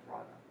final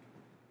product.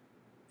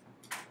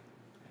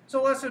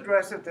 So let's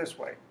address it this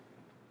way.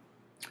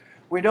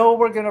 We know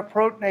we're going to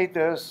protonate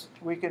this.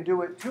 We can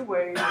do it two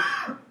ways,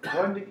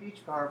 one to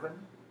each carbon.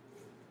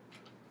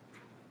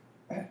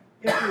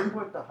 If we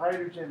put the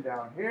hydrogen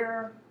down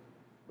here,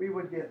 we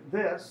would get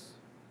this.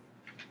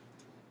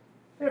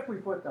 If we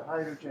put the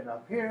hydrogen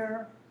up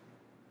here,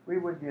 we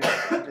would get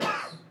this.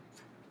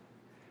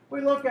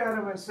 We look at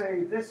them and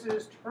say, this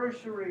is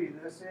tertiary,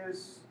 this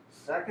is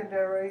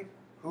secondary.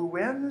 Who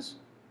wins?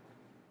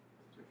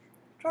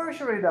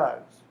 Tertiary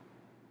does.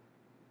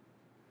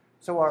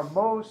 So our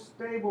most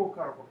stable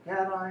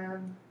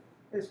carbocation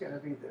is going to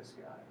be this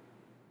guy.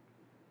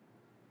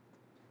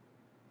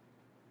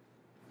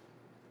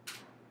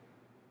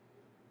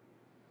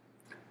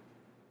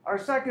 Our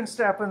second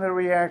step in the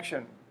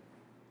reaction,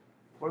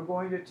 we're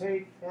going to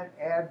take and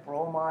add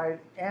bromide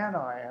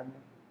anion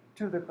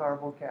to the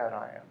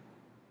carbocation.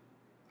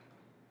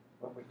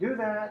 When we do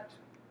that,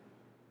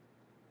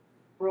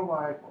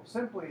 bromide will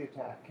simply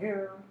attack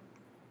here,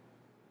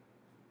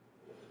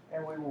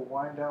 and we will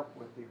wind up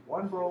with the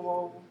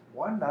 1-bromo,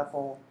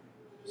 1-methyl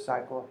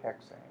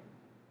cyclohexane.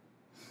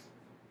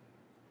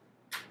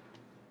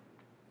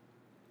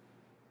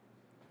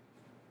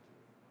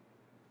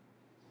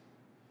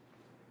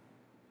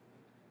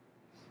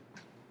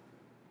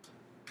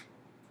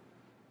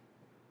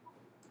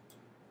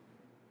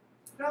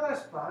 Now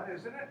that's fun,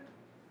 isn't it?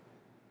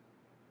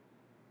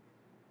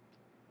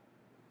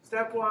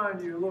 Step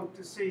one, you look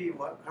to see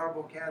what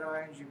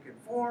carbocations you can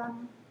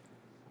form.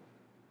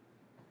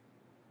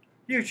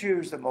 You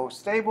choose the most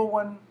stable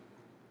one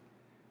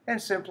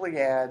and simply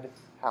add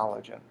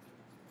halogen.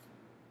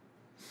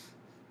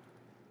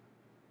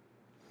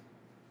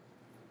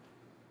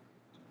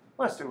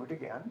 Let's do it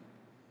again.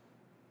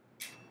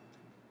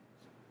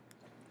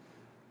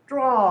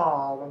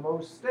 Draw the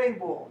most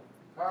stable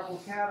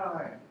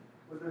carbocation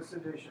with this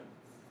addition.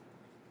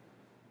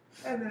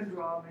 And then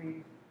draw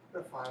me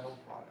the final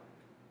product.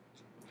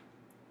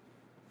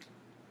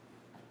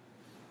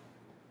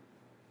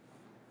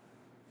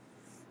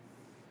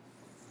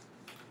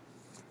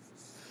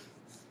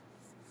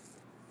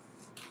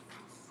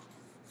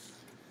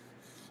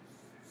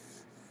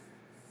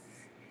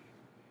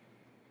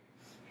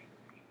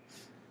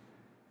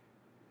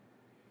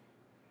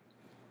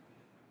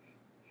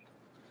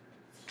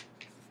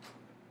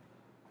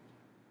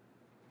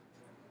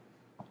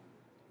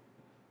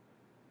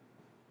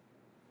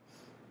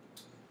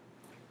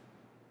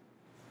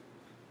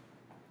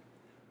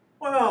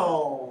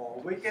 Well,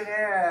 we can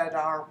add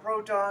our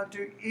proton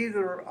to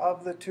either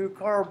of the two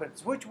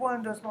carbons. Which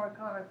one does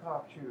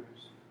Markovnikov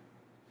choose?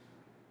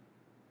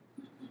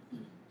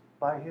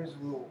 By his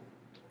rule.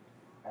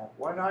 Have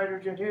one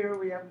hydrogen here,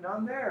 we have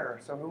none there.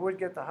 So who would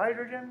get the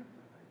hydrogen?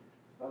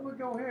 What would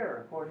go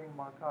here, according to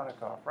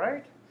Markovnikov,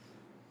 right?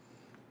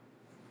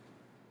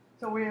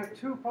 So we have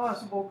two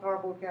possible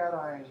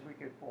carbocations we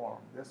could form.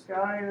 This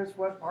guy is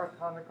what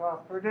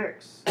Markovnikov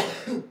predicts.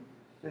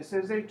 This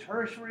is a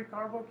tertiary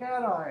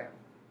carbocation.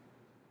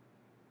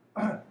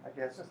 I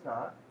guess it's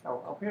not.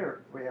 Oh, up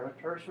here, we have a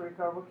tertiary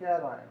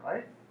carbocation,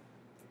 right?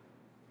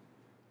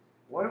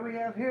 What do we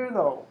have here,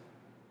 though?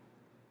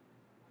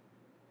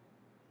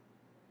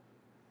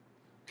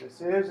 This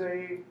is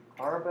a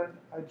carbon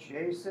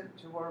adjacent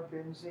to our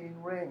benzene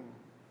ring.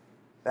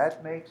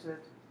 That makes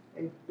it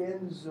a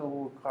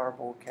benzyl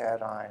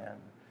carbocation.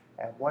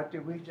 And what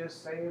did we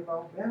just say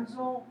about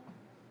benzyl?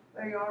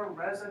 They are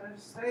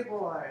resonance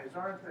stabilized,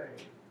 aren't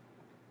they?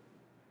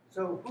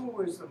 So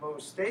who is the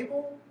most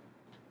stable?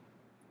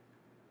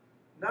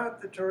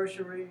 Not the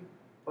tertiary,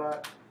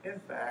 but in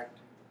fact,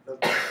 the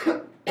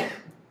benzyl.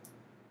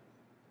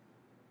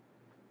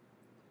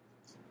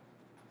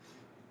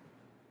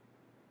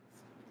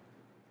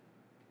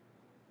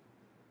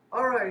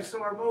 All right,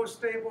 so our most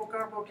stable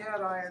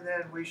carbocation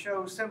then we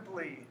show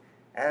simply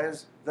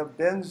as the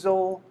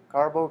benzyl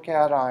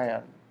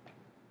carbocation.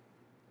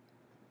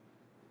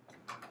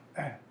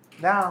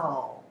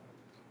 Now,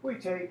 we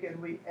take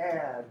and we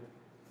add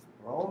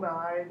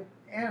bromide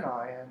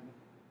anion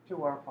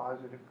to our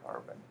positive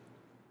carbon.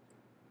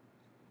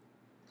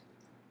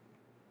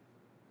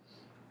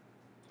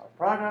 Our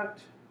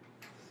product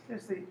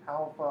is the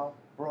alpha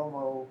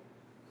bromo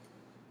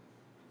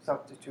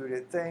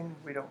substituted thing.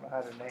 We don't know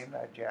how to name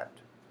that yet.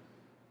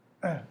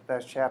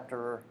 That's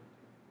chapter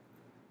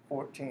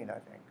 14, I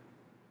think.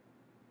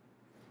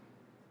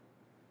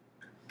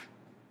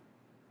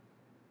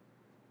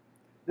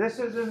 This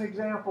is an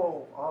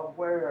example of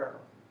where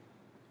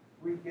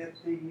we get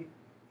the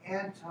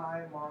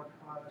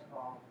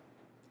anti-Markovnikov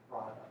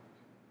product.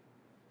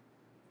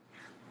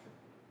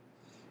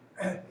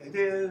 It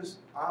is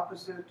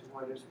opposite to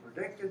what is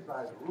predicted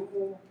by the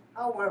rule.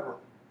 However,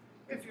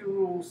 If you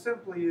rule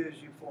simply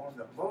as you form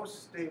the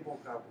most stable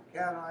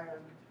carbocation,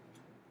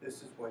 this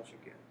is what you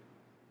get.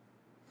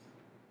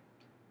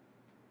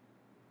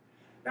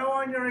 Now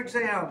on your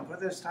exam for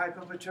this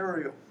type of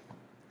material,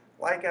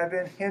 like I've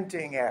been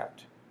hinting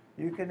at,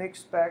 you can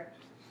expect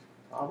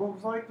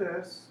problems like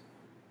this,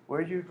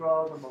 where you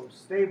draw the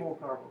most stable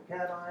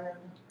carbocation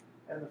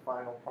and the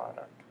final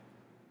product.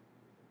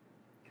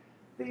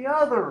 The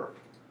other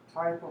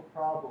type of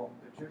problem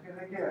that you're going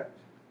to get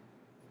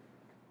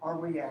are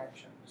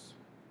reactions.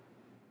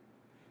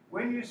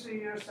 When you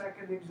see your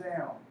second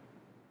exam,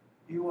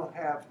 you will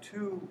have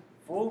 2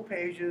 full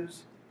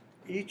pages,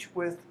 each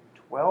with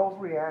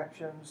 12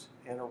 reactions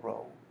in a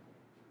row.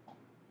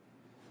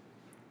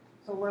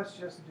 So let's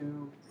just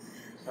do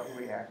some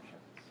reactions.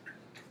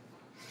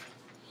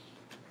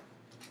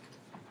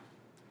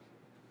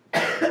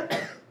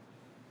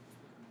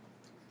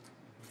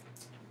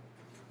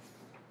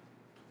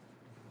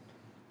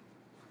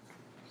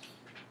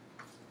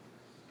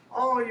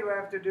 All you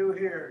have to do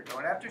here,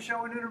 don't have to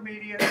show an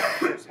intermediate,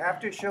 you just have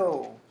to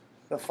show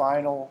the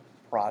final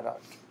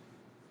product.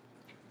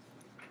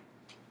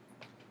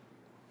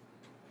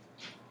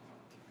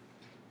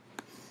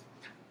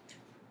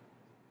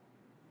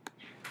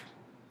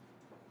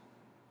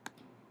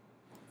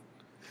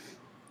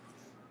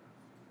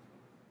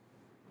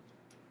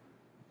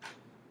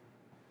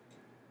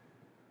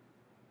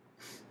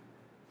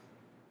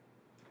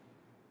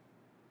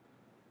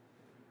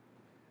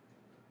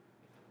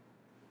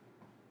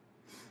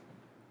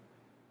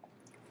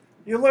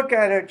 You look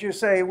at it, you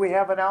say, we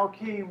have an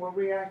alkene, we're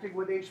reacting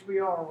with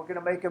HBr, we're going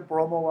to make a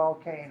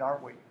bromoalkane,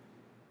 aren't we?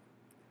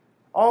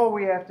 All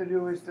we have to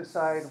do is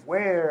decide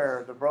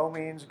where the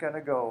bromine's going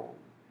to go.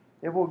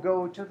 It will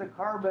go to the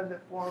carbon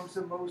that forms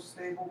the most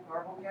stable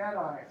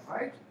carbocation,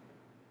 right?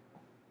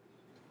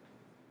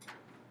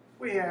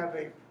 We have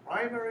a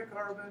primary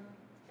carbon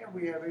and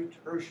we have a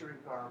tertiary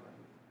carbon.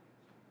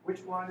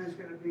 Which one is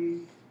going to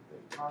be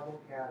the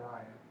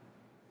carbocation?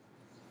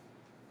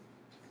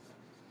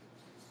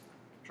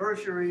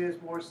 Tertiary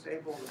is more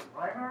stable than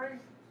primary.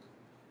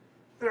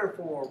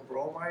 Therefore,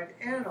 bromide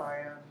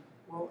anion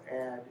will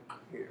add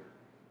here.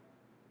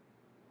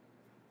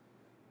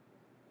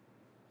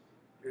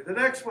 Here's the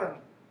next one.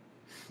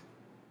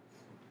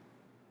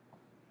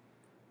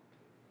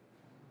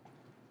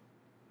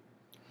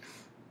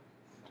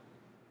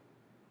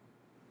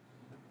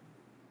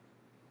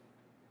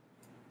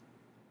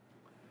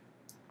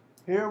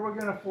 Here we're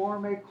going to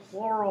form a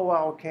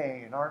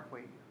chloroalkane, aren't we?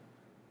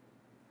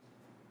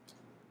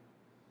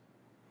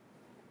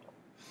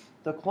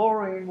 The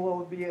chlorine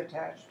will be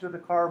attached to the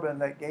carbon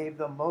that gave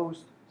the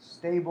most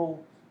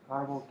stable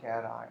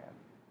carbocation.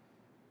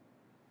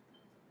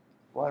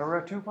 What are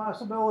our 2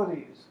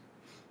 possibilities?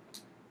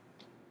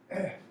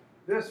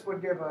 This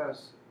would give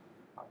us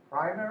a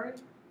primary.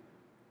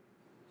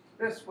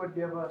 This would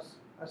give us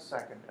a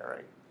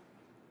secondary.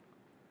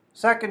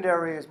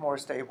 Secondary is more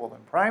stable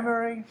than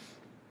primary.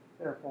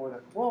 Therefore,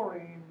 the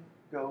chlorine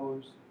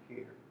goes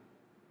here.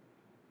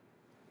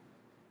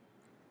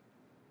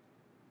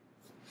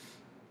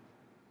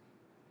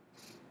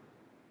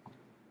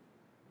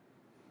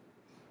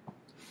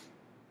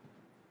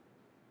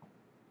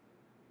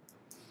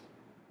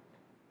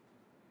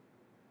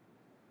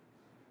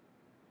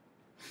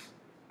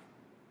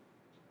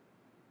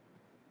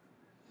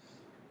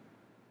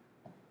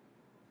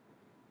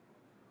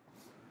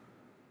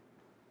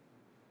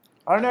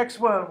 Our next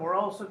one, we're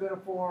also going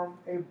to form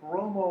a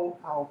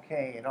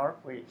bromoalkane,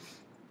 aren't we?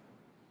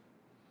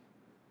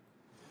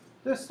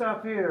 This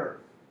stuff here,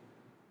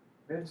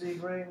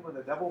 benzene ring with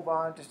a double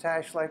bond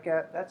attached like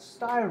that, that's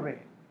styrene.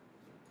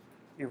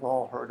 You've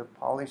all heard of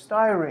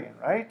polystyrene,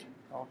 right?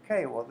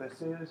 Okay, well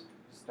this is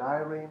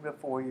styrene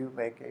before you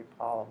make a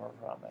polymer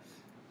from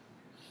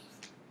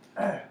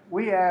it.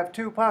 We have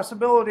 2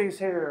 possibilities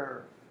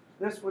here.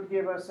 This would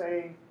give us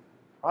a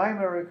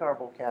primary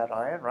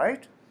carbocation,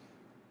 right?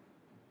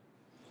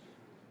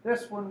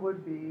 This one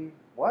would be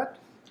what?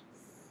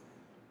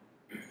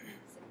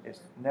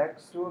 It's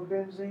next to a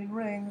benzene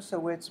ring,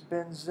 so it's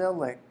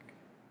benzylic.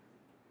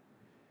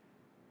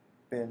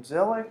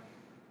 Benzylic,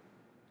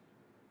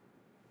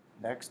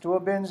 next to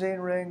a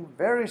benzene ring,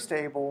 very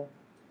stable.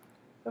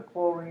 The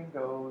chlorine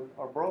goes,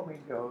 or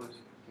bromine goes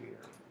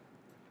here.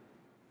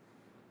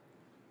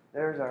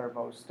 There's our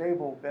most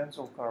stable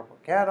benzyl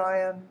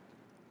carbocation.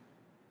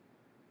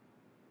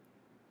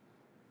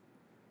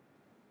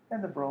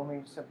 And the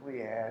bromine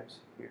simply adds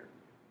here.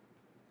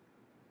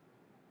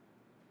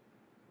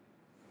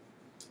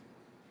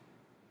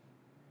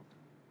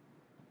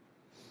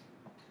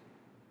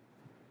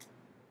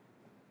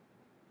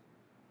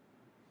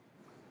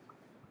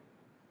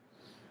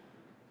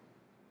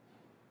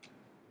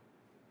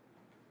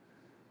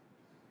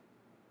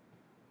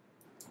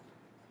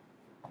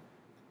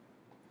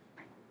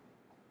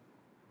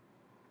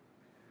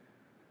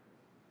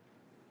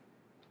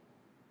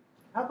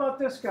 How about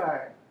this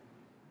guy?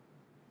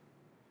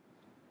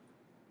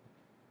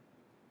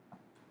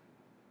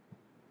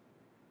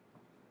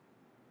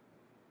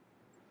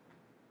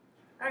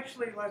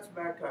 Actually, let's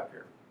back up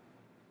here.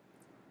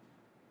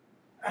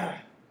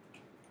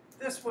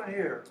 This one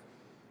here,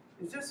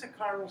 is this a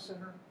chiral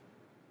center?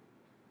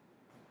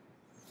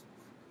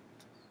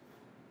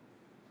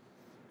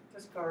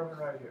 This carbon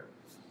right here,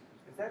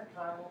 is that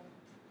chiral?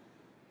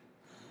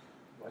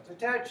 What's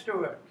attached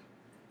to it?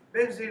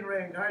 Benzene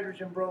ring,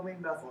 hydrogen,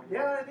 bromine, methyl.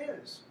 Yeah, it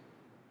is.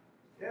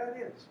 Yeah,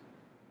 it is.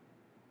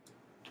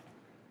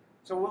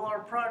 So will our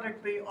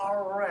product be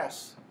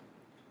RRS?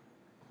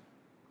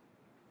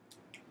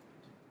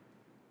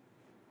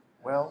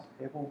 Well,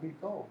 it will be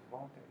both,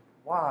 won't it?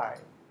 Why?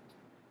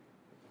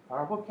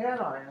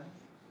 Carbocation,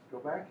 go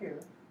back here.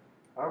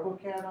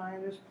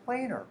 Carbocation is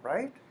planar,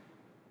 right?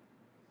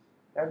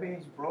 That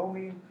means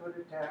bromine could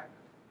attack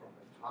from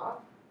the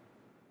top,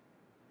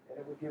 and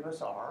it would give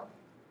us R,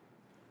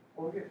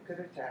 or it could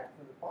attack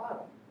from the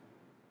bottom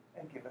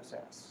and give us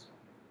S.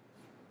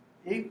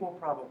 Equal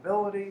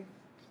probability,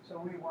 so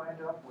we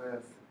wind up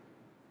with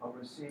a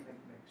racemic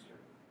mixture.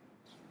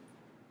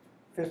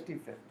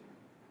 50-50.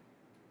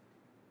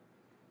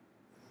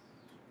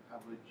 How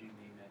would you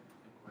name it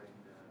according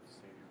to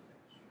stereo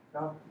pitch?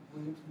 Now,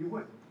 you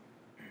wouldn't.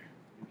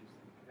 You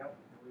just Yep,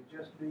 it would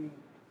just be,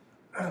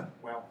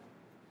 well,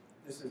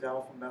 this is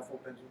alpha methyl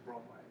benzyl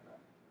bromide.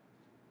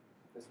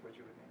 That's what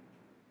you would name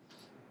it.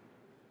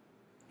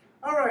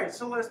 All right,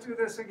 so let's do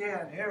this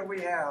again. Here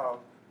we have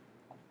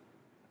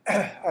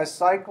a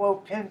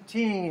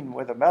cyclopentene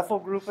with a methyl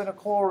group and a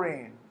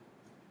chlorine.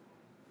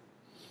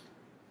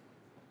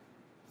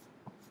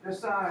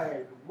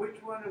 Decide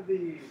which one of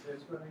these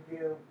is going to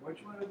give,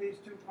 which one of these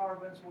two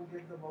carbons will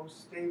give the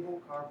most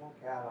stable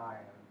carbocation.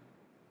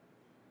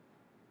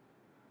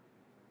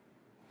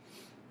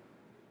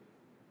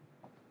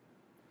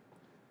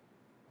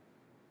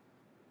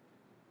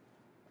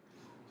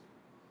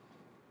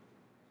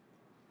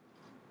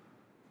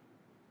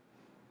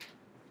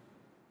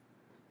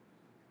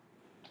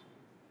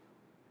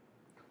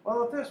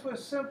 Well, if this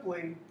was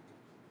simply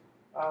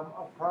a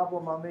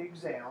problem on the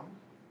exam,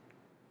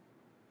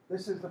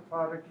 this is the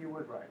product you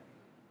would write.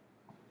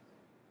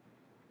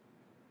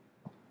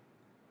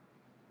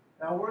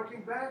 Now,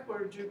 working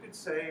backwards, you could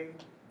say,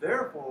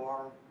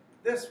 therefore,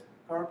 this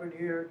carbon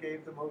here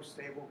gave the most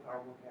stable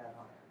carbocation.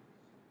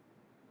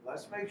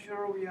 Let's make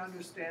sure we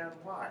understand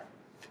why.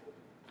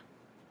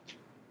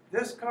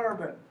 This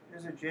carbon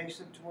is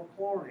adjacent to a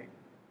chlorine.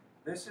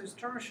 This is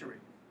tertiary.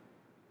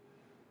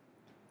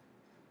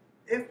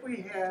 If we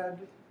had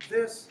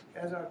this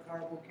as our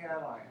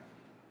carbocation,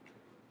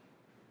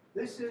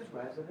 this is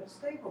resonance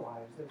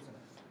stabilized, isn't it?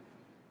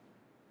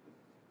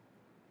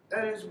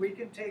 That is, we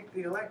can take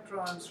the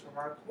electrons from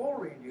our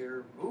chlorine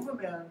here, move them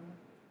in,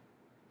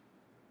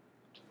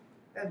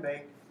 and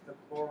make the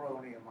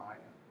chloronium ion.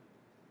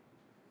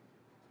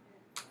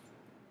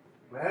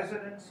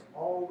 Resonance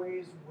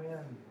always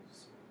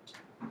wins.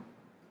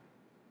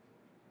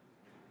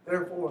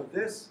 Therefore,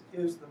 this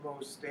is the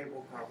most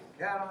stable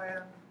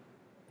carbocation,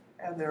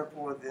 and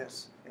therefore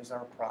this is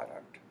our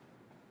product.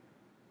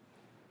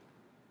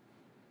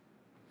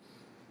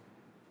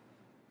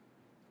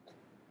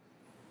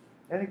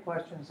 Any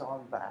questions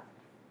on that?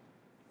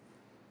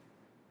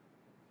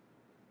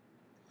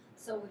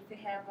 So if you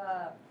have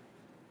a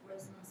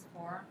resonance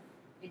form,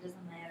 it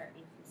doesn't matter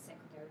if it's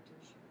secondary or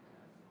tertiary.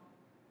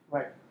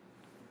 Right.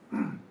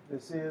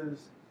 This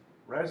is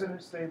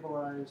resonance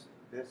stabilized.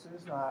 This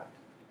is not.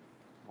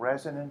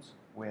 Resonance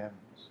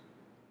wins.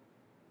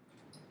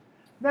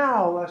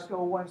 Now let's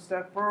go one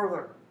step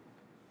further.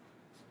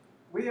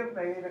 We have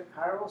made a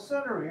chiral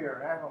center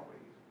here, haven't we?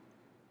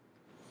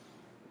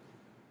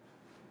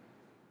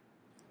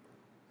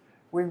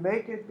 We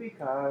make it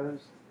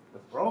because the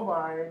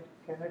bromide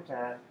can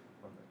attack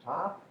from the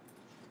top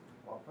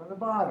or from the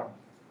bottom,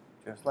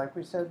 just like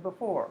we said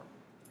before.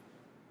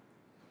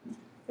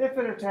 If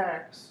it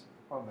attacks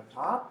from the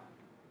top,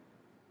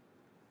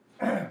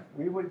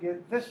 we would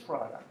get this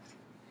product.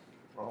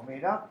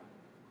 Bromine up,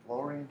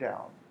 chlorine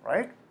down,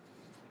 right?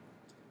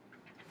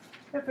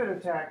 If it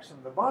attacks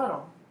from the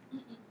bottom,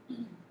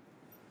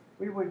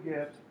 we would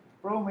get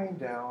bromine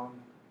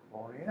down,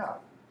 chlorine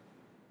up.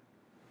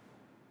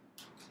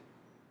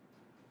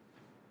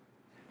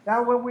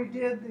 Now, when we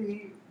did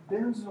the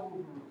benzyl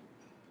group,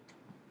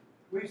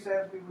 we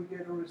said we would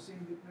get a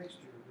racemic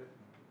mixture, didn't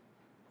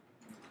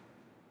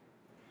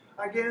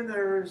we? Again,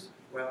 there's,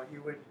 well,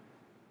 you would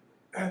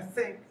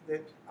think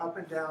that up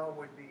and down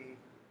would be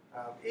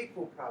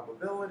equal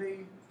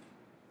probability.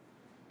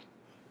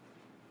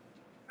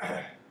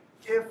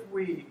 If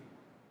we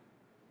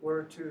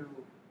were to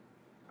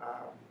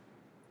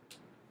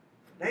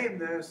name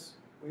this,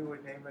 we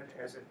would name it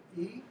as an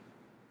E.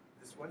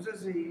 This one's a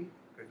Z,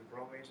 because the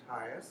bromine's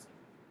highest.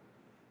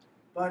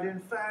 But in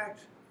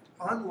fact,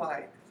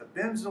 unlike the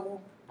benzyl,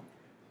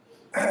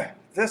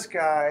 this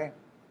guy,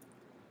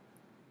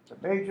 the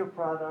major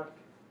product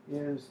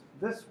is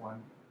this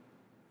one.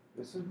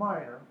 This is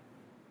minor.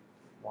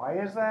 Why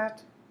is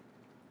that?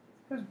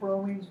 Because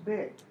bromine's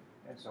big,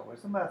 and so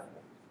is the methyl.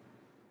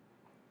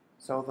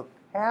 So the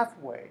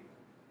pathway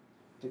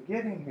to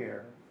getting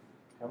here,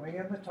 coming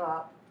in the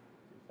top,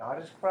 is not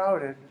as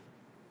crowded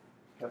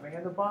Coming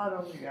in the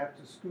bottom, you have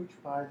to scooch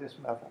by this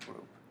methyl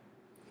group.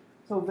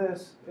 So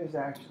this is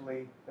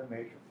actually the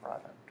major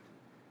product.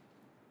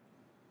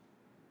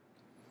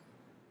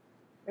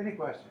 Any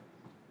questions?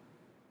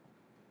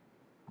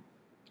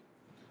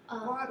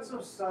 Lots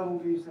of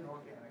subtleties in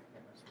organic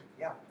chemistry.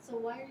 Yeah, So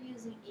why are you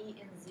using E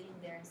and Z in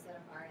there instead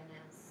of R and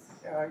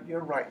S?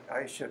 you're right.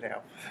 I should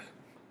have.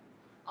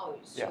 Oh,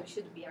 Yeah. it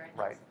should be R and S.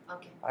 Right.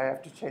 Okay. I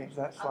have to change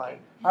that slide.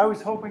 Okay. I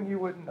was hoping you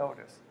wouldn't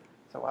notice,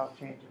 so I'll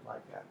change it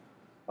like that.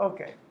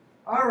 Okay.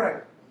 All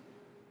right.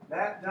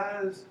 That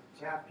does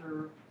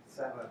chapter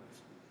 7.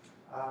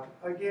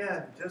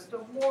 Again, just a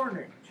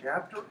warning.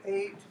 Chapter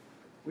 8,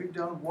 we've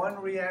done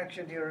one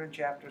reaction here in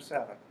chapter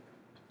 7.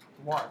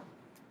 1.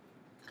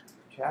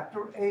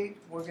 Chapter 8,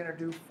 we're going to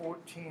do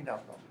 14 of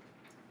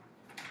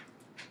them.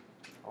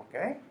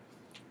 Okay?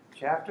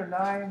 Chapter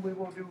 9, we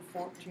will do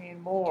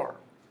 14 more.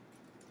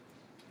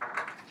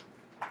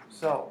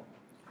 So,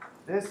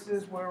 this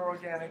is where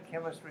organic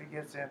chemistry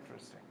gets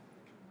interesting.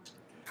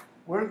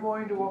 We're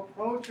going to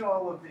approach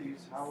all of these,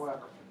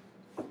 however,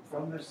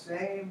 from the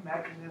same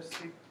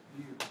mechanistic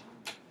view,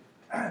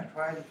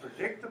 trying to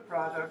predict the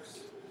products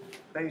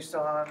based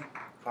on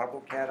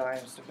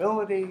carbocation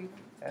stability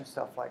and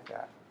stuff like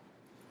that.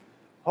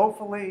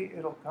 Hopefully,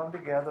 it'll come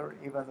together,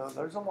 even though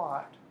there's a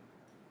lot.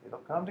 It'll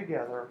come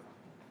together,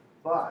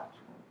 but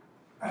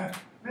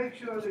make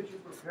sure that you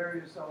prepare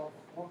yourself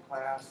before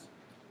class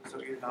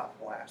so you're not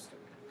blasted.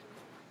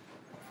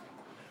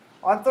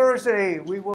 On Thursday, we will